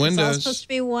mean, one Windows. It's all supposed to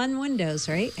be one Windows,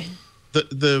 right?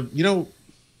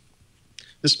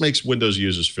 This makes Windows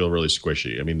users feel really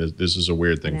squishy. I mean, this is a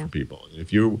weird thing for people.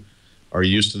 If you are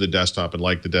used to the desktop and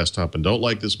like the desktop and don't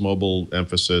like this mobile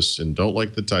emphasis and don't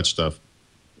like the touch stuff,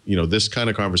 this kind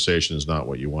of conversation is not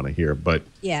what you want to hear. But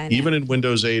even in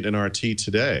Windows 8 and RT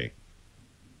today,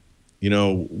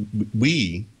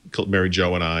 we Mary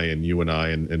Jo and I and you and I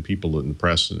and people in the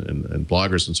press and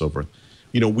bloggers and so forth,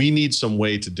 we need some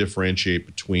way to differentiate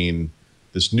between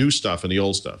this new stuff and the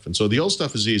old stuff. And so the old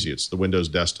stuff is easy. It's the Windows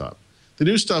desktop. The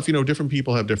new stuff, different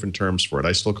people have different terms for it.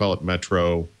 I still call it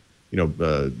Metro.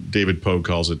 David Pogue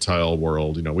calls it Tile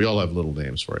World. We all have little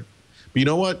names for it. But you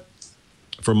know what?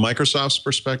 From Microsoft's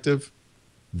perspective,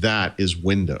 that is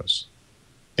Windows.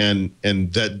 And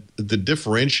that the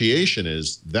differentiation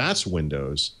is that's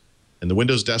Windows, and the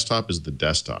Windows desktop is the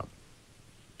desktop.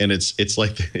 And it's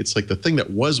like the thing that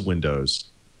was Windows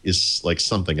is like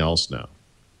something else now.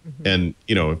 Mm-hmm. And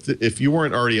if you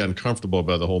weren't already uncomfortable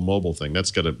about the whole mobile thing,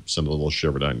 that's got to send a little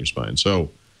shiver down your spine. So,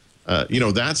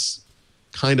 that's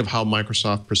kind of how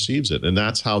Microsoft perceives it, and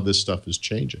that's how this stuff is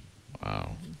changing.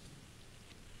 Wow.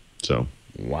 So,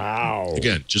 wow.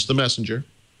 Again, just the messenger.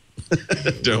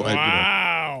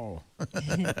 Wow.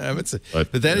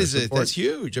 But that's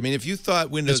huge. I mean, if you thought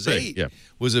Windows 8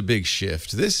 was a big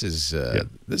shift, this is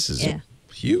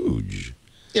huge.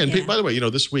 Yeah, and by the way,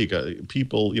 this week,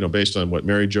 people, based on what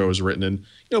Mary Jo has written, and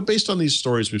based on these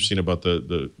stories we've seen about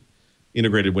the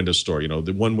integrated Windows Store,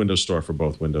 the one Windows Store for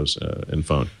both Windows and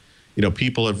phone.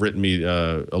 People have written me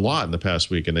a lot in the past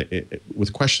week, and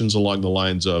with questions along the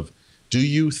lines of, do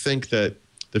you think that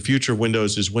the future of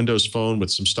Windows is Windows Phone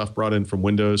with some stuff brought in from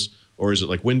Windows, or is it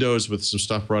like Windows with some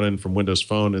stuff brought in from Windows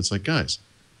Phone? And it's like, guys,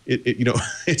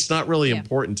 it's not really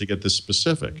important to get this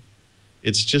specific.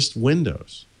 It's just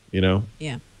Windows, Yeah.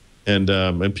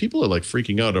 And people are like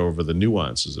freaking out over the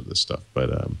nuances of this stuff, but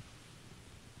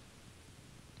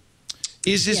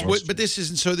is this what? But this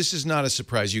isn't. So this is not a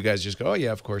surprise. You guys just go, oh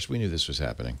yeah, of course we knew this was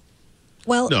happening.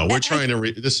 Well, no, we're trying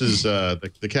to. This is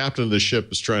the captain of the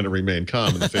ship is trying to remain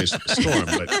calm in the face of the storm.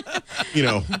 But you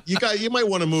might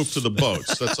want to move to the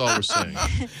boats. That's all we're saying.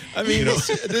 I mean, this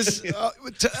is the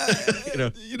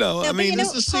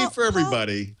sea for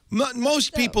everybody.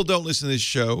 Most people don't listen to this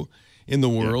show in the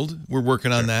world. Yeah. We're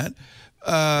working on that.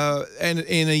 And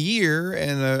in a year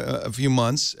and a few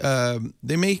months,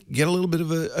 they may get a little bit of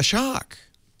a shock.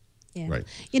 Yeah. Right.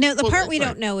 The part we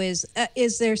don't know is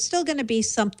there still going to be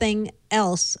something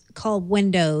else called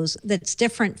Windows that's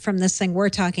different from this thing we're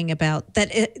talking about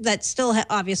that still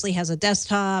obviously has a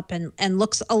desktop and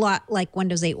looks a lot like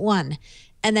Windows 8.1.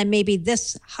 And then maybe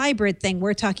this hybrid thing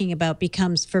we're talking about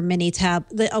becomes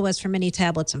the OS for mini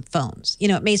tablets and phones.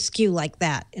 It may skew like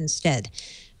that instead.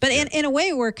 But in a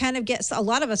way, we're kind of a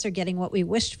lot of us are getting what we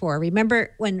wished for.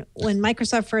 Remember when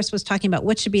Microsoft first was talking about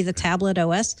what should be the tablet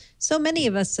OS? So many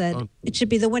of us said it should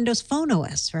be the Windows Phone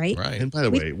OS, right? Right. And by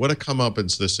the way, what a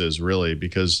comeuppance this is really,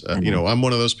 because I'm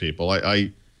one of those people.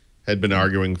 I had been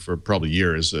arguing for probably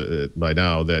years by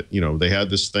now that they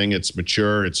had this thing. It's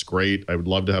mature. It's great. I would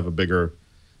love to have a bigger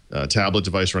tablet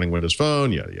device running Windows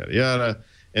Phone. Yada yada yada.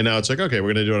 And now it's like, okay,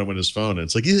 we're going to do it on Windows Phone. And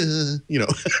it's like,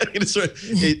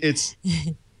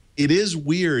 it is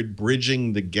weird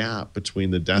bridging the gap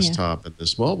between the desktop and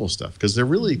this mobile stuff, because they're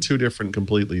really two different,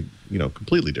 completely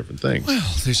different things. Well,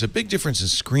 there's a big difference in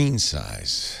screen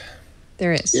size.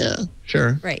 There is. Yeah,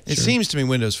 sure. Right. It seems to me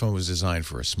Windows Phone was designed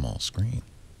for a small screen.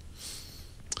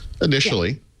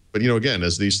 Initially. Yeah. But, again,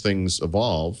 as these things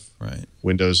evolve, right.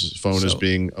 Windows Phone is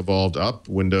being evolved up.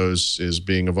 Windows is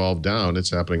being evolved down. It's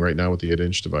happening right now with the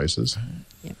 8-inch devices.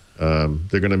 Yep.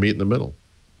 They're going to meet in the middle.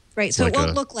 Right, so it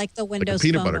won't look like the Windows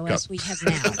Phone OS we have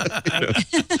now.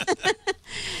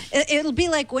 Right? It'll be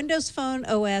like Windows Phone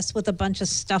OS with a bunch of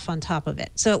stuff on top of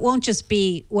it. So it won't just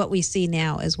be what we see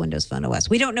now as Windows Phone OS.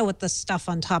 We don't know what the stuff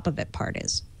on top of it part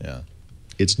is. Yeah.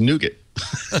 It's nougat.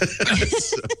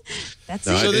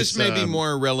 So this may be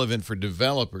more relevant for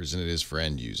developers than it is for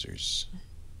end users.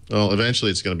 Well, eventually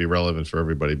it's going to be relevant for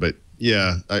everybody. But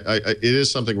yeah, it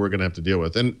is something we're going to have to deal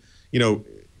with. And,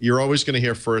 you're always going to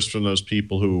hear first from those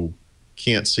people who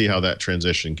can't see how that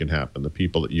transition can happen, the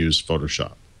people that use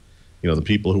Photoshop, the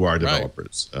people who are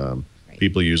developers. Right.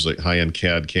 People use like high-end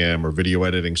CAD CAM or video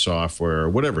editing software or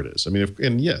whatever it is. I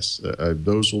mean, yes,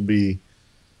 those will be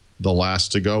the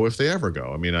last to go if they ever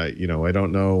go. I mean, I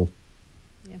don't know.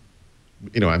 Yeah.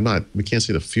 We can't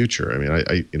see the future. I mean,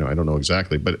 I don't know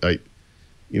exactly, but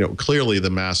clearly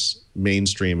the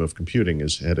mainstream of computing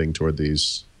is heading toward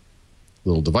these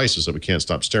little devices that we can't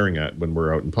stop staring at when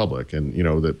we're out in public, and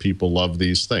that people love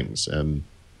these things, and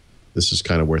this is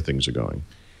kind of where things are going.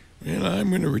 Well, I'm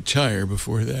going to retire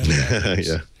before that happens.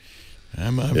 Yeah.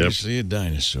 I'm obviously a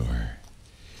dinosaur.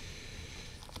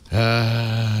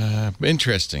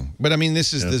 Interesting. But I mean,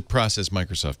 this is the process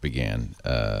Microsoft began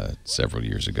several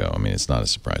years ago. I mean, it's not a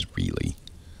surprise, really.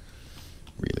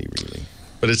 Really.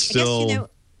 But it's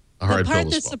still a hard the pill part to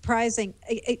that's swallow. surprising,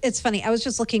 it's funny. I was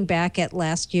just looking back at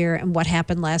last year and what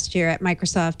happened last year at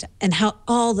Microsoft and how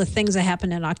all the things that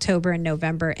happened in October and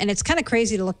November. And it's kind of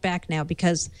crazy to look back now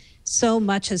because so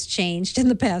much has changed in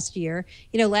the past year.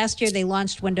 You know, last year they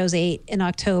launched Windows 8 in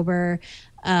October.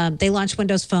 They launched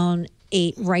Windows Phone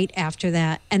 8 right after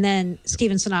that. And then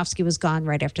Steven Sinofsky was gone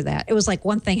right after that. It was like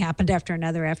one thing happened after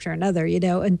another, you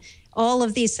know, and all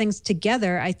of these things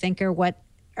together, I think, are what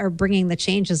are bringing the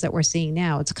changes that we're seeing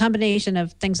now. It's a combination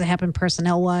of things that happen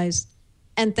personnel-wise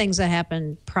and things that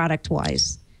happen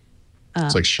product-wise.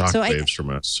 It's like shock waves from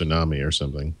a tsunami or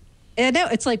something. I know.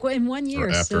 It's like in 1 year, Or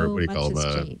after, so what do you much call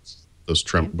has them? changed.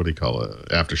 Those what do you call it?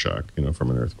 Aftershock, you know,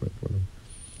 from an earthquake. Whatever.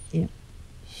 Yeah.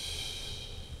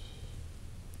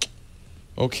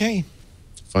 Okay.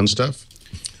 Fun stuff.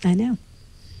 I know.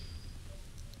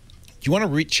 Do you want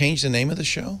to change the name of the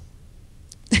show?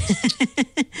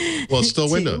 Well, it's still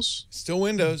Windows. Still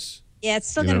Windows. Yeah, it's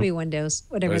still going to be Windows.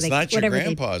 Whatever But it's they, not your whatever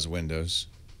grandpa's Windows.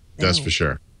 That's for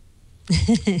sure.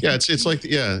 Yeah, it's like,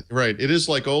 yeah, right. It is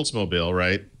like Oldsmobile,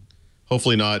 right?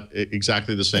 Hopefully not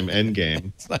exactly the same end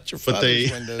game. It's not your But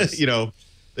father's Windows. you know,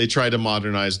 they try to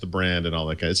modernize the brand and all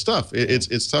that kind of stuff.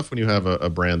 It's tough when you have a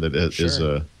brand that is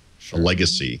a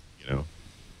legacy, you know.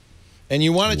 And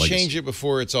you want to change it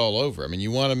before it's all over. I mean,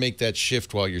 you want to make that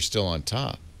shift while you're still on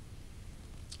top.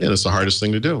 Yeah, that's the hardest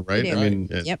thing to do, right? I mean,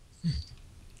 yep.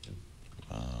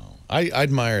 I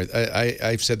admire,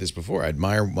 I've said this before, I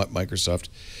admire what Microsoft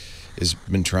has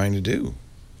been trying to do.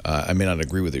 I may not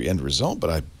agree with the end result, but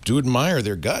I do admire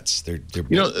their guts. Their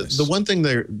you know, the one thing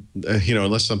they're, you know,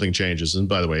 unless something changes, and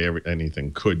by the way,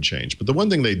 anything could change, but the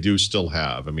one thing they do still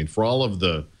have, I mean, for all of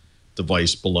the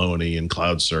device baloney and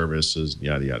cloud services,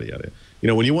 yada, yada, yada. You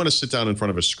know, when you want to sit down in front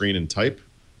of a screen and type,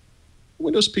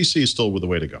 Windows PC is still the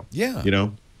way to go. Yeah. You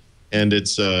know, and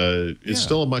it's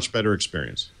still a much better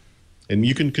experience. And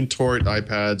you can contort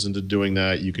iPads into doing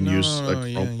that. You can use a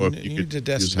Chromebook. You could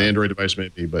use an Android device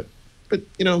maybe, but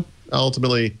you know,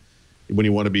 ultimately, when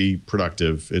you want to be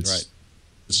productive, it's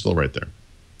still right there.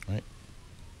 Right.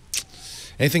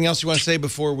 Anything else you want to say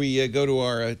before we go to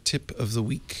our tip of the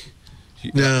week?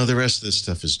 No, the rest of this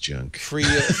stuff is junk. Free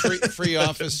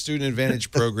Office Student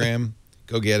Advantage program.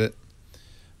 Go get it.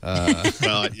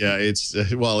 Well, yeah, it's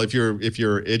well, if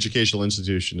your educational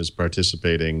institution is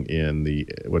participating in the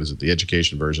the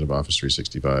education version of Office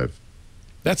 365,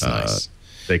 that's nice.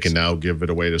 They can now give it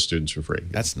away to students for free.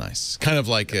 That's nice. Kind of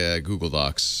like Google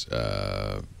Docs.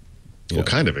 Well,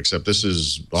 kind of, except this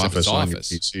is Office on your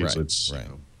PC, so it's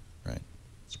right.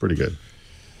 It's pretty good.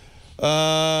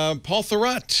 Paul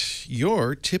Thurrott,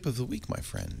 your tip of the week, my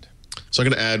friend. So I'm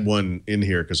going to add one in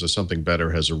here because something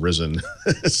better has arisen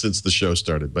since the show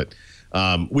started. But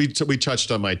we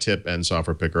touched on my tip and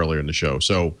software pick earlier in the show.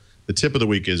 So the tip of the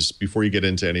week is, before you get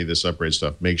into any of this upgrade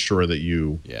stuff, make sure that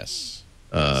you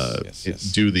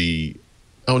do the.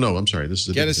 Oh no, I'm sorry. This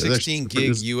is get a 16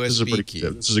 gig USB key.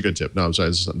 This is a good tip. No, I'm sorry.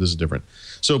 This is different.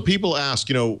 So people ask,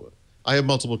 you know, I have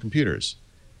multiple computers,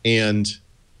 and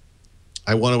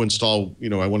I want to install, you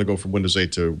know, I want to go from Windows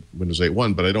 8 to Windows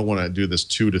 8.1, but I don't want to do this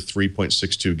 2 to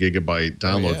 3.62 gigabyte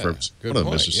download for one of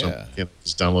them. It's just something, you know,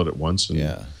 just download it once and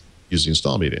use the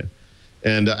install media.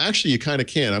 And actually, you kind of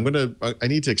can. I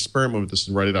need to experiment with this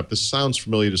and write it up. This sounds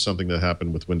familiar to something that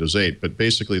happened with Windows 8, but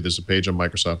basically, there's a page on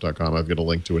Microsoft.com. I've got a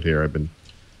link to it here. I've been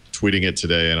tweeting it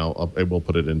today, and I will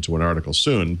put it into an article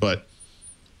soon. But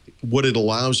what it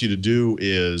allows you to do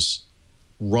is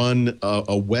run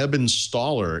a web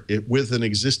installer with an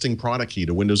existing product key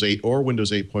to Windows 8 or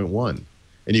Windows 8.1.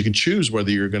 And you can choose whether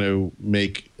you're going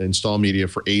to install media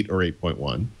for 8 or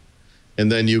 8.1.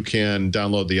 And then you can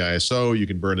download the ISO, you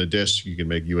can burn a disk, you can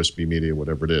make USB media,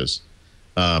 whatever it is.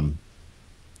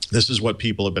 This is what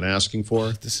people have been asking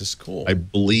for. This is cool. I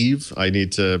believe I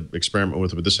need to experiment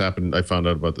with it, but this happened. I found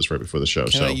out about this right before the show.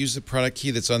 Can I use the product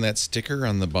key that's on that sticker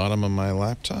on the bottom of my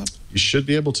laptop? You should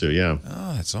be able to, yeah.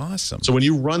 Oh, that's awesome. So when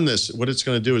you run this, what it's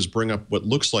going to do is bring up what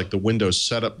looks like the Windows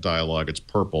setup dialog. It's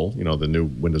purple, you know, the new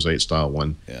Windows 8 style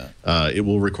one. Yeah. It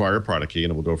will require a product key,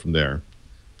 and it will go from there.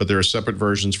 But there are separate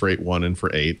versions for 8.1 and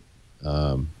for 8.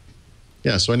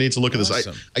 Yeah, so I need to look at this.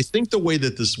 I think the way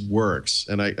that this works,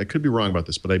 and I could be wrong about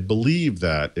this, but I believe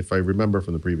that, if I remember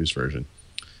from the previous version,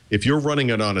 if you're running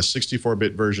it on a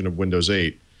 64-bit version of Windows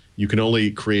 8, you can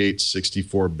only create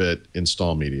 64-bit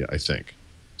install media, I think.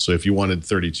 So if you wanted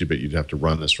 32-bit, you'd have to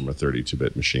run this from a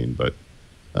 32-bit machine. But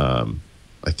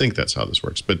I think that's how this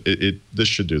works. But this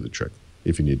should do the trick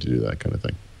if you need to do that kind of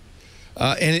thing.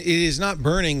 And it is not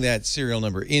burning that serial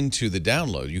number into the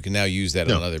download. You can now use that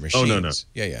on other machines. Oh, no.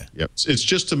 Yeah. It's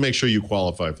just to make sure you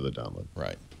qualify for the download.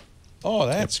 Right. Oh,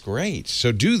 that's great.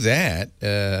 So do that.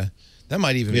 That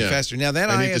might even be faster. Now that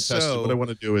I need ISO. to test it. What I want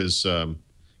to do is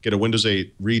get a Windows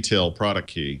 8 retail product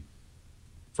key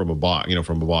from a box,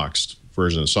 from a boxed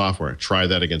version of software. Try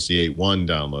that against the 8.1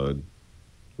 download,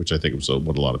 which I think is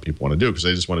what a lot of people want to do because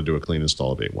they just want to do a clean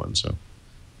install of 8.1. So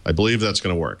I believe that's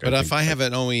going to work. But if I have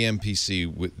an OEM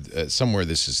PC with somewhere,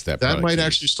 this is that might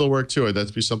actually still work too.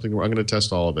 That'd be something where I'm going to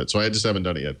test all of it. So I just haven't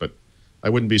done it yet, but I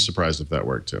wouldn't be surprised if that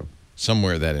worked too.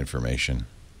 Somewhere that information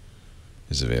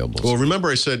is available. Well, remember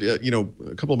I said, a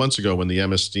couple of months ago when the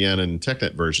MSDN and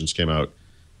TechNet versions came out,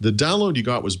 the download you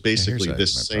got was basically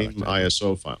this same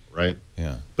ISO file, right?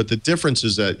 Yeah. But the difference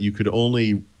is that you could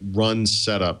only run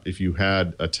setup if you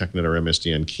had a TechNet or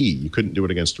MSDN key. You couldn't do it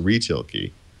against a retail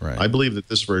key. Right. I believe that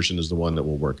this version is the one that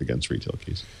will work against retail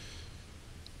keys.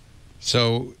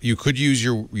 So you could use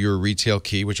your retail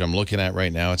key, which I'm looking at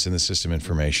right now. It's in the system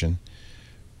information.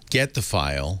 Get the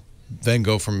file, then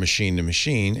go from machine to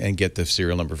machine and get the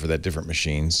serial number for that different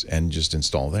machines and just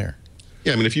install there.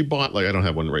 Yeah, I mean, if you bought, I don't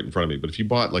have one right in front of me, but if you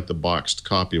bought, the boxed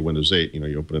copy of Windows 8,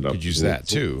 you open it up. You could use that,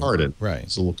 too. Carded. Right.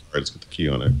 It's a little card. It's got the key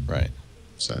on it. Right.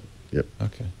 Set. Yep.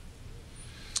 Okay.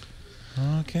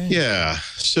 Okay. Yeah.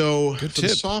 So, good for tip.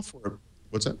 the software,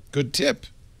 what's that? Good tip.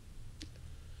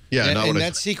 Yeah. And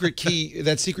that secret key,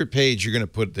 that secret page you're going to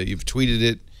put, that you've tweeted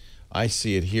it. I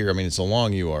see it here. I mean, it's a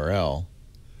long URL.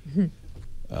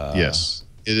 Yes.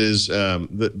 It is.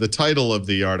 The title of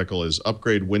the article is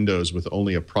Upgrade Windows with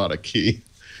Only a Product Key.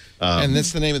 And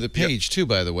that's the name of the page, too,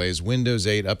 by the way, is Windows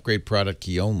 8 Upgrade Product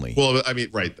Key Only. Well, I mean,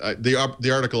 right.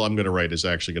 The article I'm going to write is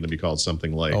actually going to be called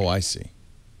something like... Oh, I see.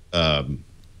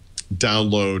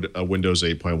 Download a Windows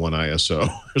 8.1 ISO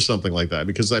or something like that,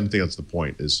 because I think that's the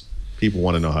point, is people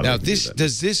want to know how to do that.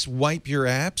 Does this wipe your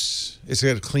apps? Is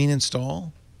it a clean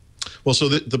install? Well, so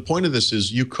the point of this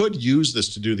is you could use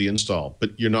this to do the install,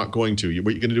 but you're not going to.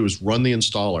 What you're going to do is run the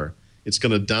installer. It's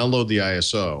going to download the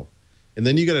ISO. And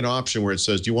then you get an option where it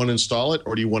says, do you want to install it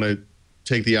or do you want to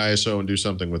take the ISO and do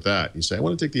something with that? You say, I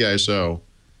want to take the ISO,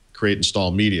 create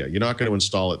install media. You're not going to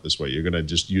install it this way. You're going to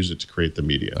just use it to create the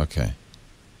media. Okay.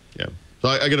 Yeah. So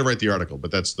I got to write the article,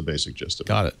 but that's the basic gist of it.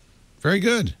 Got it. Very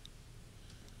good.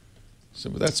 So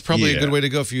that's probably a good way to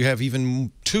go if you have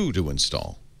even two to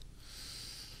install.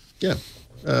 Yeah.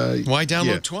 Why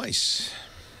download twice?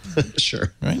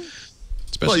 Sure. Right?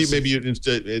 Well, maybe you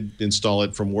install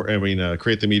it from work. I mean,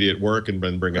 create the media at work and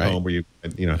then bring it home where you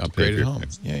upgrade it home.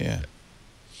 Yeah.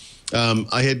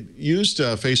 I had used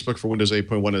Facebook for Windows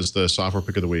 8.1 as the software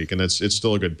pick of the week, and it's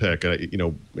still a good pick.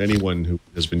 Anyone who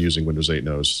has been using Windows 8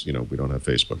 knows, we don't have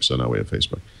Facebook, so now we have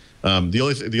Facebook.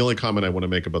 The only comment I want to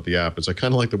make about the app is I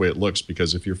kind of like the way it looks,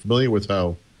 because if you're familiar with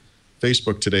how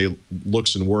Facebook today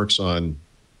looks and works on,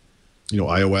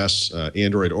 iOS,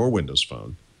 Android, or Windows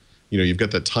Phone, you've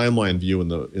got that timeline view in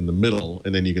the middle,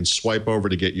 and then you can swipe over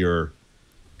to get your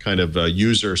kind of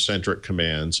user-centric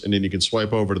commands, and then you can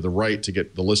swipe over to the right to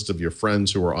get the list of your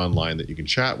friends who are online that you can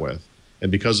chat with. And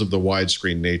because of the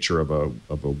widescreen nature of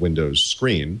a Windows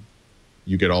screen,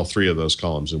 you get all three of those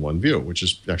columns in one view, which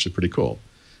is actually pretty cool.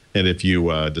 And if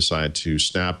you decide to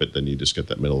snap it, then you just get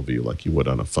that middle view like you would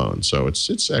on a phone. So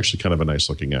it's actually kind of a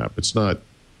nice-looking app. It's not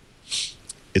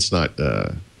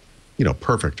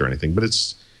perfect or anything, but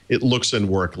it looks and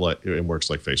works like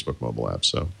Facebook mobile apps.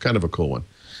 So kind of a cool one.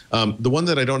 The one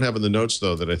that I don't have in the notes,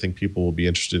 though, that I think people will be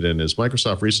interested in is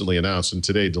Microsoft recently announced and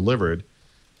today delivered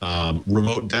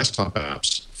remote desktop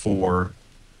apps for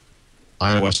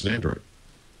iOS and Android.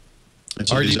 And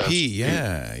so RDP,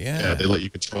 yeah. They let you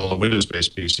control a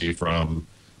Windows-based PC from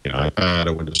iPad,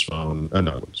 a Windows Phone, an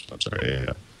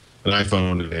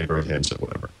iPhone, an Android handset,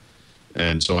 whatever.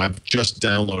 And so I've just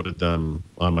downloaded them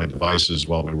on my devices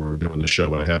while we were doing the show,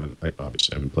 but I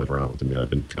obviously haven't played around with them yet. I've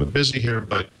been kind of busy here,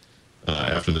 but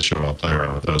after the show, I'll play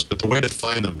around with those. But the way to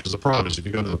find them, because the problem is if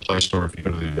you go to the Play Store, if you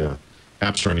go to the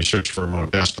App Store and you search for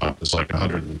remote desktop, there's like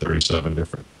 137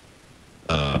 different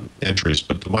entries.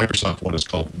 But the Microsoft one is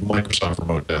called Microsoft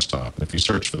Remote Desktop. And if you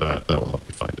search for that, that will help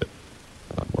you find it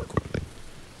more quickly.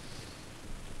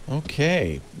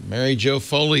 Okay. Mary Jo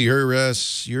Foley, your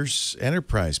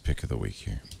enterprise pick of the week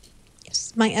here.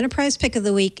 Yes, my enterprise pick of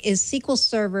the week is SQL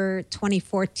Server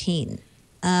 2014.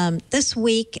 This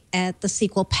week at the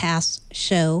SQL Pass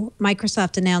show,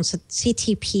 Microsoft announced that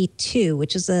CTP 2,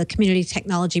 which is a Community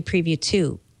Technology Preview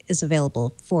 2, is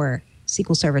available for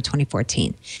SQL Server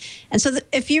 2014. And so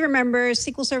if you remember,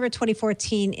 SQL Server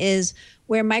 2014 is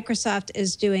where Microsoft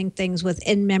is doing things with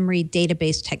in-memory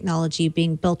database technology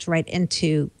being built right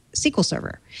into SQL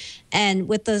Server. And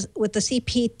with the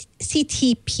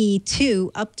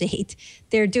CTP2 update,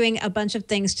 they're doing a bunch of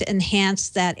things to enhance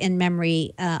that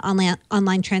in-memory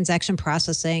online transaction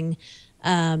processing,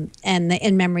 and the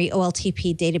in-memory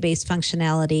OLTP database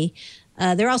functionality.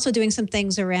 They're also doing some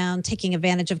things around taking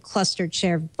advantage of clustered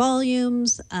shared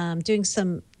volumes, doing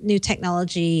some new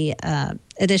technology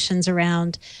additions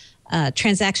around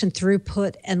transaction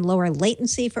throughput and lower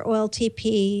latency for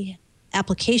OLTP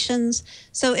applications.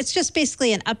 So it's just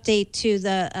basically an update to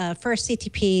the first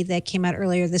CTP that came out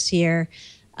earlier this year.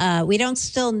 We don't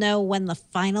still know when the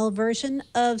final version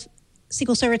of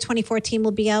SQL Server 2014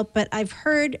 will be out, but I've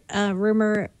heard a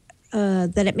rumor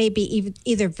that it may be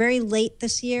either very late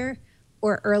this year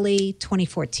or early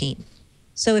 2014.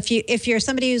 So if you're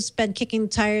somebody who's been kicking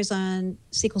tires on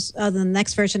the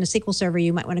next version of SQL Server,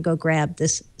 you might want to go grab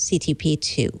this CTP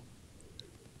 2.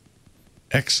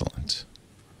 Excellent.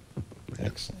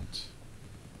 Excellent.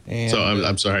 And so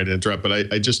I'm sorry to interrupt, but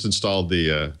I just installed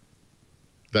the.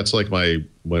 That's like my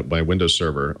Windows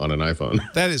server on an iPhone.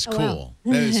 That is cool.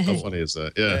 Wow. That is How cool. funny is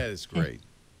that? Yeah, that is great.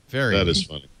 Very. That is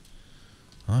funny.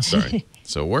 Awesome. Sorry.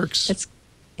 So it works.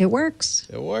 It works.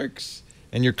 It works.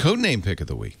 And your codename pick of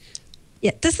the week.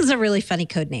 Yeah, this is a really funny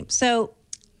code name. So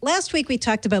last week we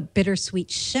talked about Bittersweet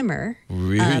Shimmer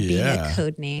being a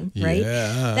code name, right?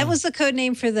 Yeah. That was the code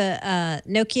name for the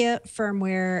Nokia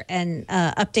firmware and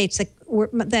updates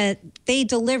that they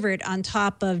delivered on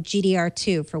top of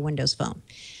GDR2 for Windows Phone.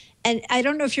 And I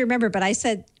don't know if you remember, but I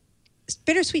said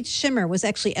Bittersweet Shimmer was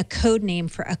actually a code name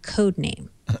for a code name.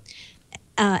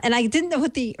 And I didn't know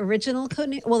what the original code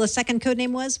name, well, the second code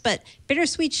name was, but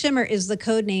Bittersweet Shimmer is the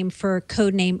code name for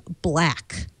code name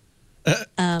Black.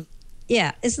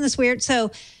 Yeah, isn't this weird?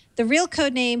 So the real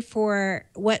code name for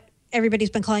what everybody's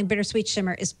been calling Bittersweet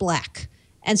Shimmer is Black.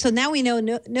 And so now we know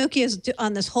Nokia's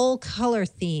on this whole color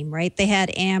theme, right? They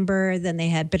had amber, then they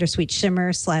had Bittersweet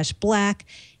Shimmer / Black.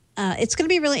 It's going to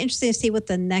be really interesting to see what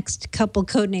the next couple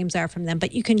code names are from them,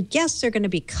 but you can guess they're going to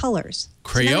be colors.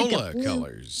 Crayola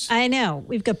colors. I know.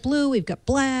 We've got blue, we've got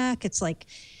black. It's like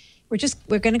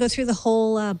we're going to go through the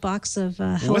whole box of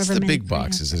however What's the many big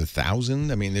box? Is it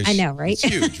 1,000? I mean, there's. I know, right? It's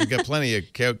huge. We've got plenty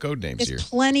of code names here.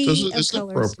 Plenty So of it's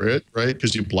colors. appropriate, right?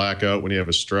 Because you black out when you have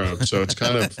a stroke. So it's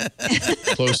kind of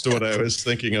close to what I was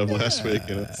thinking of last week.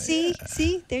 You know? See,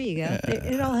 there you go.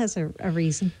 It all has a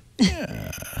reason.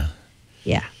 Yeah.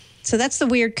 Yeah. So that's the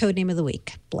weird code name of the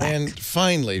week, Black. And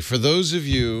finally, for those of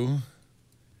you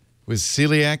with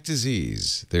celiac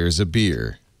disease, there's a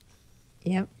beer.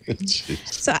 Yep.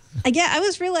 So, I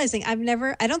was realizing I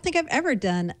don't think I've ever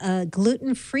done a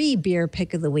gluten-free beer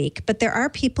pick of the week, but there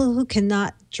are people who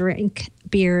cannot drink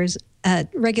beers,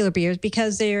 regular beers,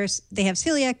 because they have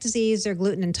celiac disease, they're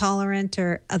gluten intolerant,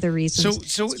 or other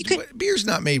reasons. So beer's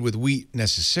not made with wheat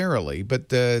necessarily,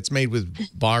 but it's made with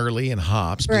barley and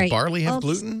hops. Does barley have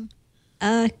gluten?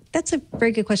 That's a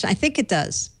very good question. I think it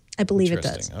does. I believe it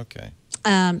does. Okay.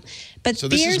 But so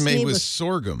this is made with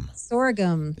sorghum.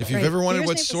 Sorghum. If you've ever wondered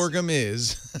what sorghum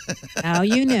is. Now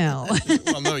you know.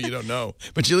 Well, no, you don't know.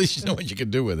 But at least you know what you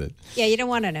can do with it. Yeah, you don't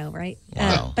want to know, right?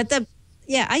 Wow.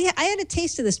 I had a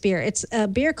taste of this beer. It's a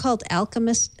beer called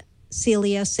Alchemist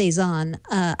Celia Saison.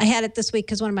 I had it this week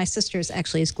because one of my sisters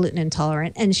actually is gluten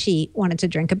intolerant, and she wanted to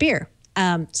drink a beer.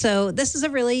 So this is a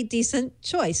really decent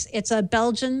choice. It's a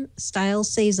Belgian-style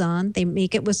Saison. They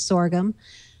make it with sorghum.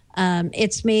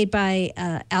 It's made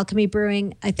by Alchemy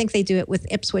Brewing. I think they do it with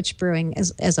Ipswich Brewing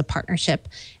as a partnership,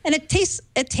 and it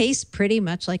tastes pretty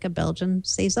much like a Belgian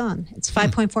Saison. It's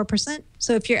 5.4%.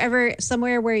 So if you're ever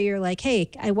somewhere where you're like, hey,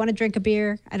 I want to drink a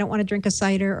beer, I don't want to drink a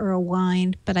cider or a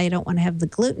wine, but I don't want to have the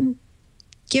gluten,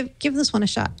 give this one a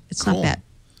shot. It's not bad.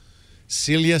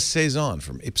 Celia Saison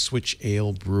from Ipswich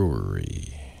Ale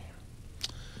Brewery.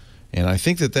 And I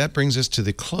think that brings us to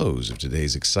the close of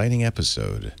today's exciting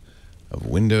episode of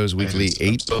Windows Weekly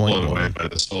 8.1. By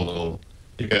this whole,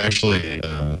 you can actually,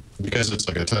 because it's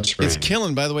like a touchscreen. It's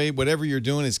killing, by the way, whatever you're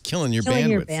doing is killing your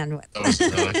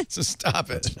bandwidth. So stop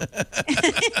it.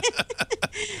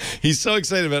 He's so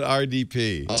excited about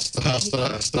RDP.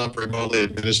 I'll stop remotely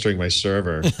administering my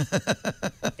server.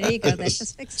 There you go. That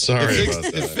just fixed it. Sorry about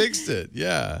that. It fixed it,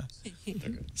 yeah.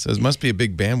 So it must be a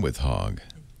big bandwidth hog.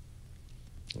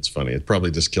 That's funny. It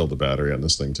probably just killed the battery on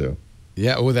this thing, too.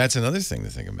 Yeah, well, that's another thing to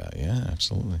think about. Yeah,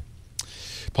 absolutely.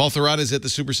 Paul Thurrott is at the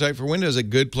Super Site for Windows, a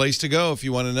good place to go if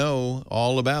you want to know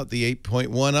all about the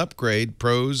 8.1 upgrade,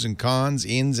 pros and cons,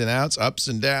 ins and outs, ups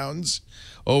and downs,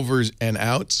 overs and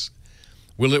outs.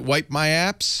 Will it wipe my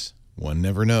apps? One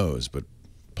never knows, but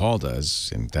Paul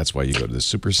does, and that's why you go to the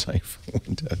Super Site for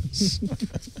Windows.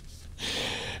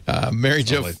 Mary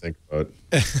Jo, I think about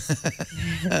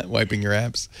wiping your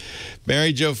apps.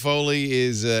 Mary Jo Foley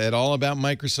is at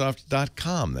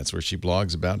allaboutmicrosoft.com. That's where she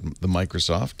blogs about the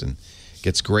Microsoft and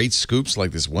gets great scoops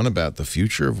like this one about the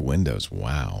future of Windows.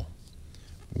 Wow.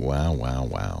 Wow, wow,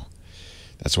 wow.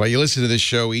 That's why you listen to this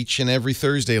show each and every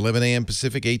Thursday, 11 a.m.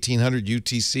 Pacific, 1800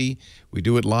 UTC. We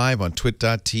do it live on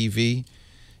twit.tv.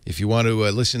 If you want to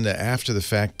listen to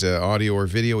after-the-fact audio or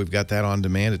video, we've got that on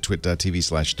demand at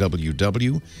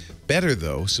twit.tv/WW. Better,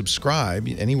 though, subscribe.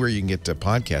 Anywhere you can get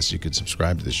podcasts, you could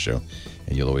subscribe to this show,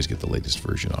 and you'll always get the latest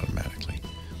version automatically.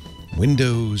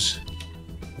 Windows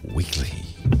Weekly.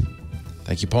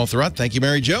 Thank you, Paul Thurrott. Thank you,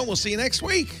 Mary Jo. We'll see you next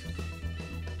week.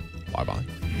 Bye-bye.